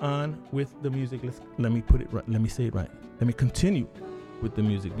continue on with the music. Let me put it right. Let me say it right. Let me continue with the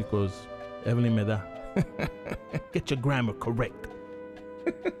music, because Evelyn me da. Get your grammar correct.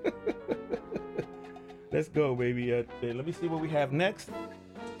 Let's go, baby. Let me see what we have next.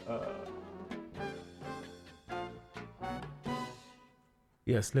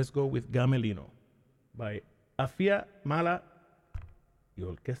 Yes, let's go with Gamelino by Afia Mala y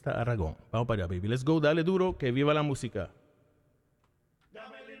Orquesta Aragón. Vamos para allá, baby. Let's go, dale duro, que viva la música.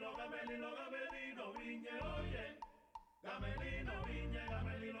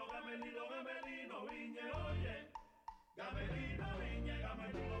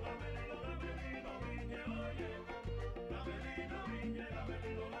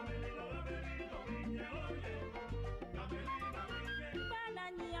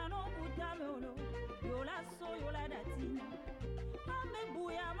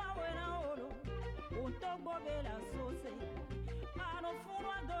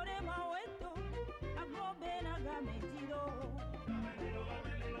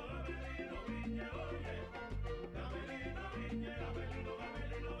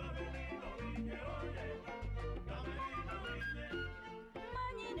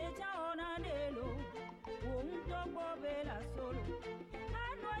 Manine chaona de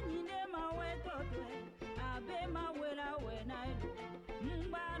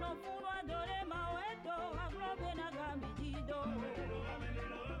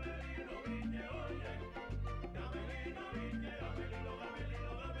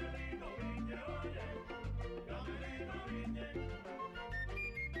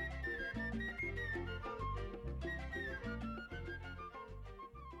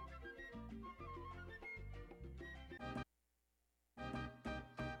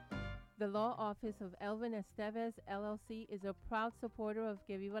The law office of Elvin Estevez, LLC, is a proud supporter of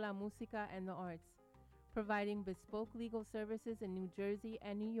Que Viva la Musica and the arts, providing bespoke legal services in New Jersey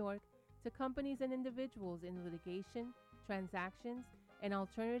and New York to companies and individuals in litigation, transactions, and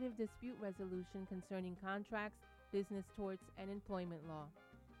alternative dispute resolution concerning contracts, business torts, and employment law.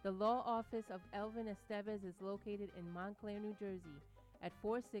 The law office of Elvin Estevez is located in Montclair, New Jersey, at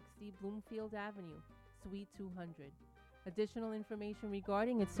 460 Bloomfield Avenue, Suite 200. Additional information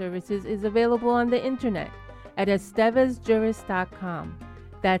regarding its services is available on the internet at estevezjuris.com.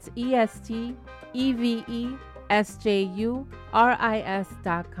 That's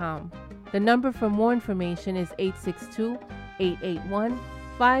ESTEVESJURIS.com. The number for more information is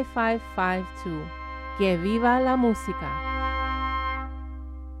 862-881-5552. Que viva la música!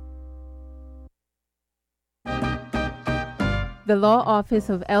 The law office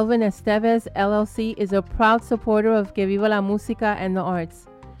of Elvin Estevez, LLC, is a proud supporter of Que Viva la Musica and the arts,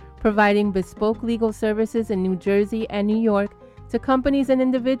 providing bespoke legal services in New Jersey and New York to companies and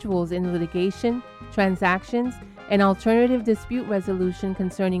individuals in litigation, transactions, and alternative dispute resolution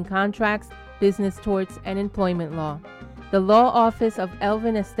concerning contracts, business torts, and employment law. The law office of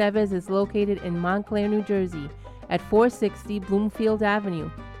Elvin Estevez is located in Montclair, New Jersey, at 460 Bloomfield Avenue,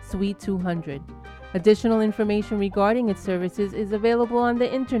 Suite 200. Additional information regarding its services is available on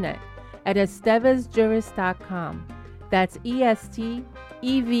the internet at estevezjuris.com. That's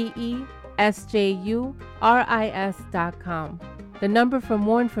ESTEVESJURIS.com. The number for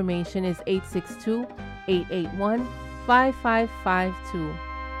more information is 862-881-5552.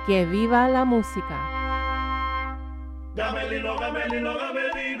 Que viva la música! Gamelino, Gamelino,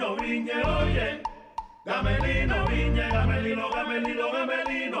 Gamelino, viñe, oye. Gamelino, viñe, Gamelino, Gamelino,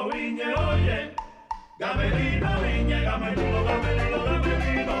 Gamelino, viñe, oye. Gamelino, viñe, Gamelino, Gamelino,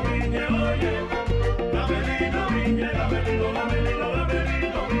 Gamelino, viñe, oye. Gamelino, viñe, Gamelino, Gamelino,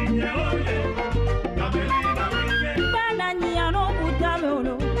 Gamelino, viñe, oye. Gamelino, viñe. Bananiano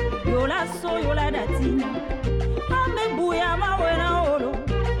butamolo, yola so yola datina. Ame buya mawena olo,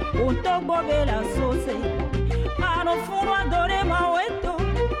 untogbo bela sose. Ano funo adore maweto,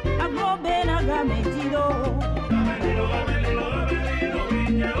 agrobe na gametido. Gamelino, Gamelino, Gamelino,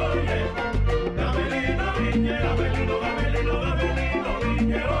 viñe, oye. Gamelino, viñe, Gamelino, Gamelino, Gamelino,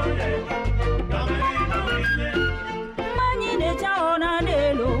 viñe, oye. Gamelino, viñe. Manyine chaona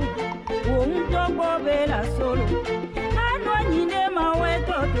nelo, untogbo bela solo. Ano nyine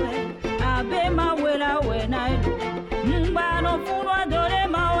maweto twe, abe mawela wena elo. Mbano funo adore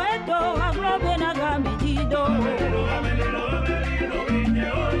maweto, agrobe na gametido.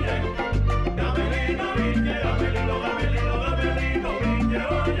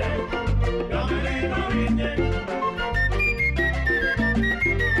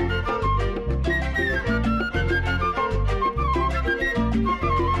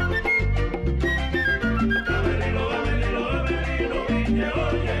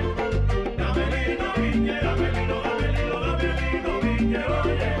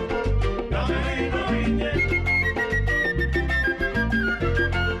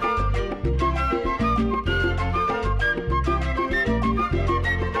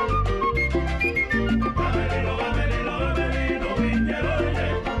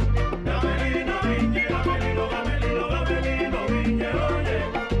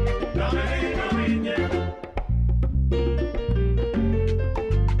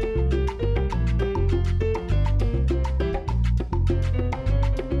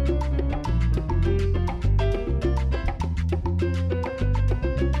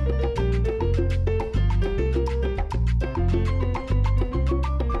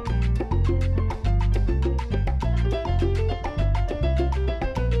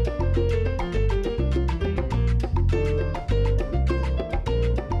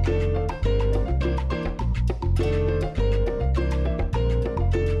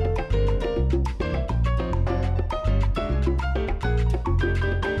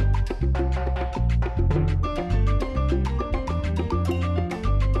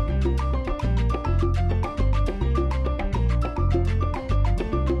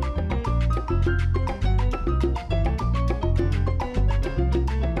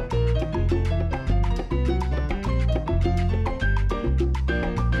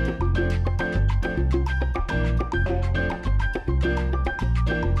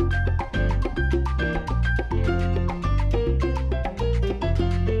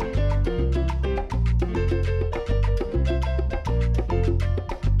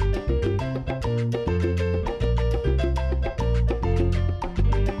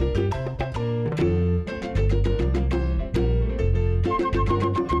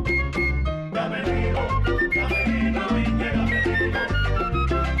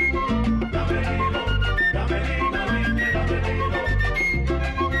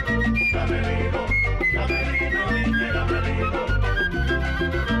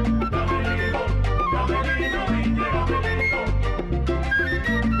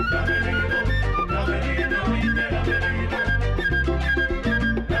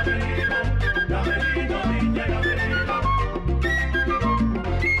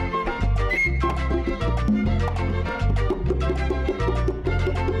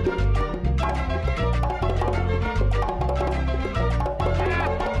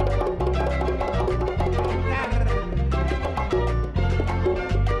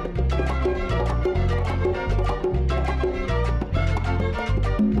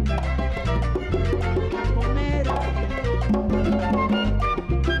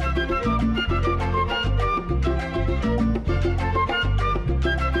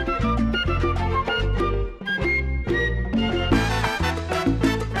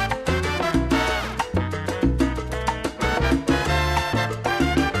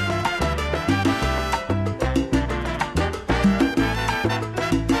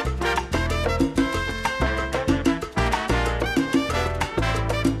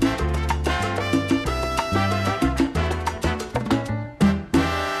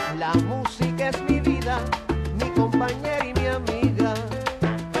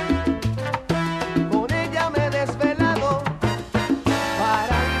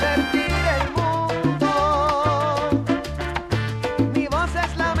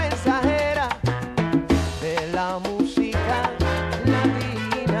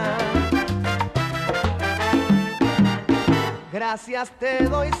 Gracias te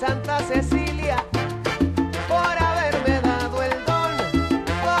doy, Santa Cecilia, por haberme dado el don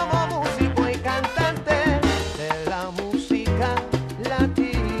como músico y cantante de la música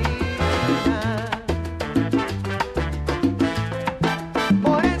latina.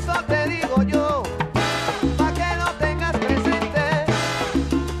 Por eso te digo yo, pa' que lo tengas presente,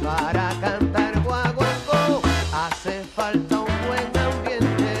 para cantar guaguancó hace falta un buen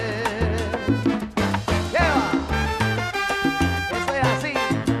ambiente. ¡Lleva! Eso es así.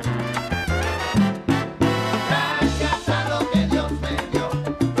 Gracias a lo que Dios me dio,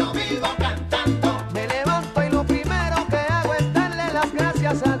 yo vivo cantando. Me levanto y lo primero que hago es darle las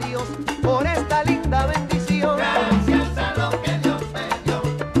gracias a Dios por esta linda bendición. Gracias a lo que Dios me dio,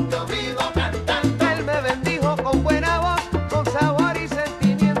 yo vivo cantando. Él me bendijo con buena voz, con sabor y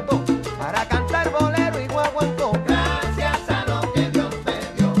sentimiento, para cantar bolero y guaguancó. Gracias a lo que Dios me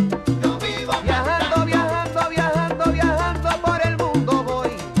dio, yo vivo Viajando, viajando, viajando, viajando por el mundo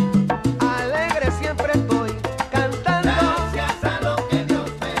voy, alegre siempre estoy, cantando. Gracias a lo que Dios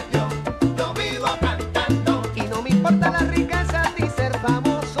me dio, yo vivo cantando. Y no me importa la riqueza ni ser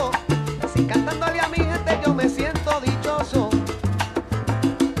famoso, si cantándole a mi gente yo me siento dichoso.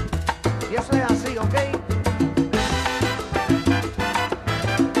 Y eso es así, ¿ok?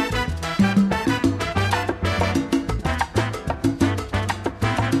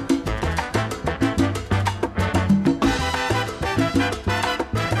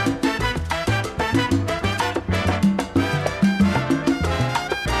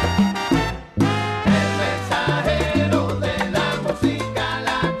 El mensajero de la música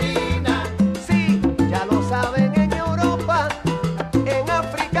latina. Sí, ya lo saben en Europa, en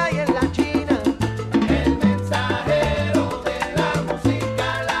África y en la China. El mensajero de la música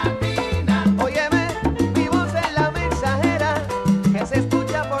latina. Óyeme, mi voz es la mensajera que se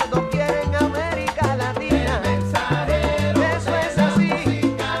escucha por doquier en América Latina. El mensajero Eso es de la así.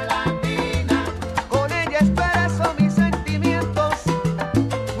 música latina. Con ella expreso mis sentimientos,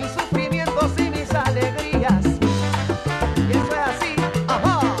 mis sufrimientos y mis alegrías. Y eso es así.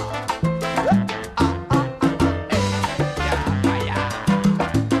 Ajá.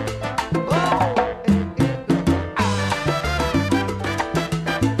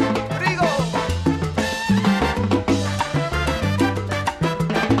 Rigo.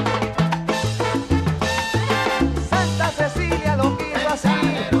 Santa Cecilia lo quiso así,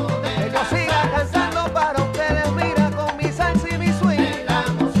 que yo siga cantando para ustedes, mira, con mi salsa y mi swing.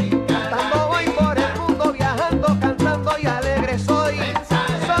 Cantando voy por el mundo, viajando, cantando y alegre soy.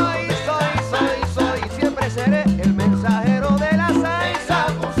 Soy, siempre seré el mensajero de la salsa.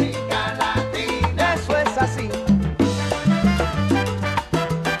 Música latina. Eso es así.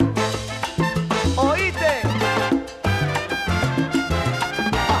 ¿Oíste?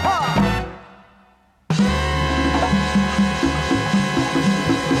 Ajá.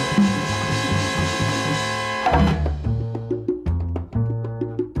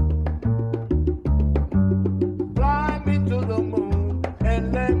 Fly me to the moon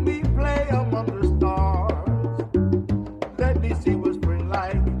and let me play among the stars. Let me see what spring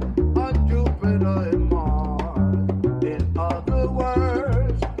like on Jupiter and Mars. In other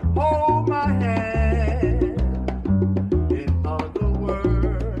words, hold my hand. In other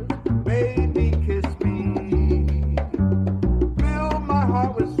words, baby, kiss me. Fill my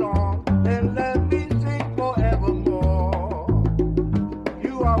heart with song and let me sing forevermore.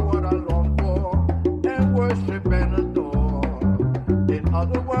 You are what I long for and worship and adore. In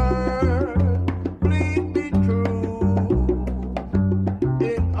other words, please be true.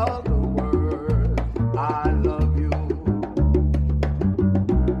 In other words, I love you.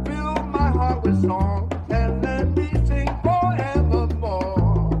 Fill my heart with song and let me sing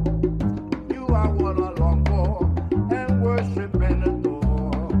forevermore. You are what I long for and worship and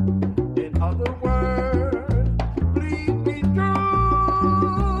adore. In other words, please be true.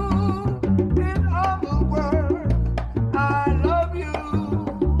 In other words, I love you.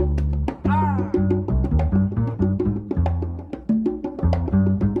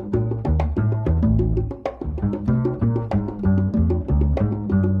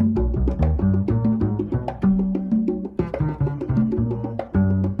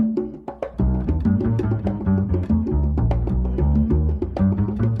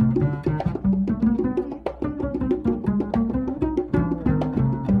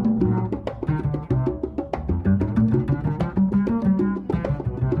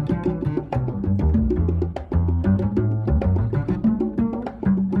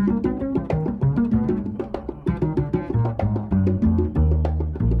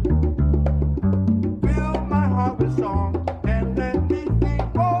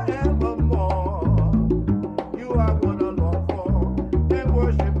 are what I long for and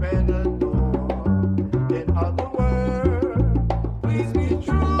worship and adore. In other words, please be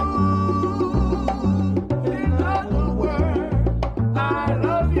true. In other words, I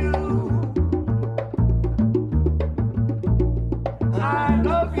love you. I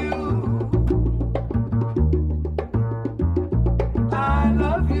love you. I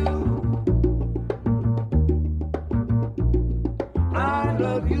love you. I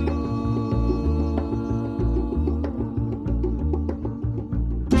love you.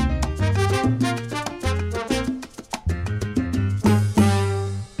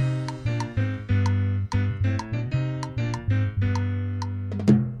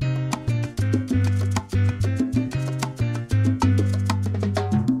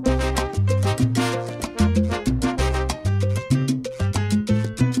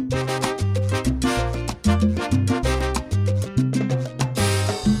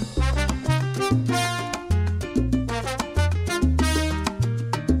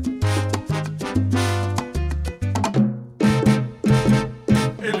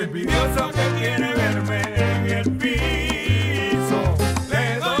 El envidioso que quiere verme en el piso,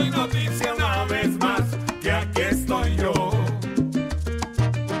 le doy noticia una vez más que aquí estoy yo.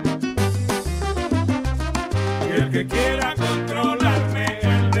 Y el que quiera controlarme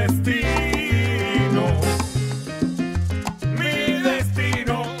el destino, mi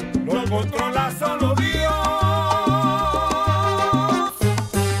destino lo controla solo Dios.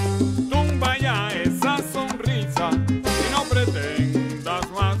 Tumba ya esa sonrisa y no pretendas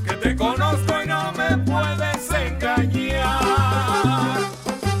más, que te conozco y no me puedes engañar.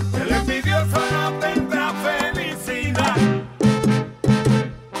 El envidioso no tendrá felicidad.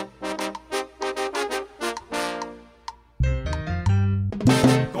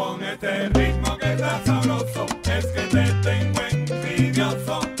 Con este ritmo que está sabroso, es que te tengo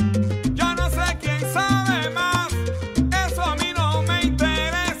envidioso. Yo no sé quién sabe más, eso a mí no me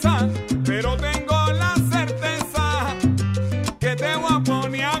interesa, pero tengo la certeza que te voy a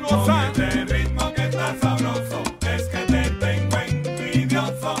poner a gozar. Con este ritmo que está sabroso, es que te tengo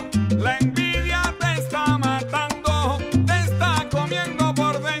envidioso. La envidia te está matando, te está comiendo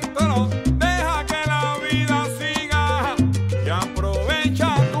por dentro. Deja que la vida siga y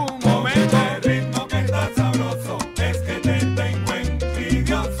aprovecha tu momento. Con este ritmo que está sabroso, es que te tengo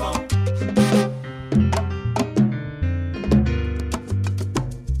envidioso.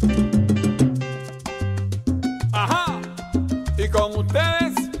 Ajá, y con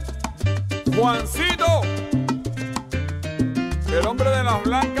ustedes, Juancito, el hombre de las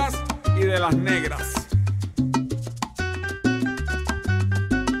blancas y de las negras.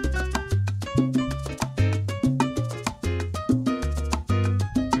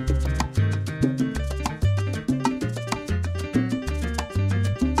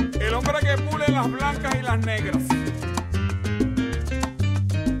 El hombre que pule las blancas y las negras.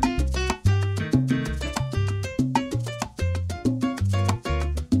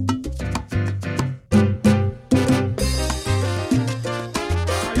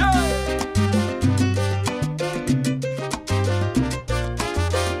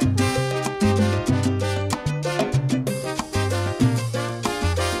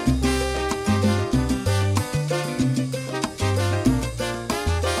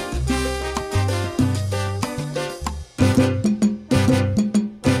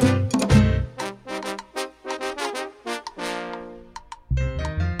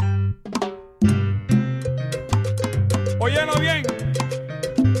 Óyelo bien.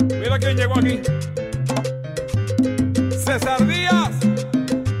 Mira quién llegó aquí. César Díaz.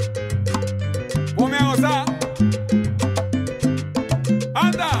 Ponme a gozar.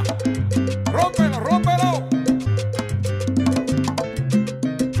 Anda. Rómpelo, rómpelo.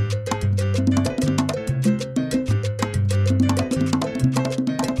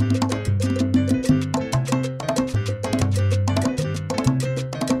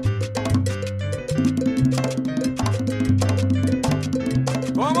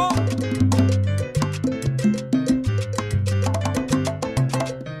 ¿Cómo?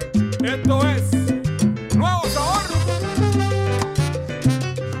 Esto es Nuevo Sabor.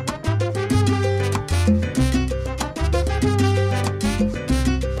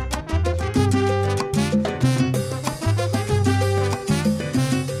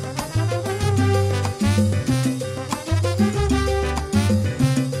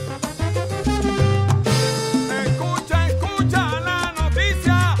 Escucha, escucha la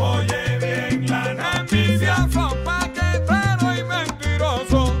noticia. Oye bien la noticia. Envidioso, paquetero y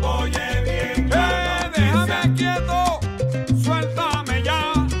mentiroso. Oye bien la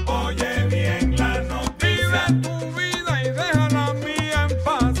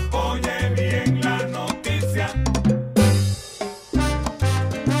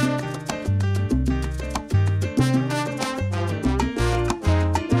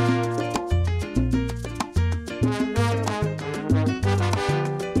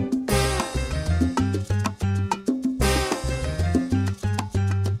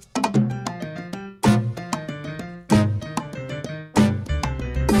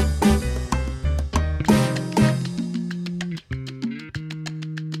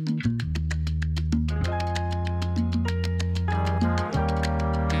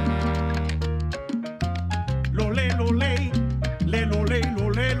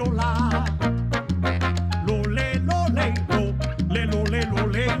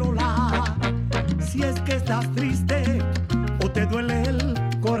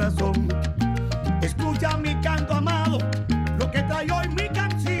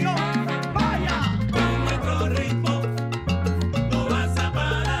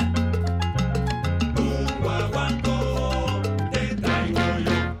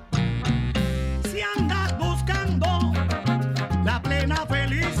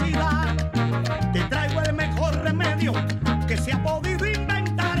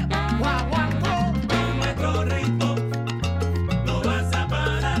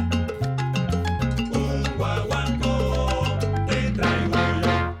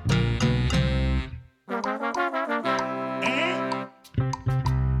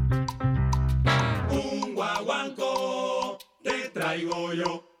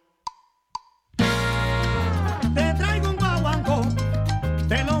te traigo un guaguancó,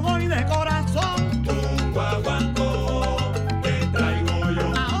 te lo doy de corazón. Un guaguancó te traigo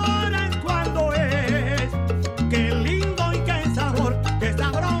yo. Ahora es cuando es, qué lindo y qué sabor, qué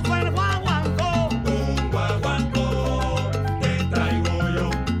sabroso el guaguancó. Un guaguancó te traigo yo.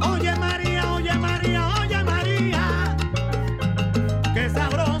 Oye María, oye María, oye María, qué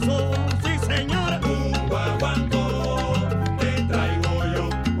sabroso, sí señor. Un guaguancó te traigo yo.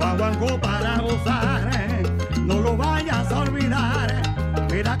 Guaguancó para gozar, no lo vayas a olvidar.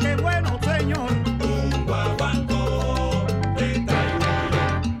 Mira qué bueno, señor. Un guaguancó te traigo yo.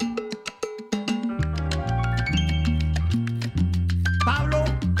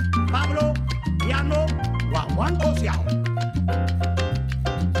 Pablo, piano, guaguancó seao.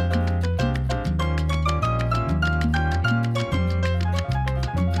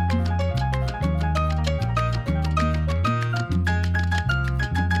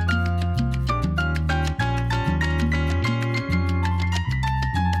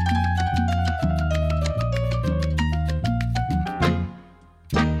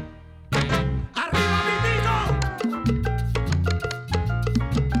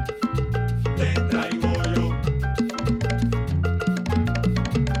 Te traigo yo.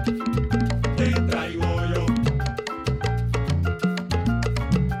 Te traigo yo.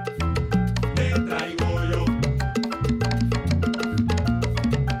 Te traigo yo.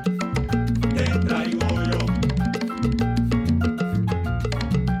 Te traigo yo.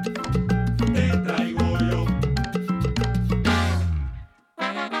 Te traigo yo.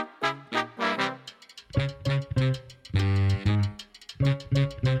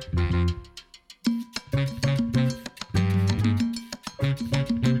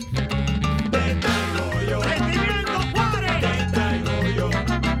 Te traigo yo. Rendimiento Juárez, Te traigo yo. Te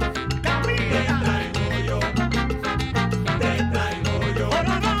Camila, traigo yo. Te traigo yo.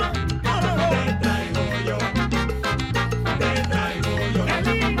 Ororó, Te traigo yo. Te traigo yo. qué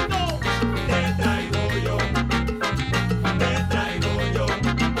lindo. Te traigo yo. Te traigo yo.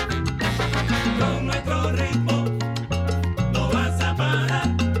 Con nuestro ritmo no vas a parar.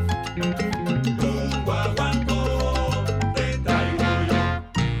 Un guaguancó te traigo yo.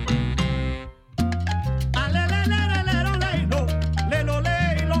 Alelelelelero, leilo, lelo,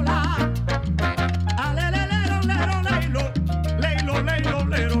 leilo, la. Alelelelelero, leilo,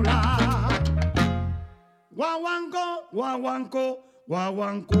 lero, la. Guaguancó, guaguancó,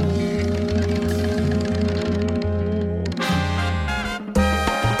 guaguancó.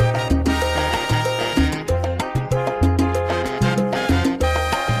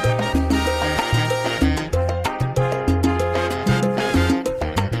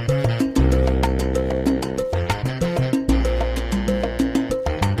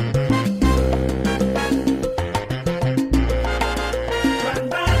 Yo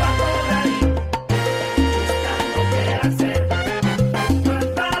andaba por ahí buscando qué hacer. Yo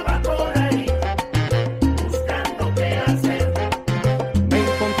andaba por ahí buscando qué hacer. Me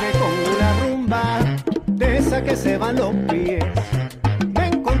encontré con una rumba de esa que se van los pies. Me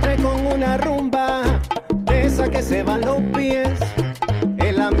encontré con una rumba de esa que se van los pies.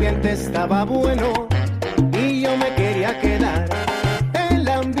 El ambiente estaba bueno y yo me quería quedar. El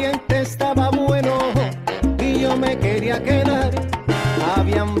ambiente estaba bueno y yo me quería quedar.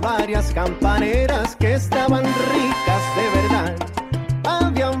 Habían varias campaneras que estaban ricas de verdad.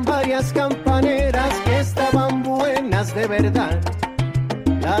 Habían varias campaneras que estaban buenas de verdad.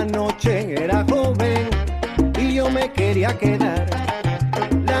 La noche era joven y yo me quería quedar.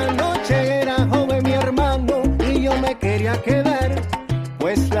 La noche era joven, mi hermano, y yo me quería quedar.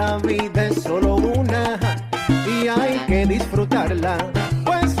 Pues la vida es solo una y hay que disfrutarla.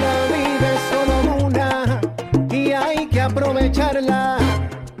 Pues la vida es solo una y hay que aprovecharla.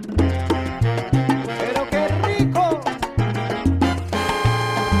 Pero qué rico.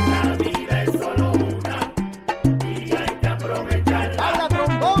 La vida es solo una y hay que aprovecharla. ¡Habla,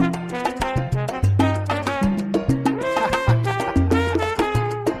 trombón!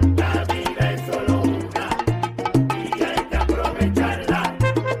 La vida es solo una y hay que aprovecharla.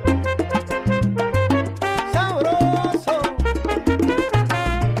 ¡Sabroso!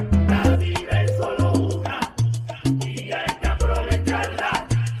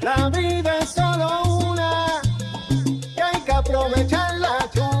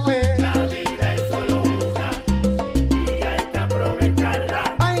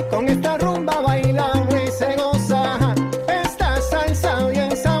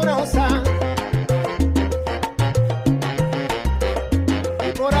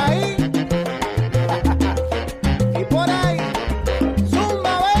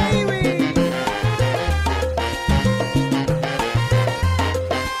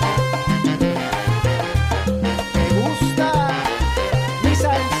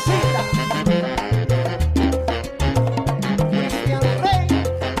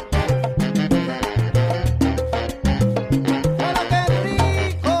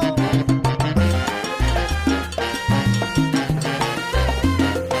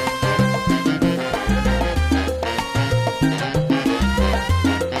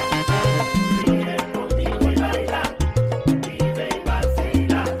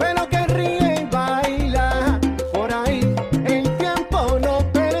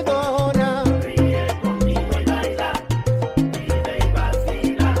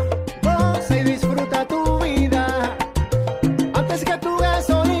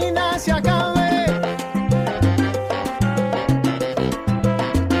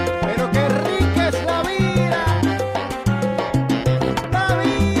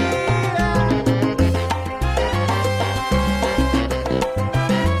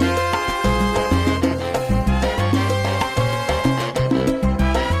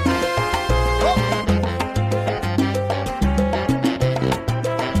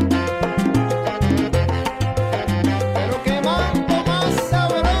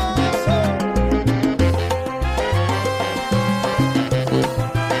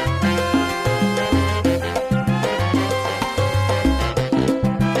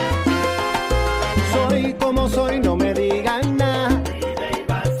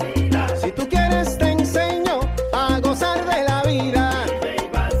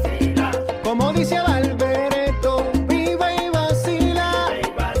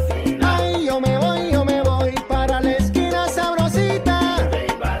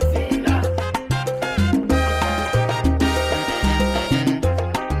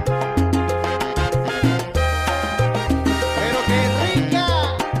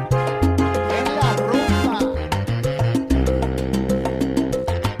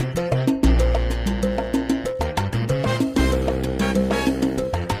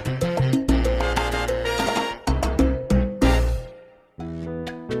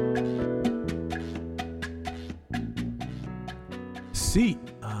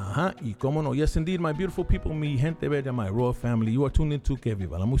 Y como no, yes indeed, my beautiful people, mi gente bella, my royal family, you are tuned into Que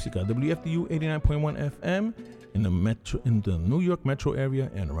Viva la Música, WFDU 89.1 FM in the New York metro area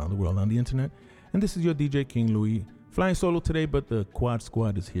and around the world on the internet. And this is your DJ King Louie, flying solo today, but the Quad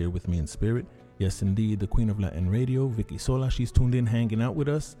Squad is here with me in spirit. Yes indeed, the queen of Latin radio, Vicki Sola, she's tuned in, hanging out with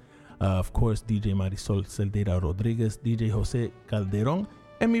us. Of course, DJ Marysol Celdera Rodriguez, DJ Jose Calderon,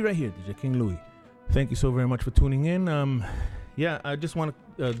 and me right here, DJ King Louie. Thank you so very much for tuning in. I just want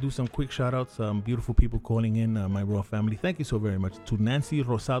to do some quick shout outs. Beautiful people calling in, my royal family. Thank you so very much. To Nancy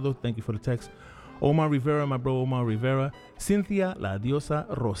Rosado, thank you for the text. Omar Rivera, my bro Omar Rivera. Cynthia La Diosa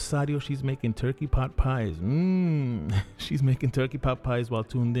Rosario, she's making turkey pot pies. She's making turkey pot pies while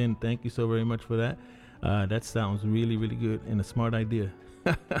tuned in. Thank you so very much for that. That sounds really, really good and a smart idea.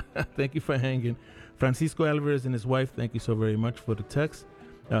 Thank you for hanging. Francisco Alvarez and his wife, thank you so very much for the text.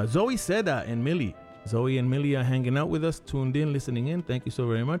 Zoe Seda and Millie. Zoe and Millie are hanging out with us, tuned in, listening in. Thank you so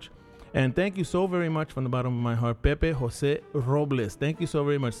very much. And thank you so very much from the bottom of my heart, Pepe Jose Robles. Thank you so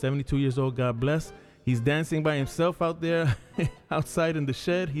very much. 72 years old, God bless. He's dancing by himself out there, outside in the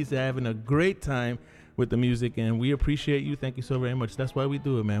shed. He's having a great time with the music, and we appreciate you. Thank you so very much. That's why we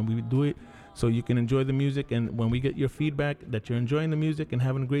do it, man. We do it so you can enjoy the music, and when we get your feedback that you're enjoying the music and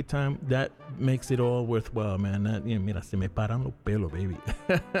having a great time, that makes it all worthwhile, man. That, mira, se me paran los pelos, baby.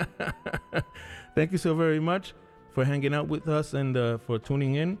 Thank you so very much for hanging out with us and for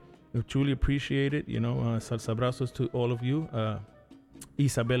tuning in. We truly appreciate it. Salsa abrazos to all of you.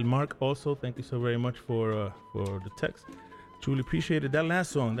 Isabel Mark also, thank you so very much for the text. Truly appreciate it. That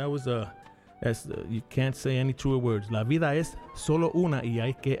last song, that was you can't say any truer words. La vida es solo una y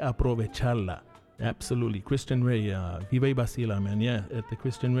hay que aprovecharla. Absolutely. Christian Ray, Viva y Vacila, man. Yeah, at the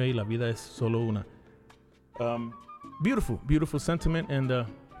Christian Ray, la vida es solo una. Beautiful, beautiful sentiment, and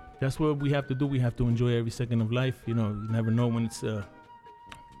that's what we have to do. We have to enjoy every second of life. You never know when it's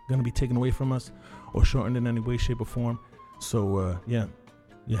going to be taken away from us or shortened in any way, shape, or form. So,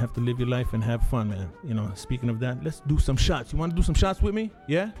 you have to live your life and have fun, man. Speaking of that, let's do some shots. You want to do some shots with me?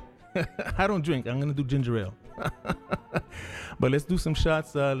 Yeah? I don't drink. I'm going to do ginger ale. But let's do some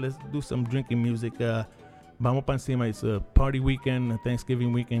shots. Let's do some drinking music. Vamos pa encima. It's a party weekend, a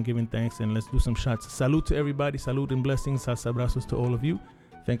Thanksgiving weekend, giving thanks, and let's do some shots. Salud to everybody. Salud and blessings. Salsa abrazos to all of you.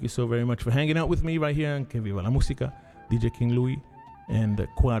 Thank you so very much for hanging out with me right here on Que Viva la Música, DJ King Louie, and the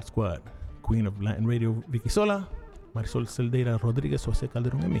Quad Squad, queen of Latin radio, Vicki Sola, Marysol Celdera Rodriguez, Jose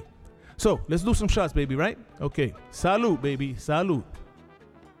Calderon, and me. So, let's do some shots, baby, right? Okay. Salud, baby. Salud.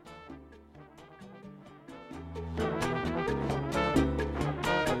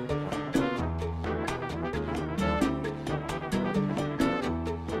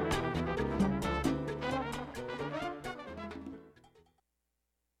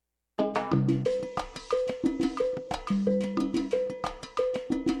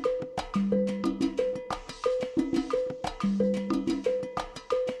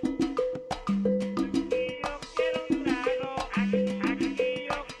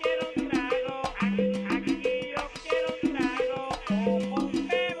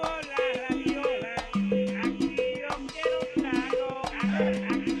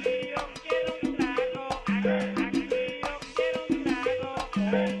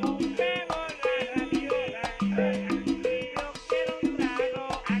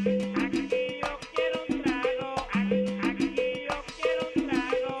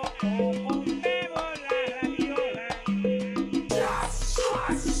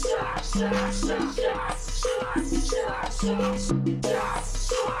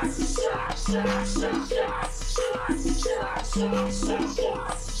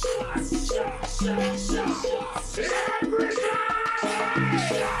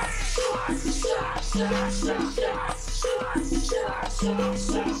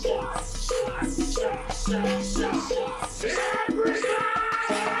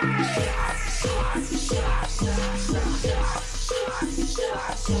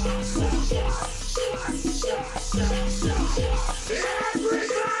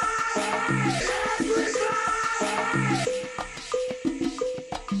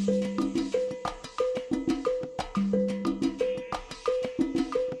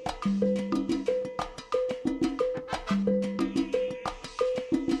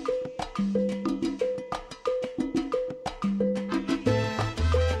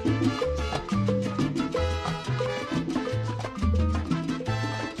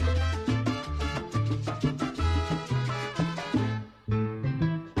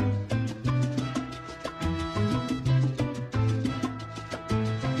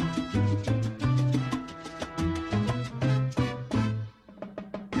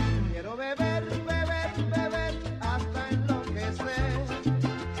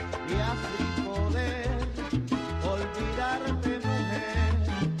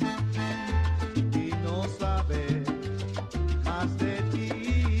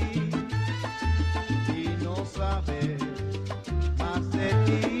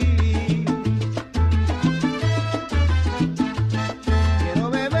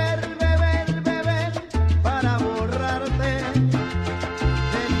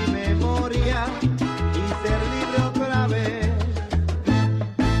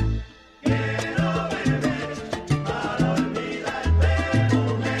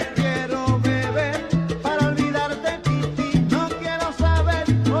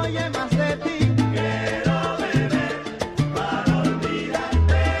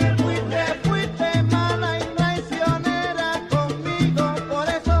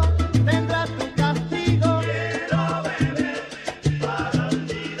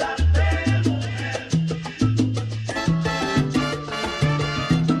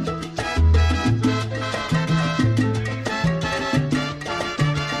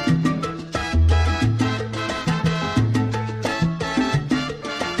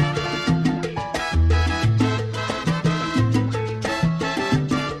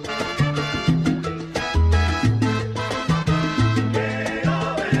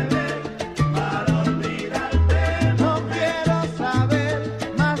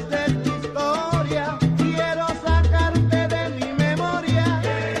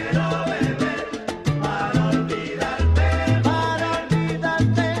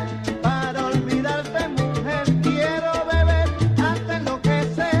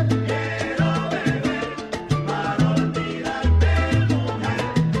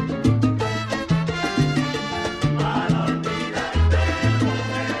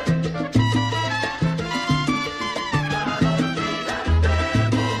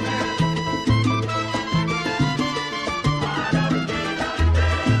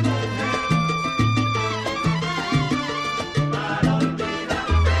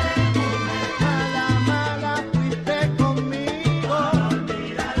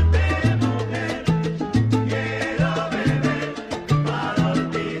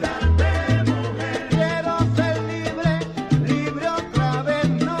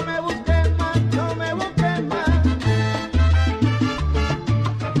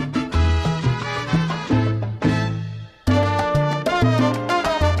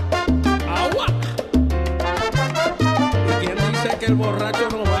 que el borracho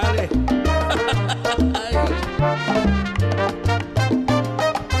no vale.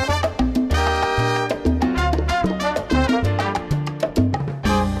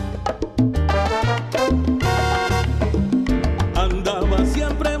 Andaba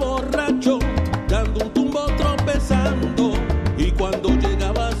siempre borracho, dando un tumbo tropezando, y cuando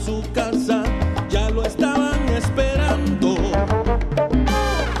llegaba a su casa ya lo estaban esperando.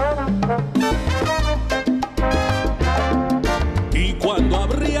 Y cuando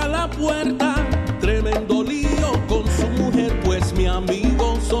abría la puerta, tremendo lío con su mujer, pues mi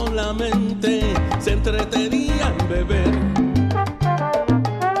amigo solamente se entretenía en beber.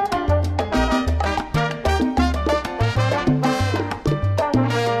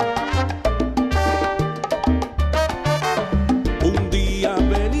 Un día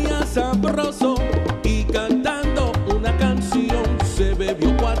venía sabroso y cantando una canción se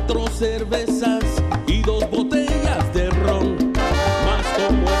bebió 4 cervezas y 2 botellas de ron. Mas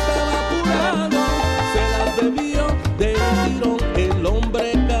como estaba apurado, se las bebió de tirón. El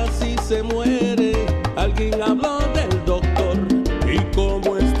hombre casi se muere. Alguien habló del doctor y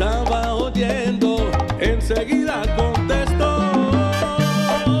como estaba oyendo, enseguida contestó.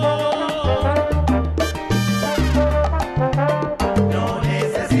 No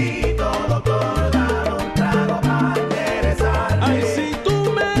necesito, doctor, dar un trago para enderezarme. Ay, si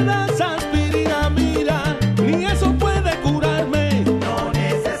tú me das aspirina, mira, ni eso puede curarme. No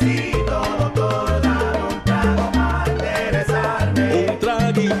necesito, doctor, dar un trago para enderezarme. Un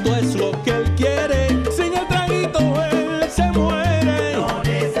traguito es lo que él quiere, sin el traguito él se muere. No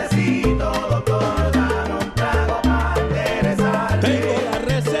necesito, doctor, dar un trago para enderezarme. Tengo la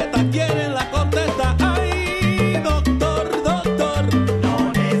receta, quieren la contesta. Ay, doctor, doctor.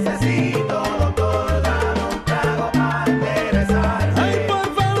 No necesito, doctor, dar un trago para enderezarme. Ay, por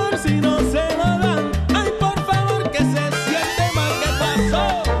favor, si no se lo dan. Ay, por favor, que se siente mal. ¿Qué pasó?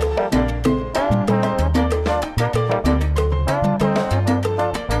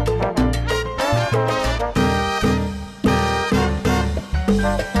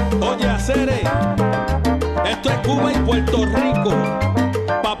 Oye, Acere, esto es Cuba y Puerto Rico.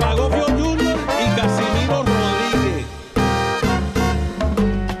 Papagofio Junior y Casimiro Rodríguez.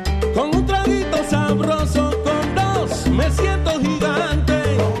 Con un traguito sabroso, con 2 me siento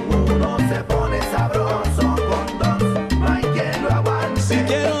gigante. Uno se pone sabroso, con 2 no hay quien lo aguante. Si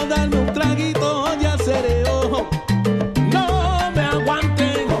quiero darme un traguito, oye, Acere, ojo, no me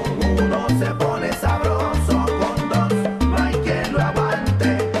aguanten. Uno se pone sabroso, con 2 no hay quien lo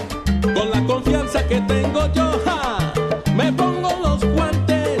aguante. Con la confianza que tengo yo, ja, me pongo los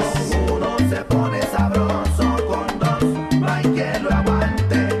guantes. Uno se pone sabroso, con 2 no hay quien lo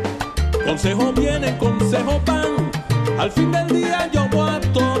aguante. Consejo viene, consejo van. Al fin del día yo voy a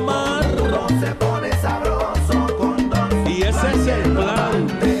tomar. Uno se pone sabroso, con 2 Y ese es el plan.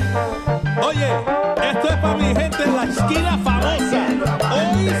 Oye, esto es para mi gente en la esquina famosa.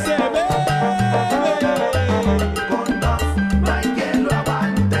 Hoy se bebe. con 2 no hay quien lo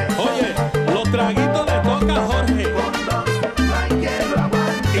aguante. Oye, los traguitos le toca a Jorge. Con 2 no hay quien lo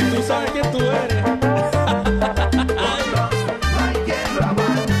aguante. Y tú sabes quién tú eres. Con 2 no hay quien lo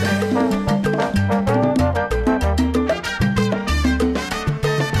aguante.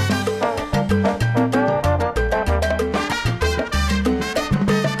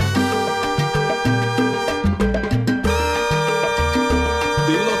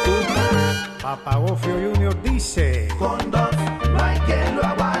 Dilo tú. Papagofio Junior dice: Con 2 no hay quien lo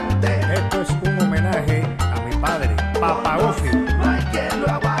aguante. esto es un homenaje a mi padre, Papagofio. No hay quien lo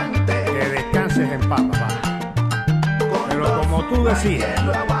aguante. Que descanses en paz, papá. Pero como tú decías,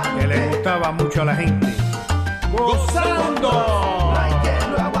 que le gustaba mucho a la gente. ¡Gozando! No hay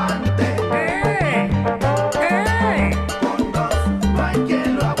quien lo aguante. Con 2 no hay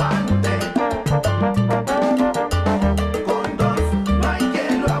quien lo aguante. Con 2 no hay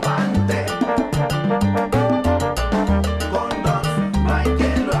quien lo aguante. Con 2 no hay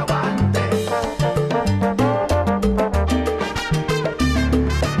quien lo aguante.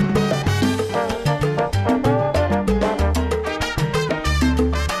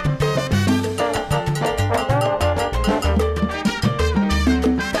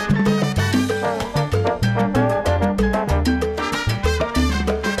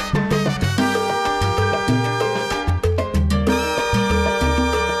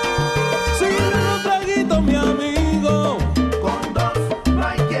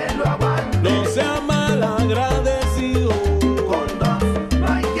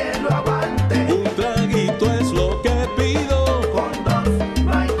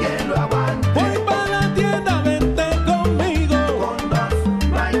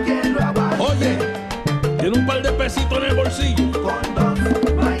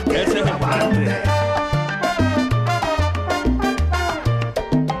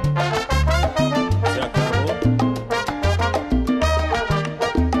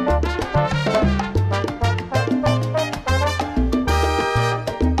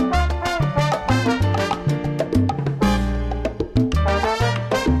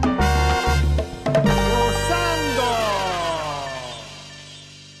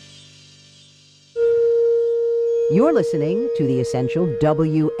 You're listening to the essential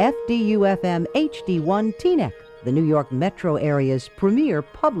WFDU-FM HD1 Teaneck, the New York metro area's premier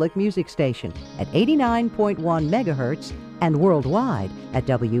public music station at 89.1 megahertz and worldwide at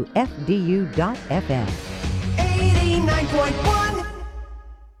WFDU.FM.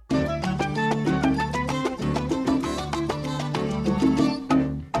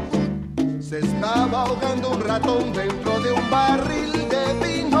 89.1. Se estaba ahogando un ratón dentro de un barril de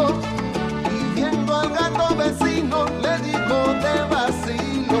vino y viendo al gato vecino le dijo de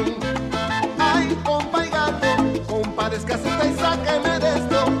vacilo: ay, compa y gato, compadezcase usted y sáqueme de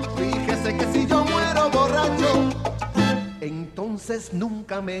esto. Fíjese que si yo muero borracho, entonces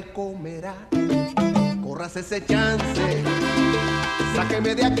nunca me comerá. Corras ese chance,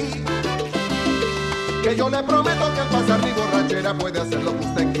 sáqueme de aquí, que yo le prometo que al pasar mi borrachera puede hacer lo que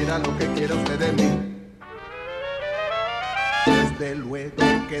usted quiera, lo que quiera usted de mí. Desde luego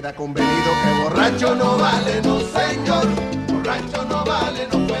queda convenido que borracho no vale, no señor. Borracho no vale,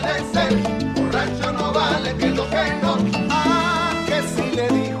 no puede ser. Borracho no vale, que no, que no. Ah, que si le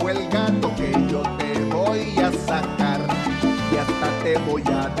dijo el gato que yo te voy a sacar y hasta te voy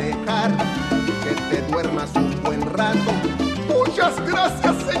a dejar que te duermas un buen rato. Muchas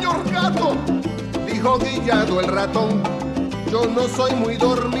gracias, señor gato, dijo guillado el ratón. Yo no soy muy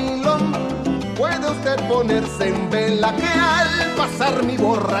dormilón, puede usted ponerse en vela, que al pasar mi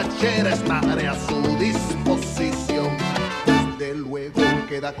borrachera estaré a su disposición. Desde luego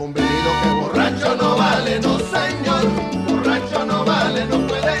queda convenido que borracho no vale, no señor. Borracho no vale, no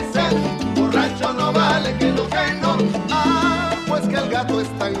puede ser. Borracho no vale, que no, que no. Ah, pues que el gato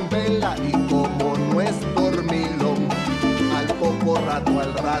está en vela y como no es dormilón, al poco rato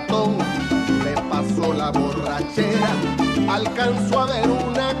al ratón le pasó la borrachera. Alcanzó a ver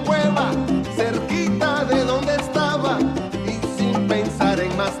una cueva cerquita de donde estaba y sin pensar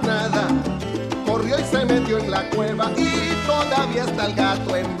en más nada corrió y se metió en la cueva. Y todavía está el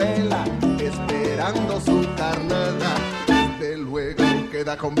gato en vela esperando su carnada. Desde luego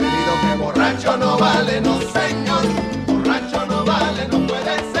queda convenido que borracho no vale, no señor. Borracho no vale, no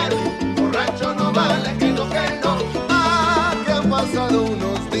puede ser. Borracho no vale, que no, que no. Ah, que han pasado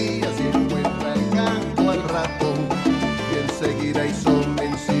unos días y encuentra el gato al ratón y enseguida hizo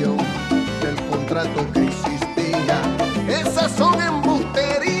mención del contrato que existía. Esas son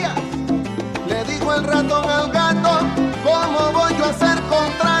embusterías, le dijo el ratón al gato. ¿Cómo voy yo a hacer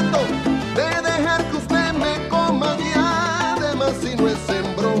contrato de dejar que usted me coma? Y además si no es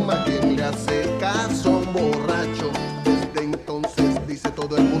en broma, ¿quién le hace caso a un borracho? Desde entonces dice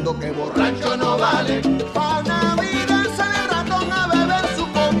todo el mundo que borracho no vale. Pa' Navidad sale el ratón a beber su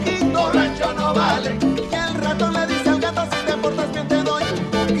poquito. Borracho no vale. Y el ratón le dice al gato: si te portas bien te doy un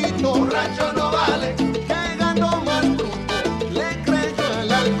poquito. Borracho no vale. Que gato más bruto le creyó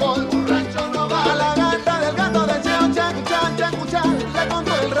al alcohol. Borracho no vale. A la gata del gato de cheo, chacuchá, chacuchá, le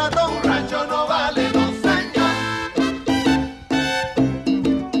contó el ratón. Borracho no vale, no señor.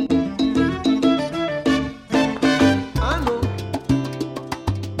 Ah, no.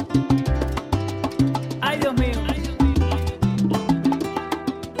 Ay, Dios mío.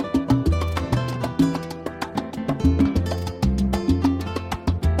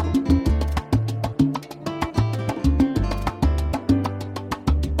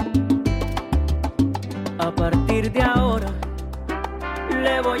 A partir de ahora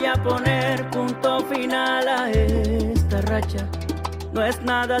le voy a poner punto final a esta racha. No es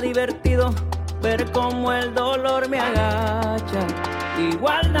nada divertido ver cómo el dolor me agacha.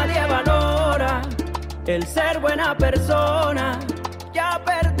 Igual nadie valora el ser buena persona. Ya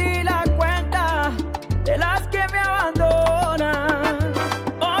perdí la cuenta de las que me abandonan.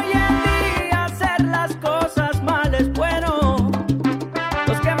 Hoy en día hacer las cosas mal es bueno.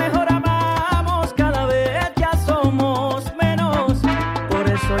 Los que mejor amamos cada vez ya somos menos. Por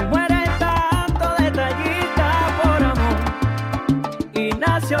eso hoy muere tanto detallista por amor y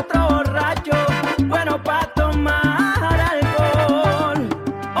nace otro borracho bueno pa' tomar alcohol.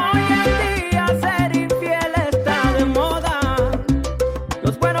 Hoy en día ser infiel está de moda.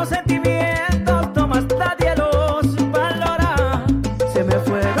 Los buenos sentimientos tomas nadie los valora. Se me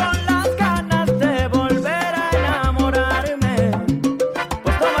fueron las ganas de volver a enamorarme.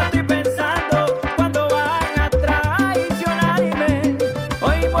 Pues toma estoy pensando cuando van a traicionarme.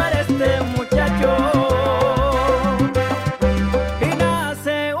 Hoy muere este muchacho y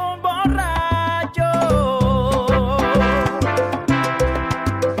nace un borracho.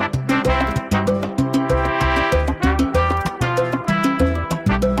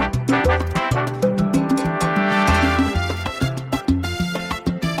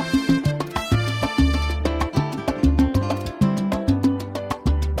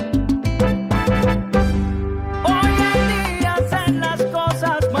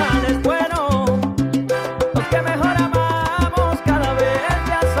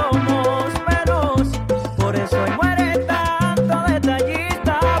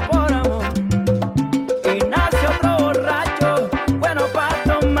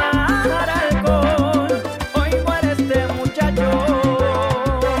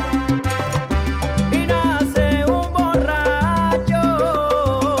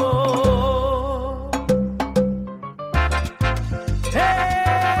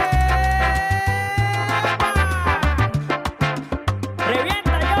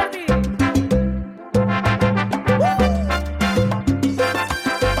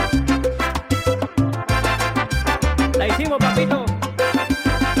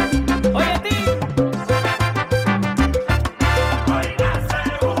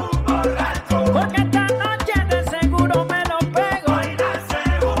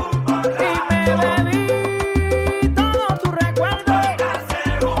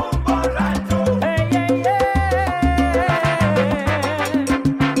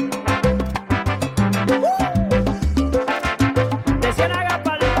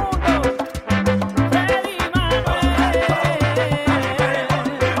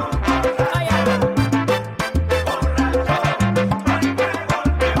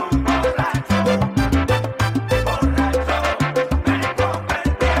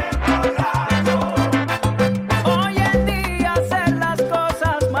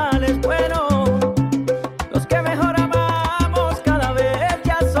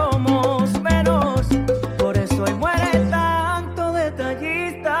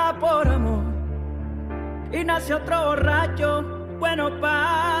 y nace otro borracho, bueno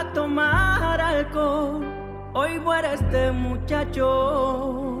pa' tomar alcohol. Hoy muere este muchacho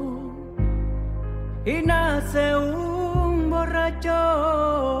y nace un borracho.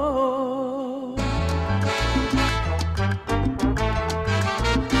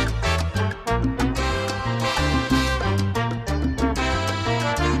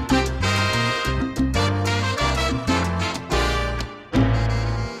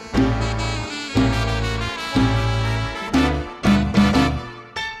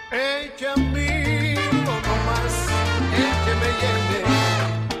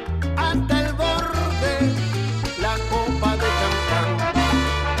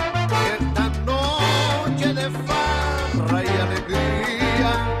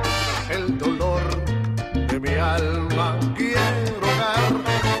 Alma quiero dar,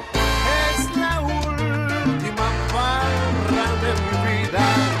 es la última farra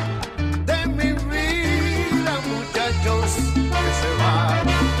de mi vida, muchachos, que se va.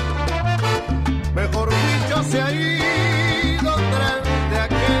 Mejor dicho, se ha ido tras de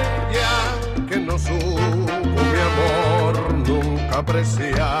aquella que no supo mi amor nunca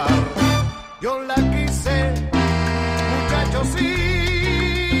apreciar. Yo la quise, muchachos, sí.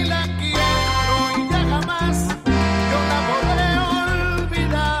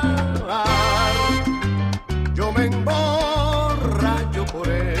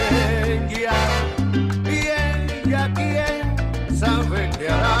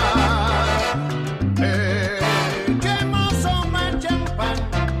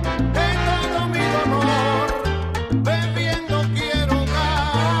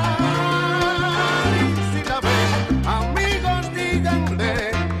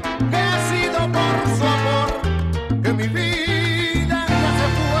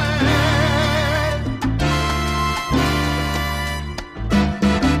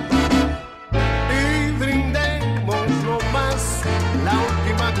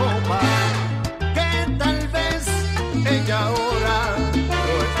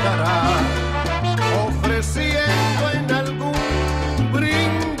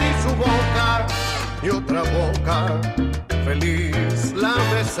 Feliz la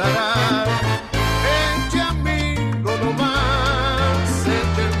besará. Eche amigo nomás,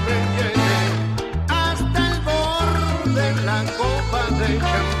 écheme llene hasta el borde la copa de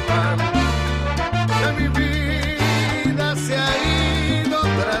champán. Que mi vida se ha ido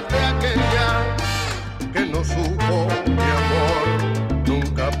tras de aquella que no supo mi amor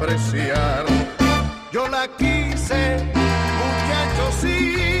nunca apreciar. Yo la quise, muchachos, sí.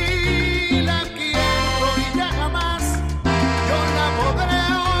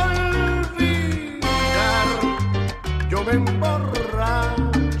 Me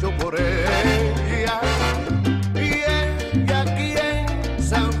emborracho por ella y ella quién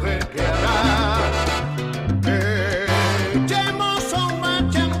sabe qué hará. Echemos más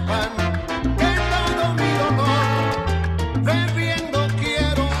champán que todo mi dolor bebiendo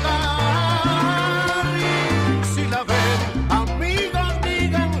quiero dar. Y si la ven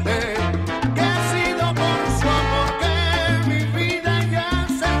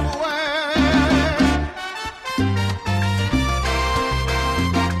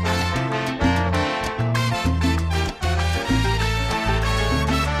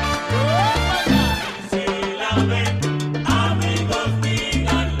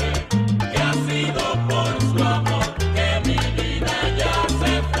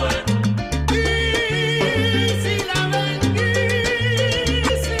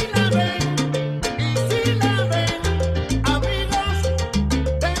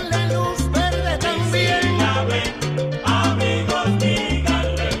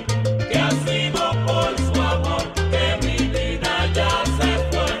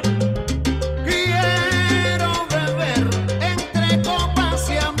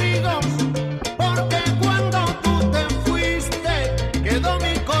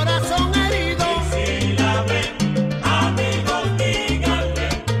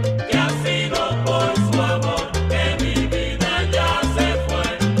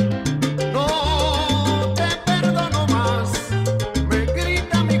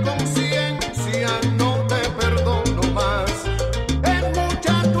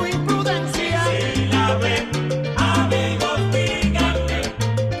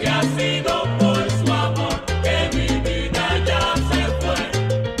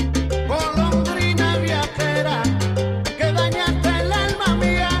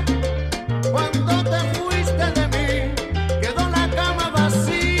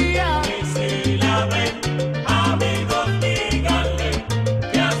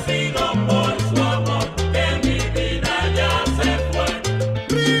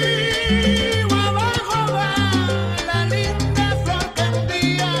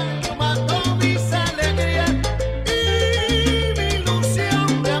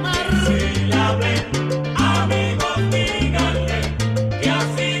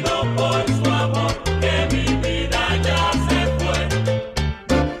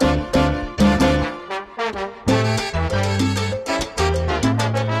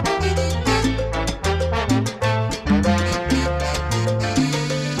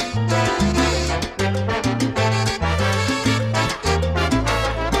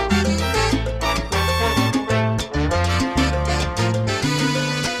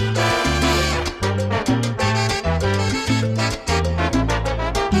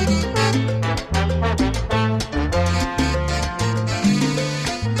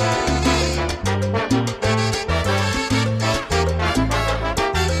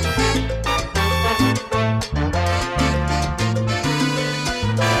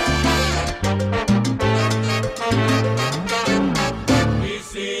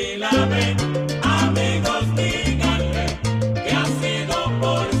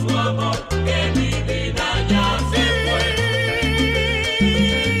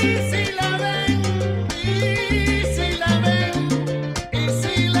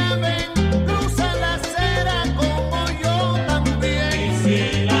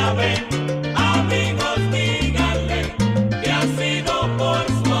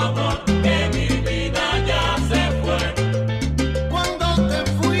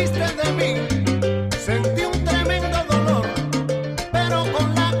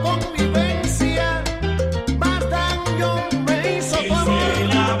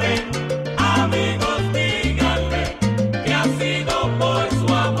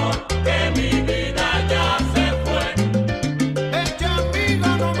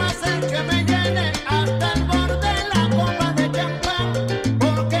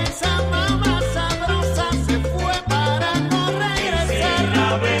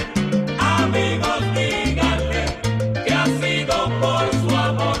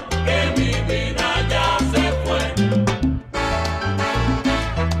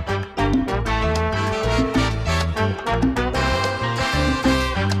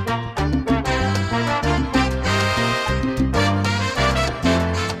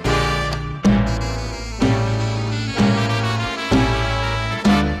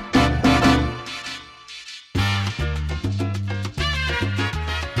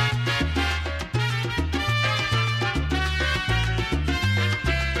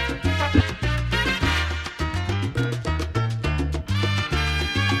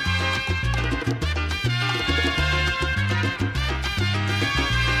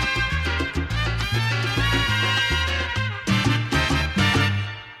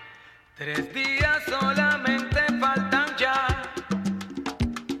 3 días solamente faltan ya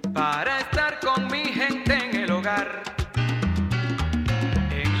para estar con mi gente en el hogar.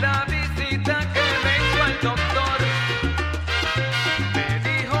 En la visita que me hizo el doctor, me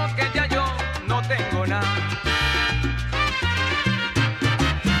dijo que ya yo no tengo nada.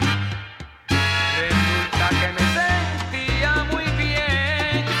 Resulta que me sentía muy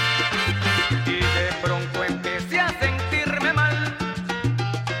bien y de pronto empecé a sentirme mal.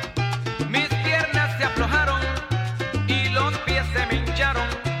 Mis piernas se aflojaron y los pies se me hincharon.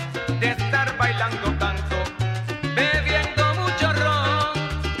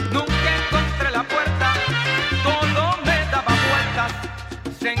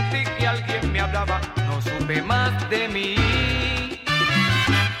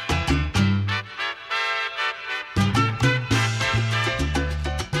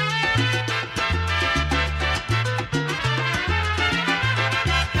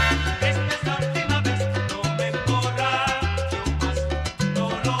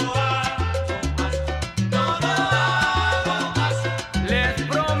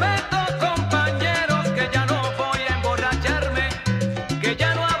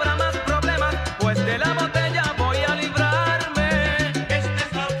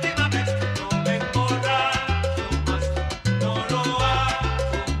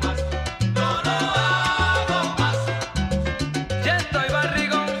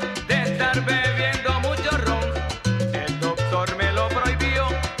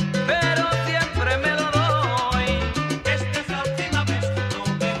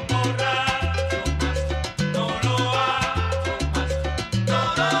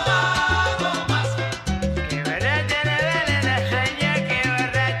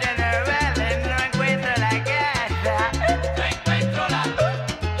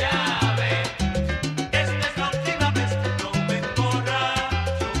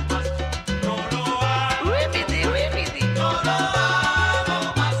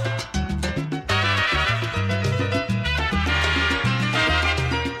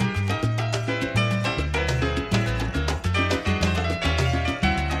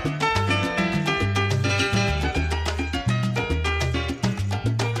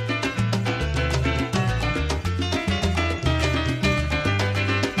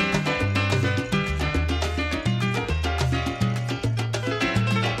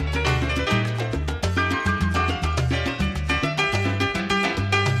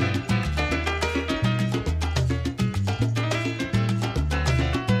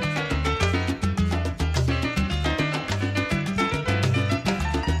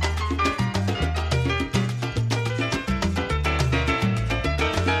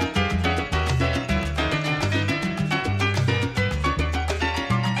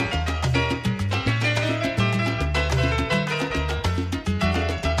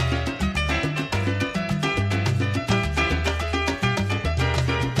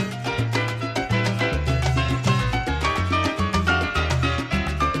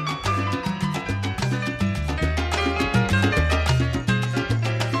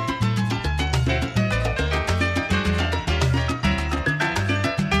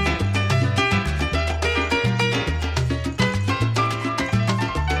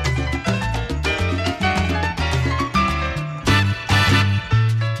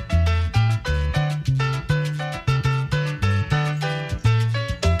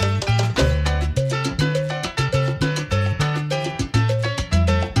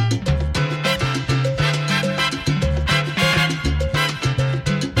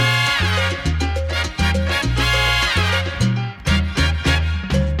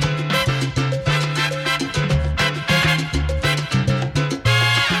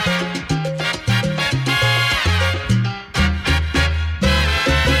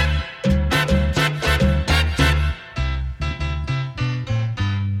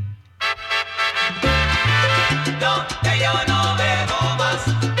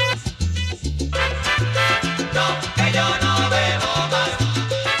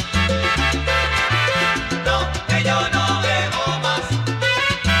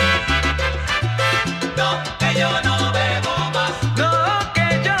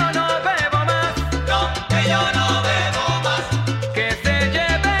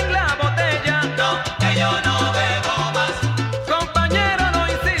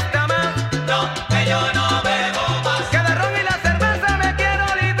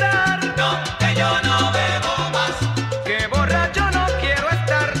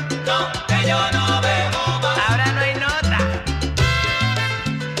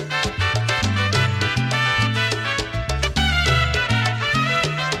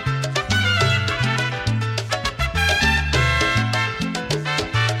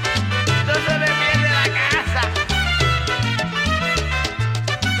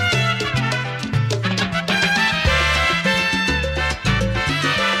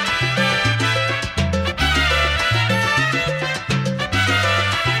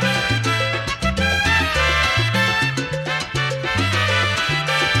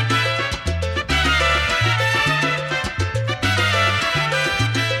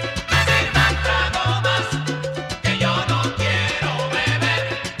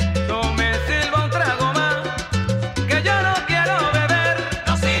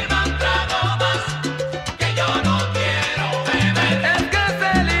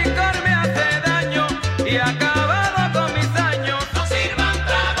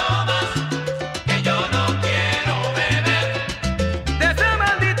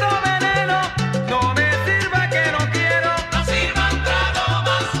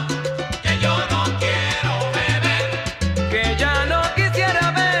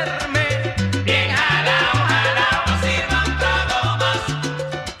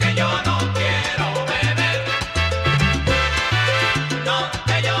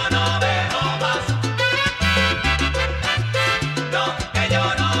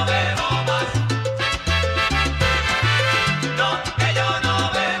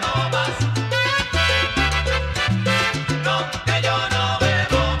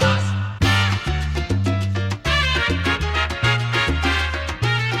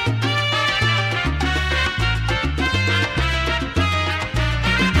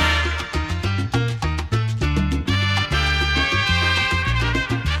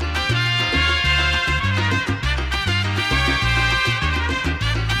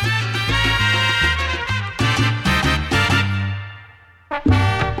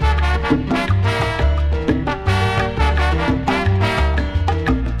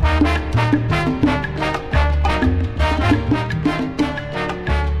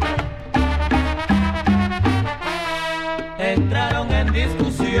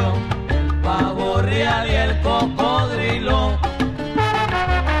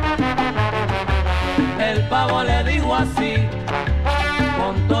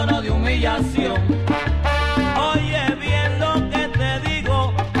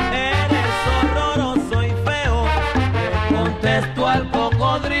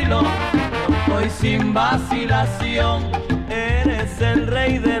 y sin vacilación. Eres el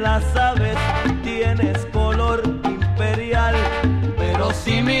rey de las aves, tienes color imperial, pero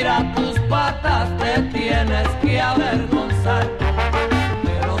si miras tus patas te tienes que avergonzar.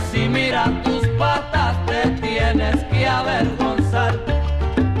 Pero si miras tus patas te tienes que avergonzar.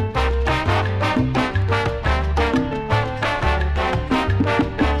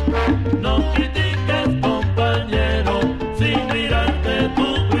 No critiques, compañero, sin mirarte tú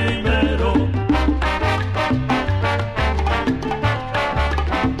primero.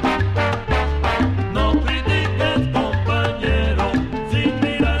 No critiques, compañero, sin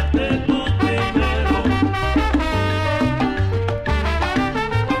mirarte tú primero.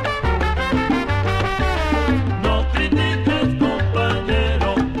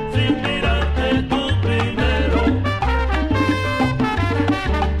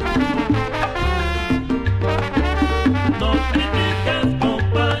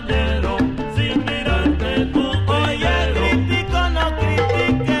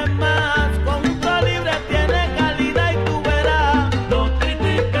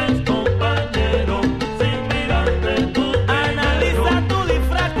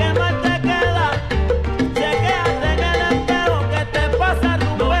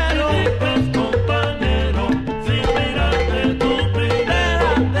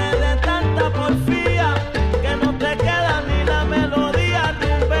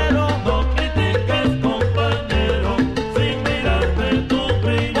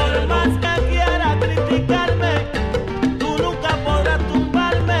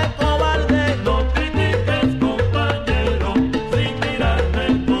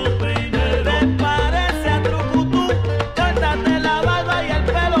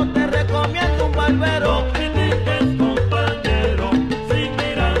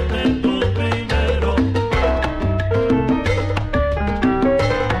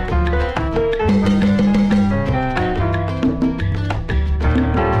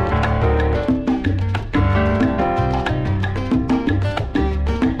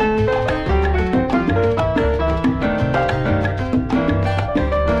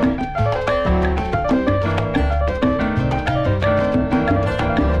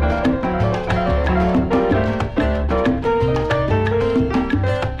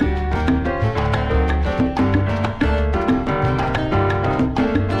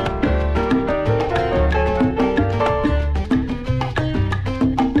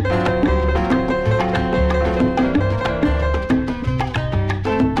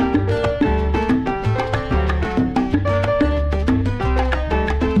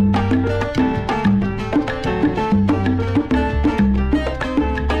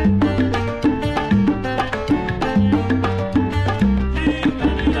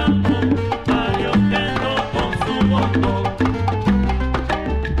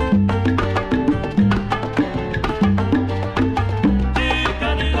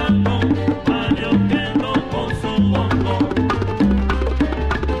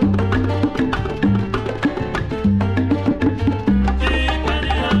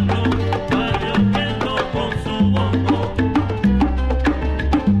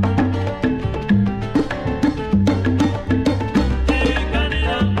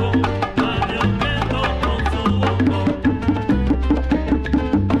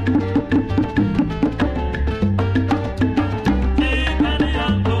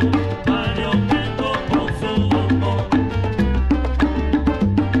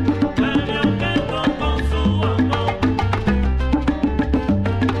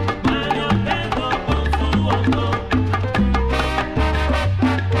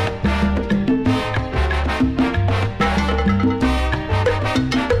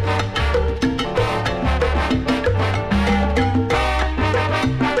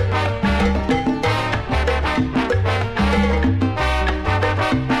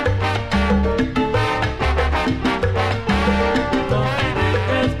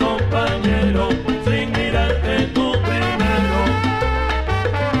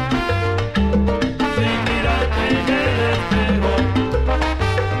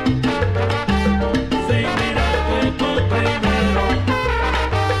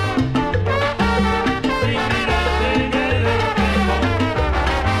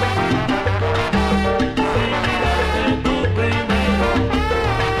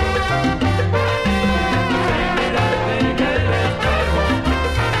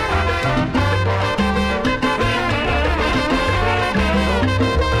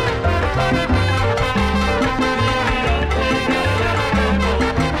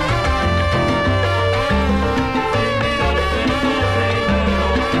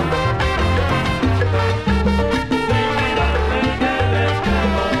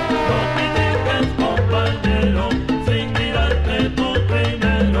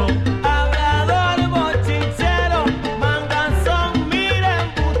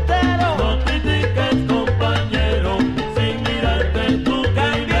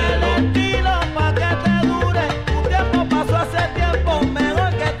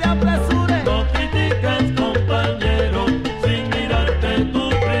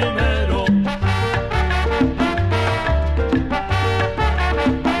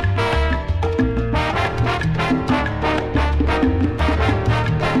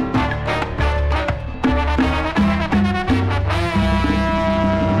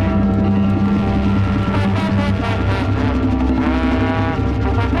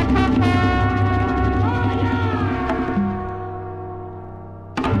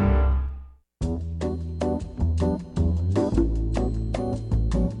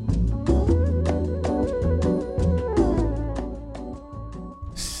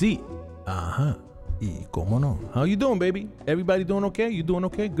 sí. Ajá. Y cómo no. How you doing, baby? Everybody doing okay? You doing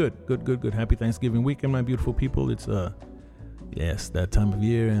okay? Good. Happy Thanksgiving weekend, my beautiful people. It's yes, that time of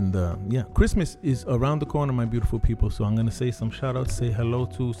year, and yeah, Christmas is around the corner, my beautiful people. So I'm gonna say some shout outs, say hello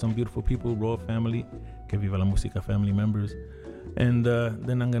to some beautiful people, Raw family, Que Viva la Musica family members, and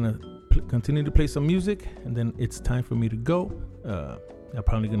then I'm gonna continue to play some music, and then it's time for me to go. I'm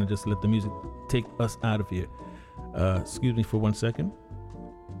probably gonna just let the music take us out of here. Excuse me for 1 second.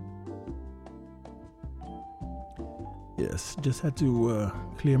 Yes, just had to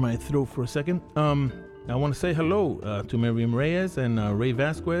clear my throat for a second. I want to say hello to Miriam Reyes and Ray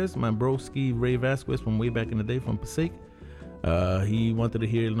Vazquez, my broski Ray Vazquez from way back in the day from Passaic. He wanted to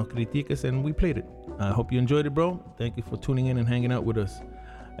hear No Criticas, and we played it. I hope you enjoyed it, bro. Thank you for tuning in and hanging out with us.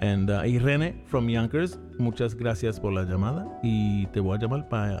 And Irene from Yonkers, muchas gracias por la llamada. Y te voy a llamar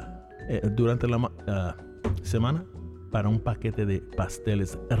durante la semana para un paquete de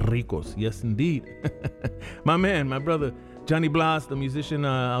pasteles ricos. Yes, indeed. My man, my brother, Johnny Blas, the musician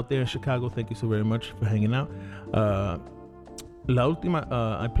out there in Chicago. Thank you so very much for hanging out. La Última,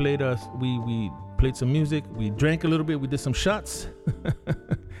 I played we played some music. We drank a little bit. We did some shots.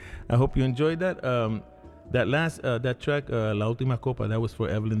 I hope you enjoyed that. That track, La Última Copa, that was for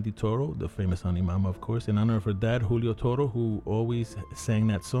Evelyn Di Toro, the famous honey mama, of course, in honor of her dad, Julio Toro, who always sang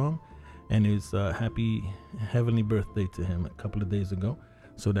that song. And his happy heavenly birthday to him a couple of days ago.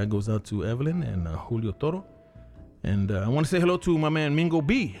 So that goes out to Evelyn and Julio Toro. And I want to say hello to my man Mingo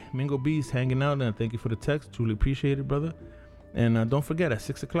B. Mingo B is hanging out, and thank you for the text. Truly appreciate it, brother. And don't forget, at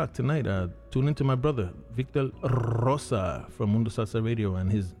 6 o'clock tonight, tune into my brother, Victor Rosa from Mundo Salsa Radio and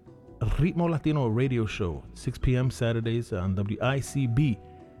his Ritmo Latino radio show, 6 p.m. Saturdays on WICB.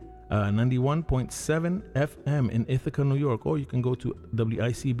 91.7 FM in Ithaca, New York, or you can go to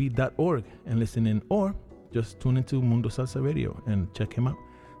wicb.org and listen in, or just tune into Mundo Salsa Radio and check him out.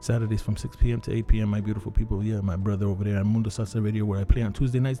 Saturdays from 6 p.m. to 8 p.m., my beautiful people. Yeah, my brother over there on Mundo Salsa Radio, where I play on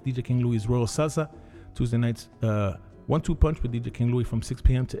Tuesday nights, DJ King Louie's Royal Salsa. Tuesday nights, 1-2 Punch with DJ King Louie from 6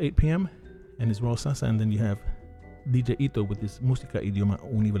 p.m. to 8 p.m. and his Royal Salsa. And then you have DJ Ito with his Musica Idioma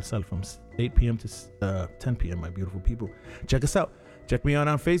Universal from 8 p.m. to 10 p.m., my beautiful people. Check us out. Check me out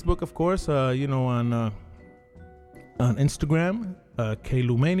on Facebook, of course, on Instagram,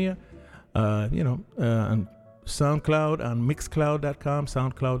 KLumania, on SoundCloud, on Mixcloud.com,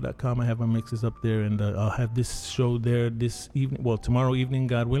 SoundCloud.com. I have my mixes up there, and I'll have this show there this evening, tomorrow evening,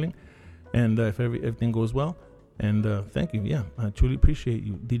 God willing, and if everything goes well. And thank you. Yeah, I truly appreciate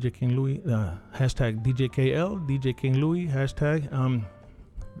you. DJ King Louie, hashtag DJKL, DJ King Louie, hashtag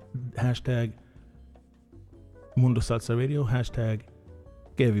Mundo Salsa Radio, hashtag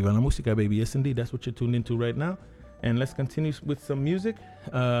Que Viva la Musica, baby. Yes, indeed. That's what you're tuned into right now. And let's continue with some music.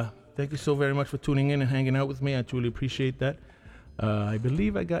 Thank you so very much for tuning in and hanging out with me. I truly appreciate that. I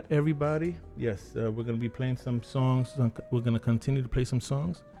believe I got everybody. Yes, we're going to be playing some songs. We're going to continue to play some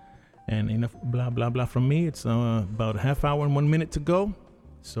songs. And enough blah, blah, blah from me. It's about a half hour and 1 minute to go.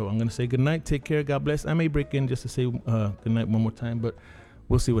 So I'm going to say good night. Take care. God bless. I may break in just to say good night one more time, but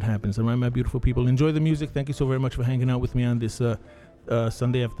we'll see what happens. All right, my beautiful people. Enjoy the music. Thank you so very much for hanging out with me on this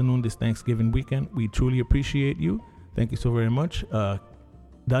Sunday afternoon, this Thanksgiving weekend. We truly appreciate you. Thank you so very much.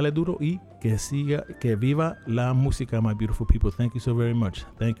 Dale duro y que viva la música, my beautiful people. Thank you so very much.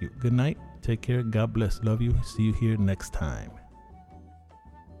 Thank you. Good night. Take care. God bless. Love you. See you here next time.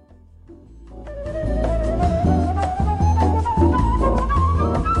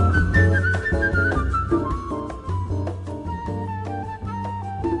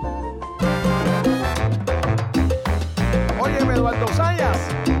 Óyeme, Eduardo Sayas,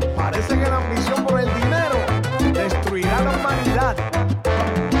 parece que la ambición por el dinero destruirá la humanidad.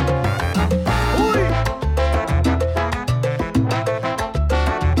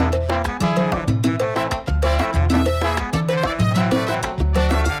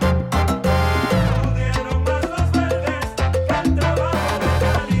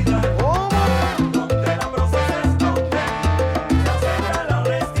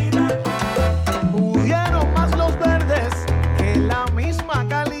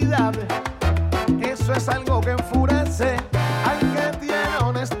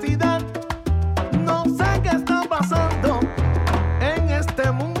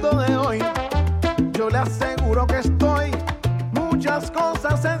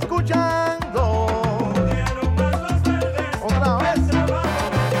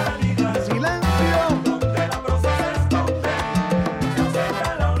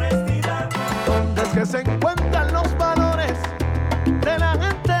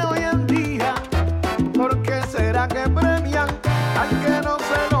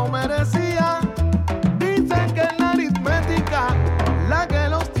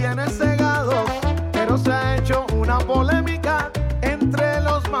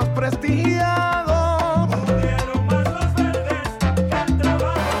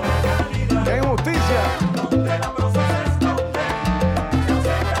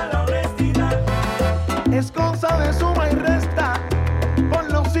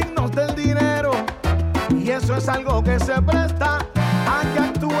 que se presta a que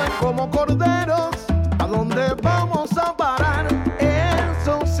actúen como corderos. ¿A dónde vamos a parar?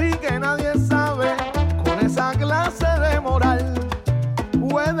 Eso sí que nadie sabe. Con esa clase de moral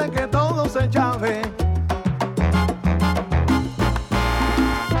puede que todo se llave.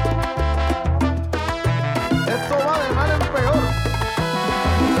 Esto va de mal en peor.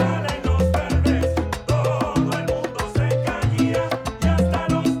 Salen los verdes, todo el mundo se cañía y hasta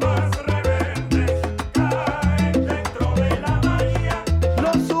los más rebeldes caen dentro de la bahía.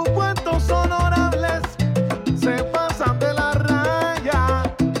 Los supuestos honorables se pasan de la raya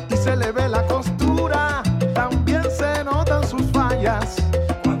y se le ve la costura, también se notan sus fallas.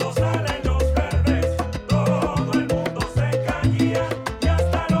 Cuando salen los verdes, todo el mundo se cañía y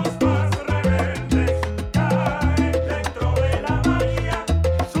hasta los más rebeldes caen dentro de la bahía.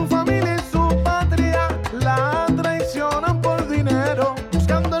 Su familia y su patria la traicionan por dinero,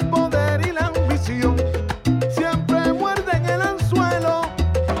 buscando el poder y la ambición. Siempre muerden el anzuelo.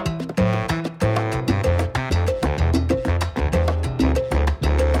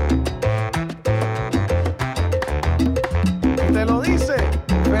 Te lo dice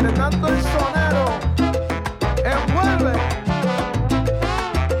Fernando el Sonero. Envuelve.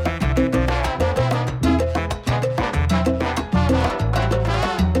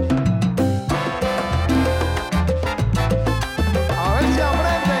 A ver si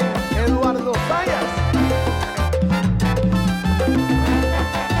aprende Eduardo Sayas.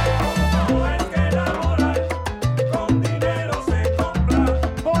 No es que la moral con dinero se compra.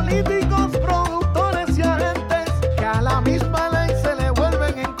 Políticos, productores y agentes que a la misma ley se le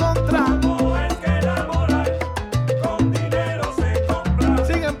vuelven en contra. No es que la moral con dinero se compra.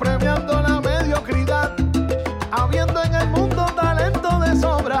 Siguen premiando la mediocridad, habiendo en el mundo talento de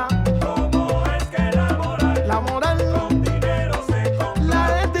sobra. ¿Cómo es que la moral con dinero se compra?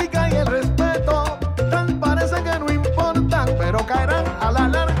 La ética y el respeto tal parece que no importan, pero caerán a la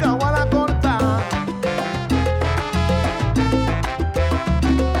larga o a la corta.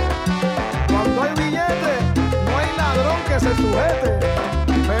 Cuando hay billete, no hay ladrón que se sujete,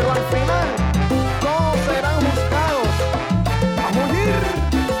 pero al final todos serán juzgados a morir.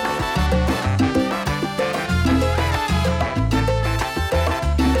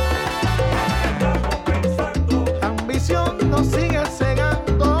 La ambición nos sigue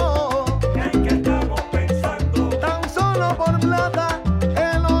cegando. ¿En qué estamos pensando? Tan solo por plata,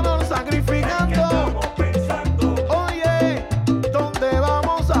 el honor sacrificando. Estamos pensando. Oye, ¿dónde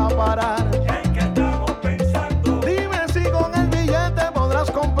vamos a parar? ¿En qué estamos pensando? Dime si con el billete podrás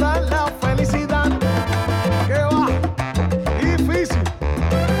comprar la felicidad. ¿Qué va? Difícil.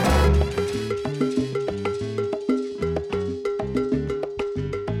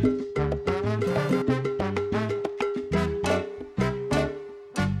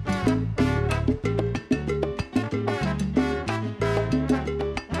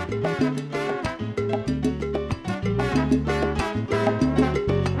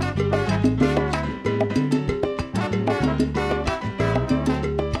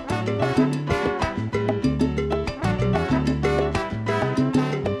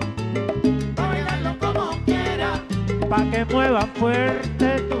 Báilalo como quiera, Pa' que mueva fuerte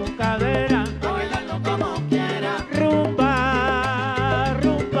tu cadera. báilalo como quiera, Rumba,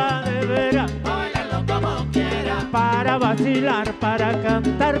 rumba de veras. báilalo como quiera, Para vacilar, para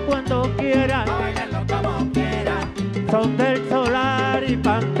cantar cuando quieras. báilalo como quiera. Son del Solar y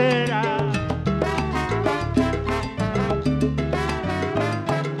Pantera.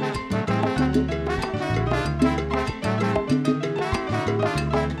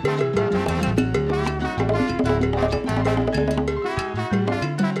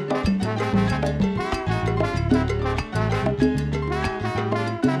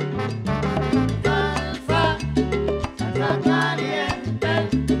 Salsa, salsa caliente,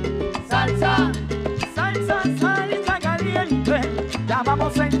 salsa, salsa, salsa caliente. Ya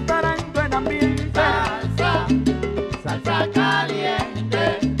vamos entrando en ambiente. Salsa, salsa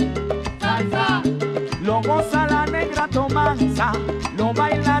caliente, salsa. Lo goza la negra Tomanza, lo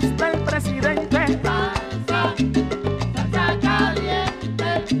baila hasta el presidente. Salsa, salsa caliente,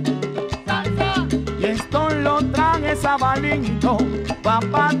 salsa. Y esto lo trae Sabalito,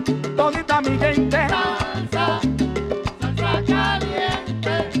 papá, todita mi gente. Salsa, salsa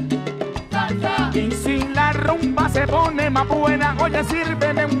caliente, salsa. Y si la rumba se pone más buena, oye,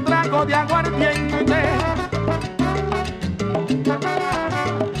 sírveme un trago de aguardiente.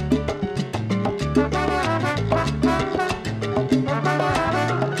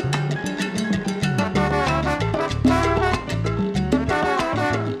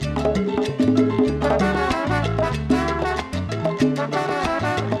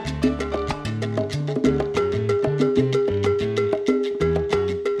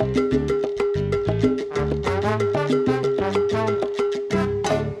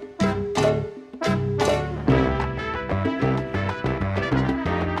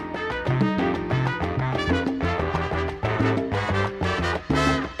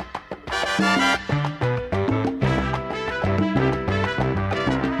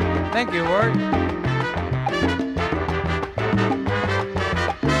 Thank you, Word.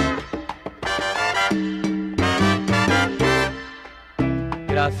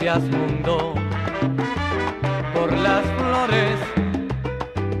 Gracias, mundo, por las flores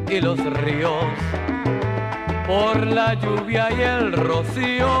y los ríos, por la lluvia y el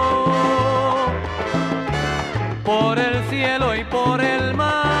rocío, por el cielo y por el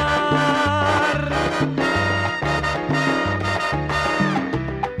mar.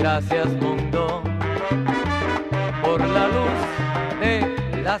 Gracias, mundo, por la luz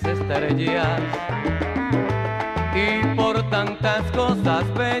de las estrellas y por tantas cosas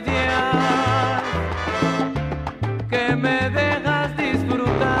bellas que me dejas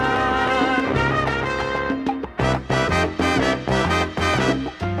disfrutar.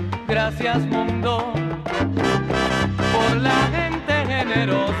 Gracias, mundo, por la gente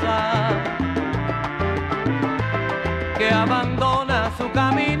generosa que abandona su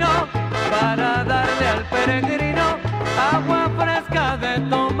camino para darle al peregrino agua fresca de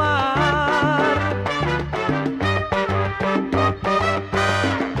tomar.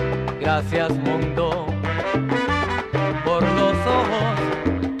 Gracias, mundo, por los ojos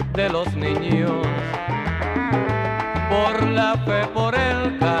de los niños, por la fe, por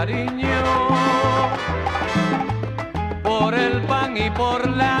el cariño, por el pan y por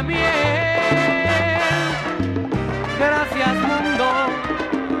la miel. Gracias, mundo,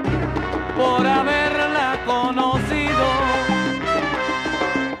 por haberla conocido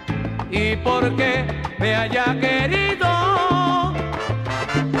y porque me haya querido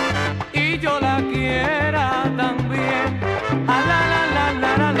y yo la quiera también. Ah, la, la, la,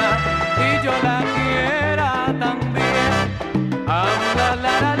 la, la, la, y yo la quiera también. Ah, la,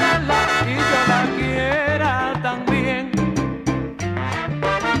 la, la, la, la, y yo la quiera también.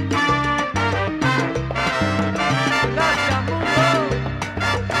 Gracias, mundo.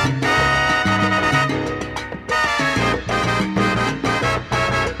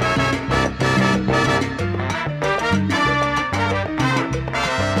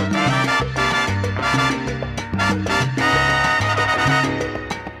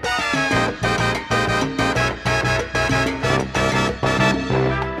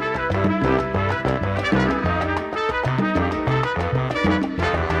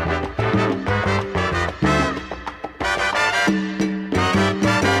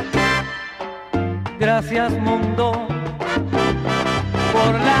 Gracias, mundo,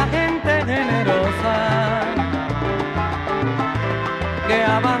 por la gente generosa que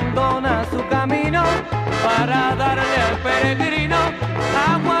abandona su camino para darle al peregrino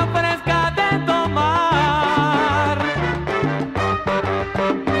agua fresca de tomar.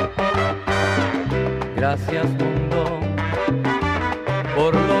 Gracias, mundo,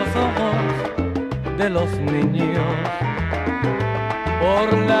 por los ojos de los niños,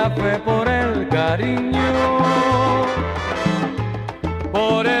 por la fe, por el cariño,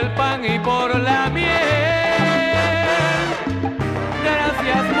 por el pan y por la miel.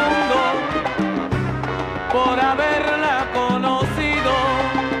 Gracias, mundo, por haberla conocido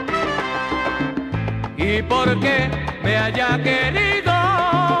y porque me haya querido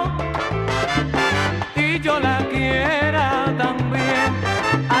y yo la quiera también.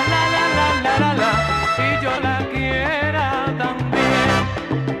 Ah, la, la, la, la, la, la, y yo la quiera también.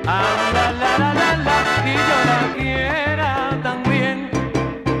 Ah, la, la, la, la, la, y yo la quiera también.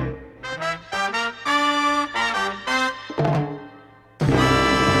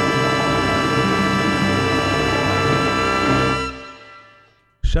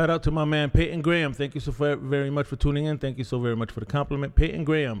 Shout out to my man Peyton Graham. Thank you so very much for tuning in. Thank you so very much for the compliment. Peyton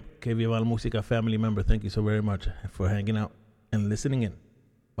Graham, QVLM Musica family member. Thank you so very much for hanging out and listening in.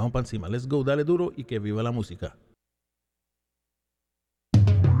 Vamos para encima. Let's go. Dale duro y que viva la música.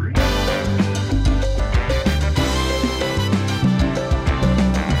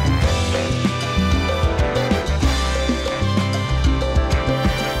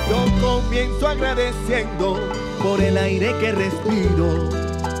 Comienzo agradeciendo por el aire que respiro,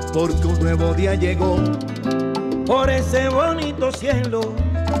 porque un nuevo día llegó, por ese bonito cielo,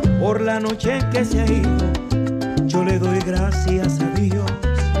 por la noche que se ha ido. Yo le doy gracias a Dios,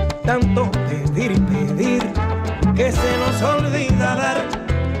 tanto pedir y pedir que se nos olvida dar.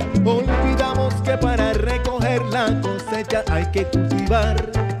 Olvidamos que para recoger la cosecha hay que cultivar.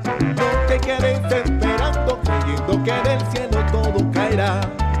 No te quedes esperando creyendo que del cielo todo caerá.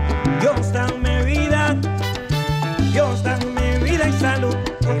 Dios dame vida, Dios dame vida y salud,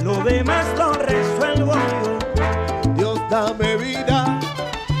 y lo demás lo resuelvo yo. Dios dame vida,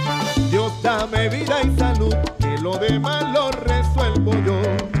 Dios dame vida y salud, que lo demás lo resuelvo yo.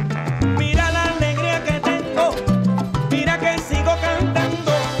 Mira la alegría que tengo, mira que sigo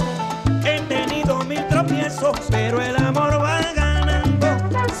cantando,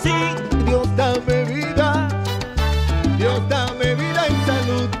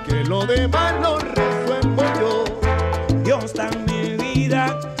 lo demás lo resuelvo yo. Dios está en mi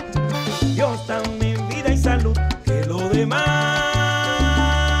vida, Dios está en mi vida y salud, que lo demás.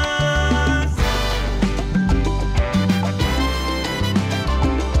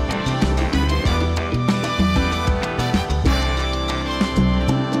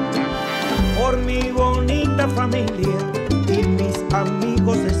 Por mi bonita familia y mis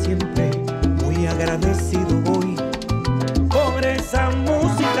amigos de siempre, muy agradecido voy por esa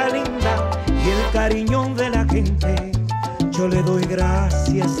música linda y el cariño de la gente. Yo le doy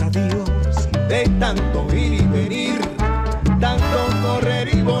gracias a Dios de tanto ir y venir, tanto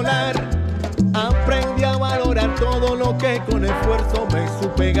correr y volar. Aprendí a valorar todo lo que con esfuerzo me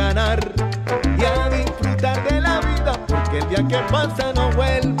supe ganar y a disfrutar de la vida, porque el día que pasa no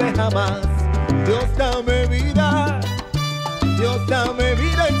vuelve jamás. Dios dame vida, Dios dame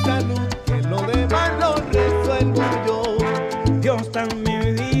vida y salud, que lo demás lo resuelvo yo. Dios está en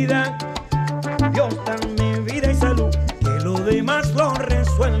mi vida, Dios está en mi vida y salud, que lo demás lo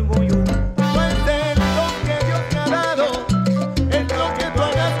resuelvo yo. Pues es lo que Dios te ha dado, es lo que tú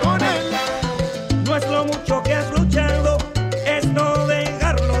hagas con él. No es lo mucho que has luchado, es no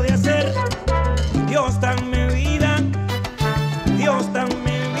dejarlo de hacer. Dios está en mi vida, Dios está en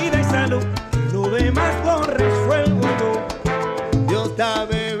mi vida y salud, que lo demás lo resuelvo yo. Dios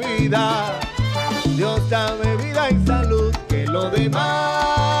dame vida, Dios dame vida y salud, que lo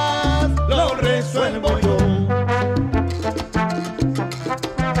demás lo resuelvo yo.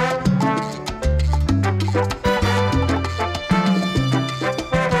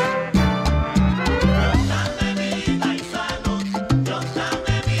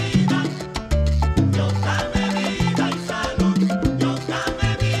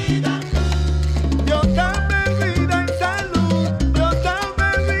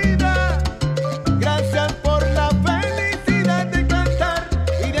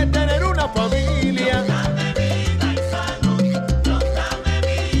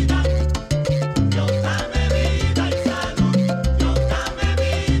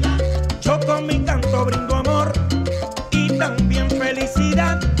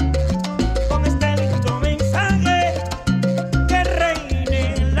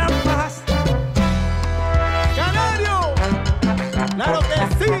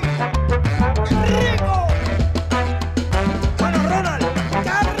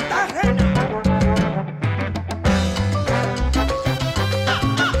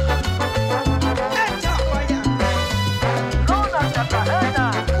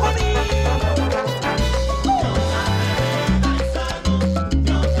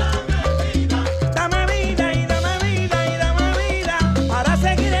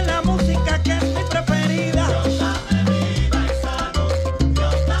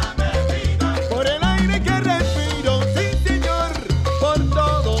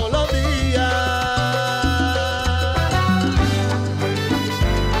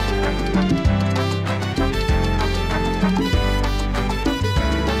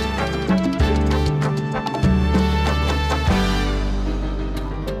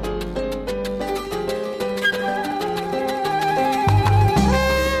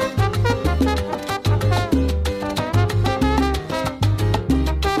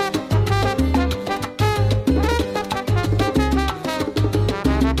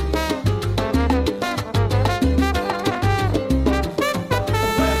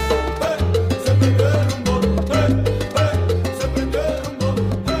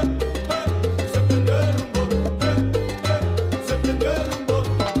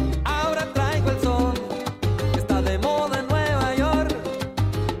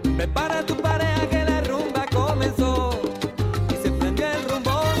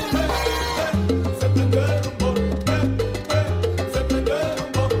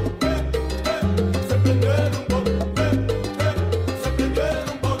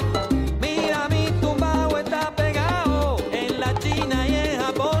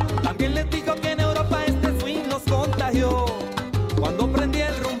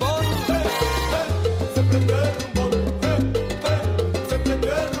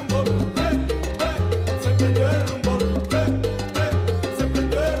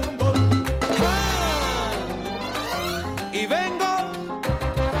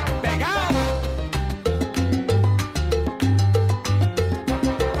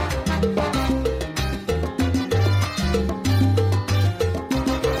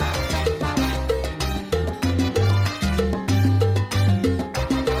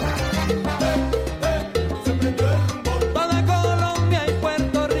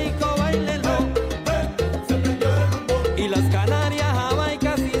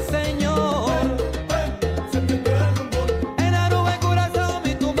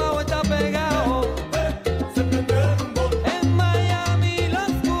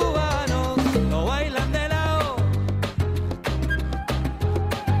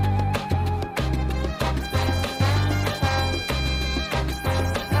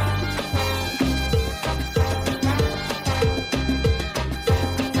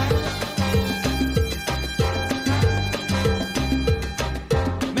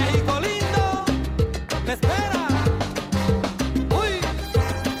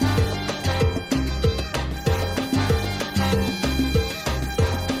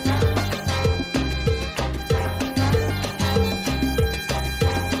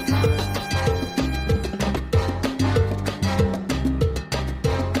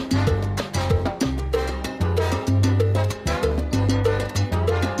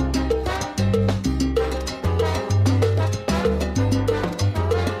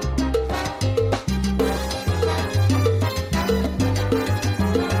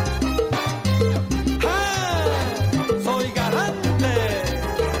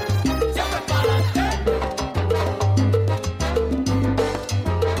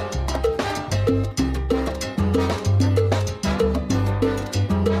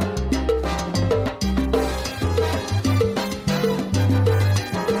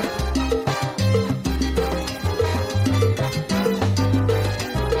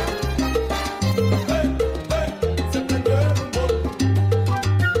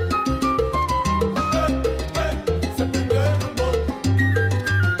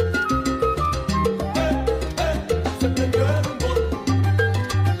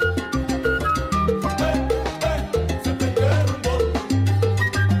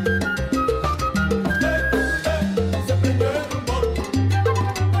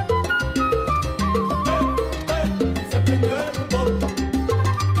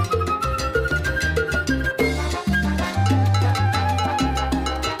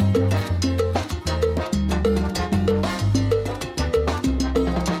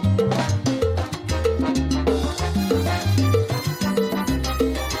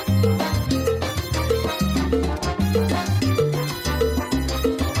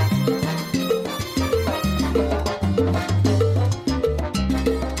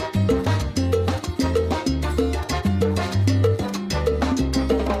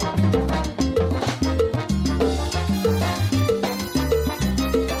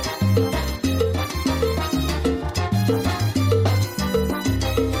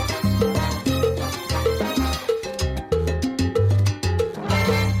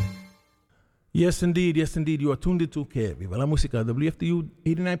 Yes, indeed. Yes, indeed. You are tuned into Viva la Musica, WFDU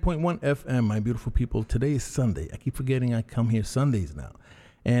 89.1 FM, my beautiful people. Today is Sunday. I keep forgetting I come here Sundays now.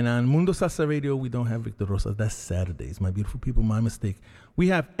 And on Mundo Salsa Radio, we don't have Victor Rosas. That's Saturdays. My beautiful people, my mistake. We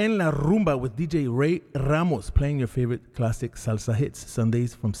have En La Rumba with DJ Ray Ramos playing your favorite classic salsa hits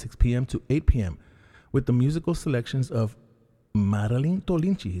Sundays from 6 p.m. to 8 p.m. with the musical selections of Marysol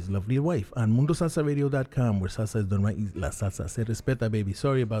Tolinchi, his lovely wife, on mundosalsaradio.com, where salsa is done right. La salsa se respeta, baby.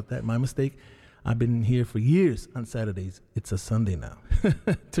 Sorry about that. My mistake. I've been here for years on Saturdays. It's a Sunday now.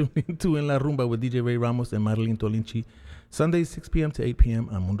 Tune into En La Rumba with DJ Ray Ramos and Marysol Tolinchi. Sundays, 6 p.m. to 8 p.m.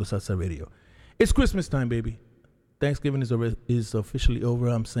 on Mundo Salsa Radio. It's Christmas time, baby. Thanksgiving is officially over,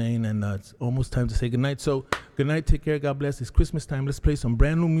 I'm saying, and it's almost time to say goodnight. So, good night, take care, God bless. It's Christmas time. Let's play some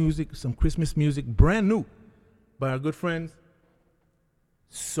brand new music, some Christmas music, brand new, by our good friends,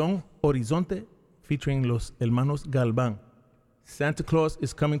 Son Horizonte, featuring Los Hermanos Galvan. Santa Claus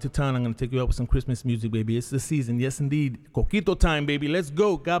is coming to town. I'm going to take you out with some Christmas music, baby. It's the season. Yes, indeed. Coquito time, baby. Let's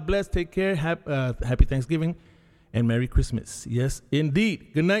go. God bless. Take care. Happy Thanksgiving and Merry Christmas. Yes, indeed.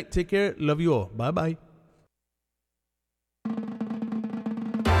 Good night. Take care. Love you all. Bye-bye.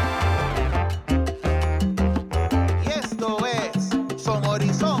 Y esto es Son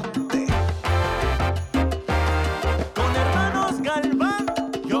Horizonte. Con hermanos Galván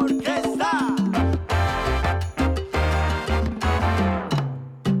y orquesta.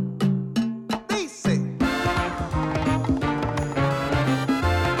 Dice.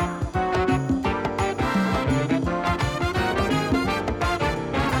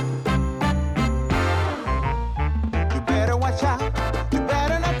 You better watch out. You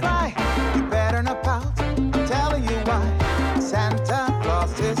better not cry. You better not pout. I'm telling you why. Santa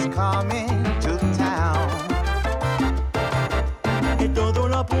Claus is coming to town. Él todo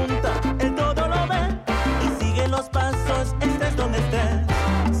lo apunta, él todo lo ve y sigue los pasos, estés donde estés.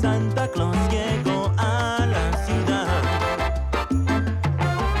 Santa Claus llegó a la ciudad.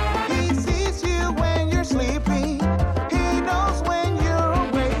 He sees you when you're sleeping. He knows when you're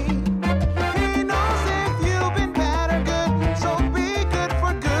awake. He knows if you've been bad or good. So be good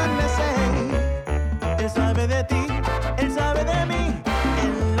for goodness sake. Él sabe de ti, él sabe de mí,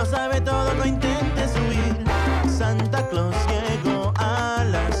 él lo sabe todo, no intentes huir. Santa Claus llegó a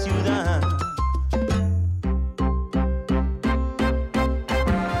la ciudad.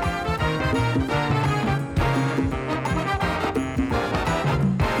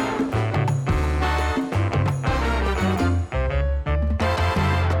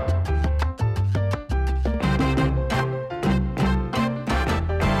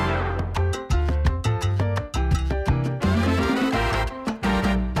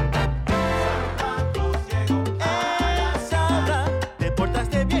 Él sabrá, te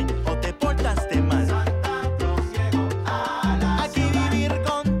portaste bien o te portaste mal. Aquí vivir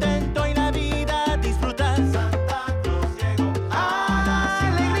contento y la vida disfrutar.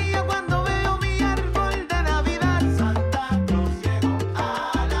 Alegría cuando veo mi árbol de Navidad. Santa Claus llegó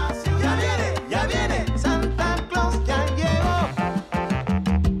a la ciudad. Ya viene, Santa Claus ya llegó.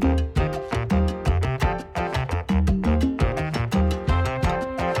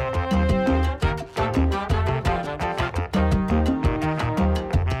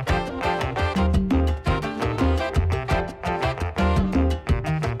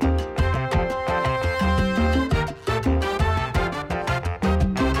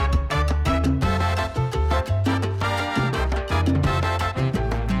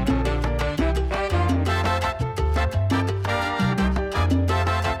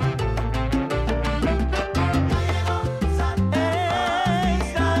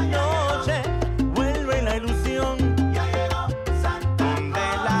 Esta noche vuelve la ilusión. Donde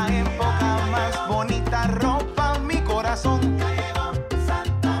la época más bonita rompa mi corazón.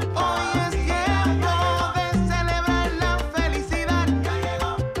 Hoy es tiempo de celebrar la felicidad.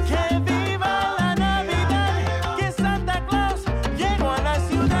 Que viva la Navidad, que Santa Claus llegó a la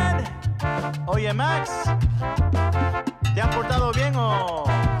ciudad. Oye, Max, ¿te has portado bien o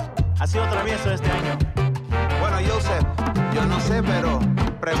ha sido travieso este año? Bueno, Joseph, yo no sé, pero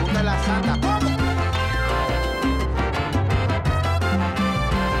pregúntale a Santa. ¿Cómo?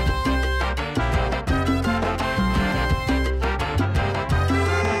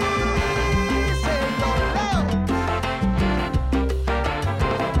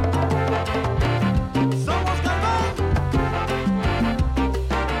 Somos Galván.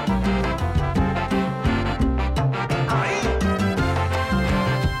 Ahí.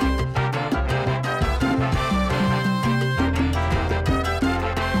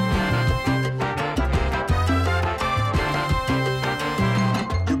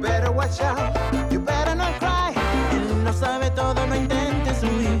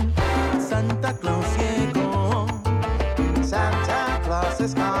 Santa Claus llegó. Santa Claus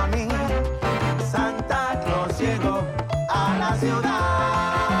is coming. Santa Claus llegó a la ciudad.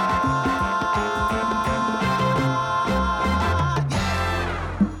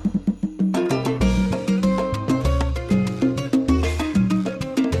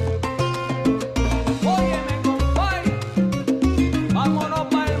 Óyeme, compadre, vámonos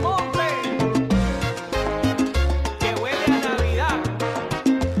para el monte, que huele a Navidad.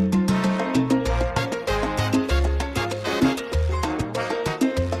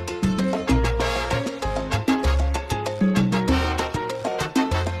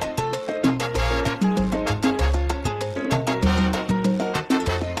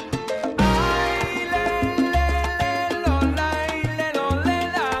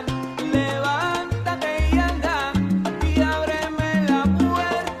 Levántate y anda y ábreme la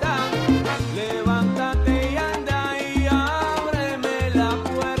puerta. Levántate y anda y ábreme la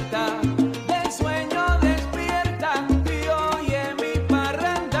puerta. Del sueño despierta y oye mi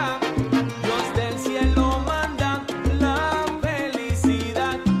parranda. Dios del cielo manda la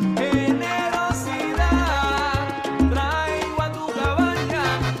felicidad, generosidad. Traigo a tu cabaña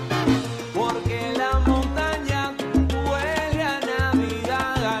porque la montaña huele a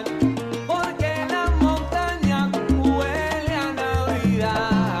Navidad. Porque la montaña huele a Navidad.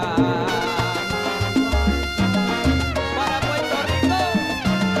 Para Puerto Rico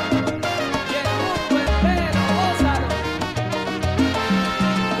y el mundo entero, gózalo.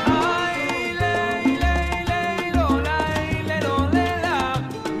 Ay, ley, lo, lela.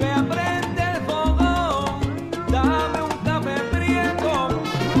 Me aprende el fogón, dame un café prieto.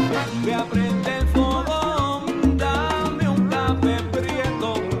 Me aprende el fogón, dame un café prieto.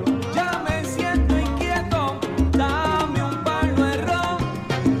 Ya me siento inquieto, dame un palo de ron.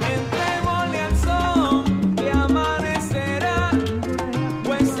 Entrémosle al son que amanecerá,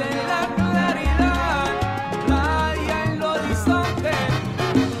 pues en la claridad raya el horizonte,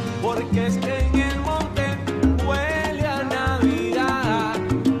 porque es que en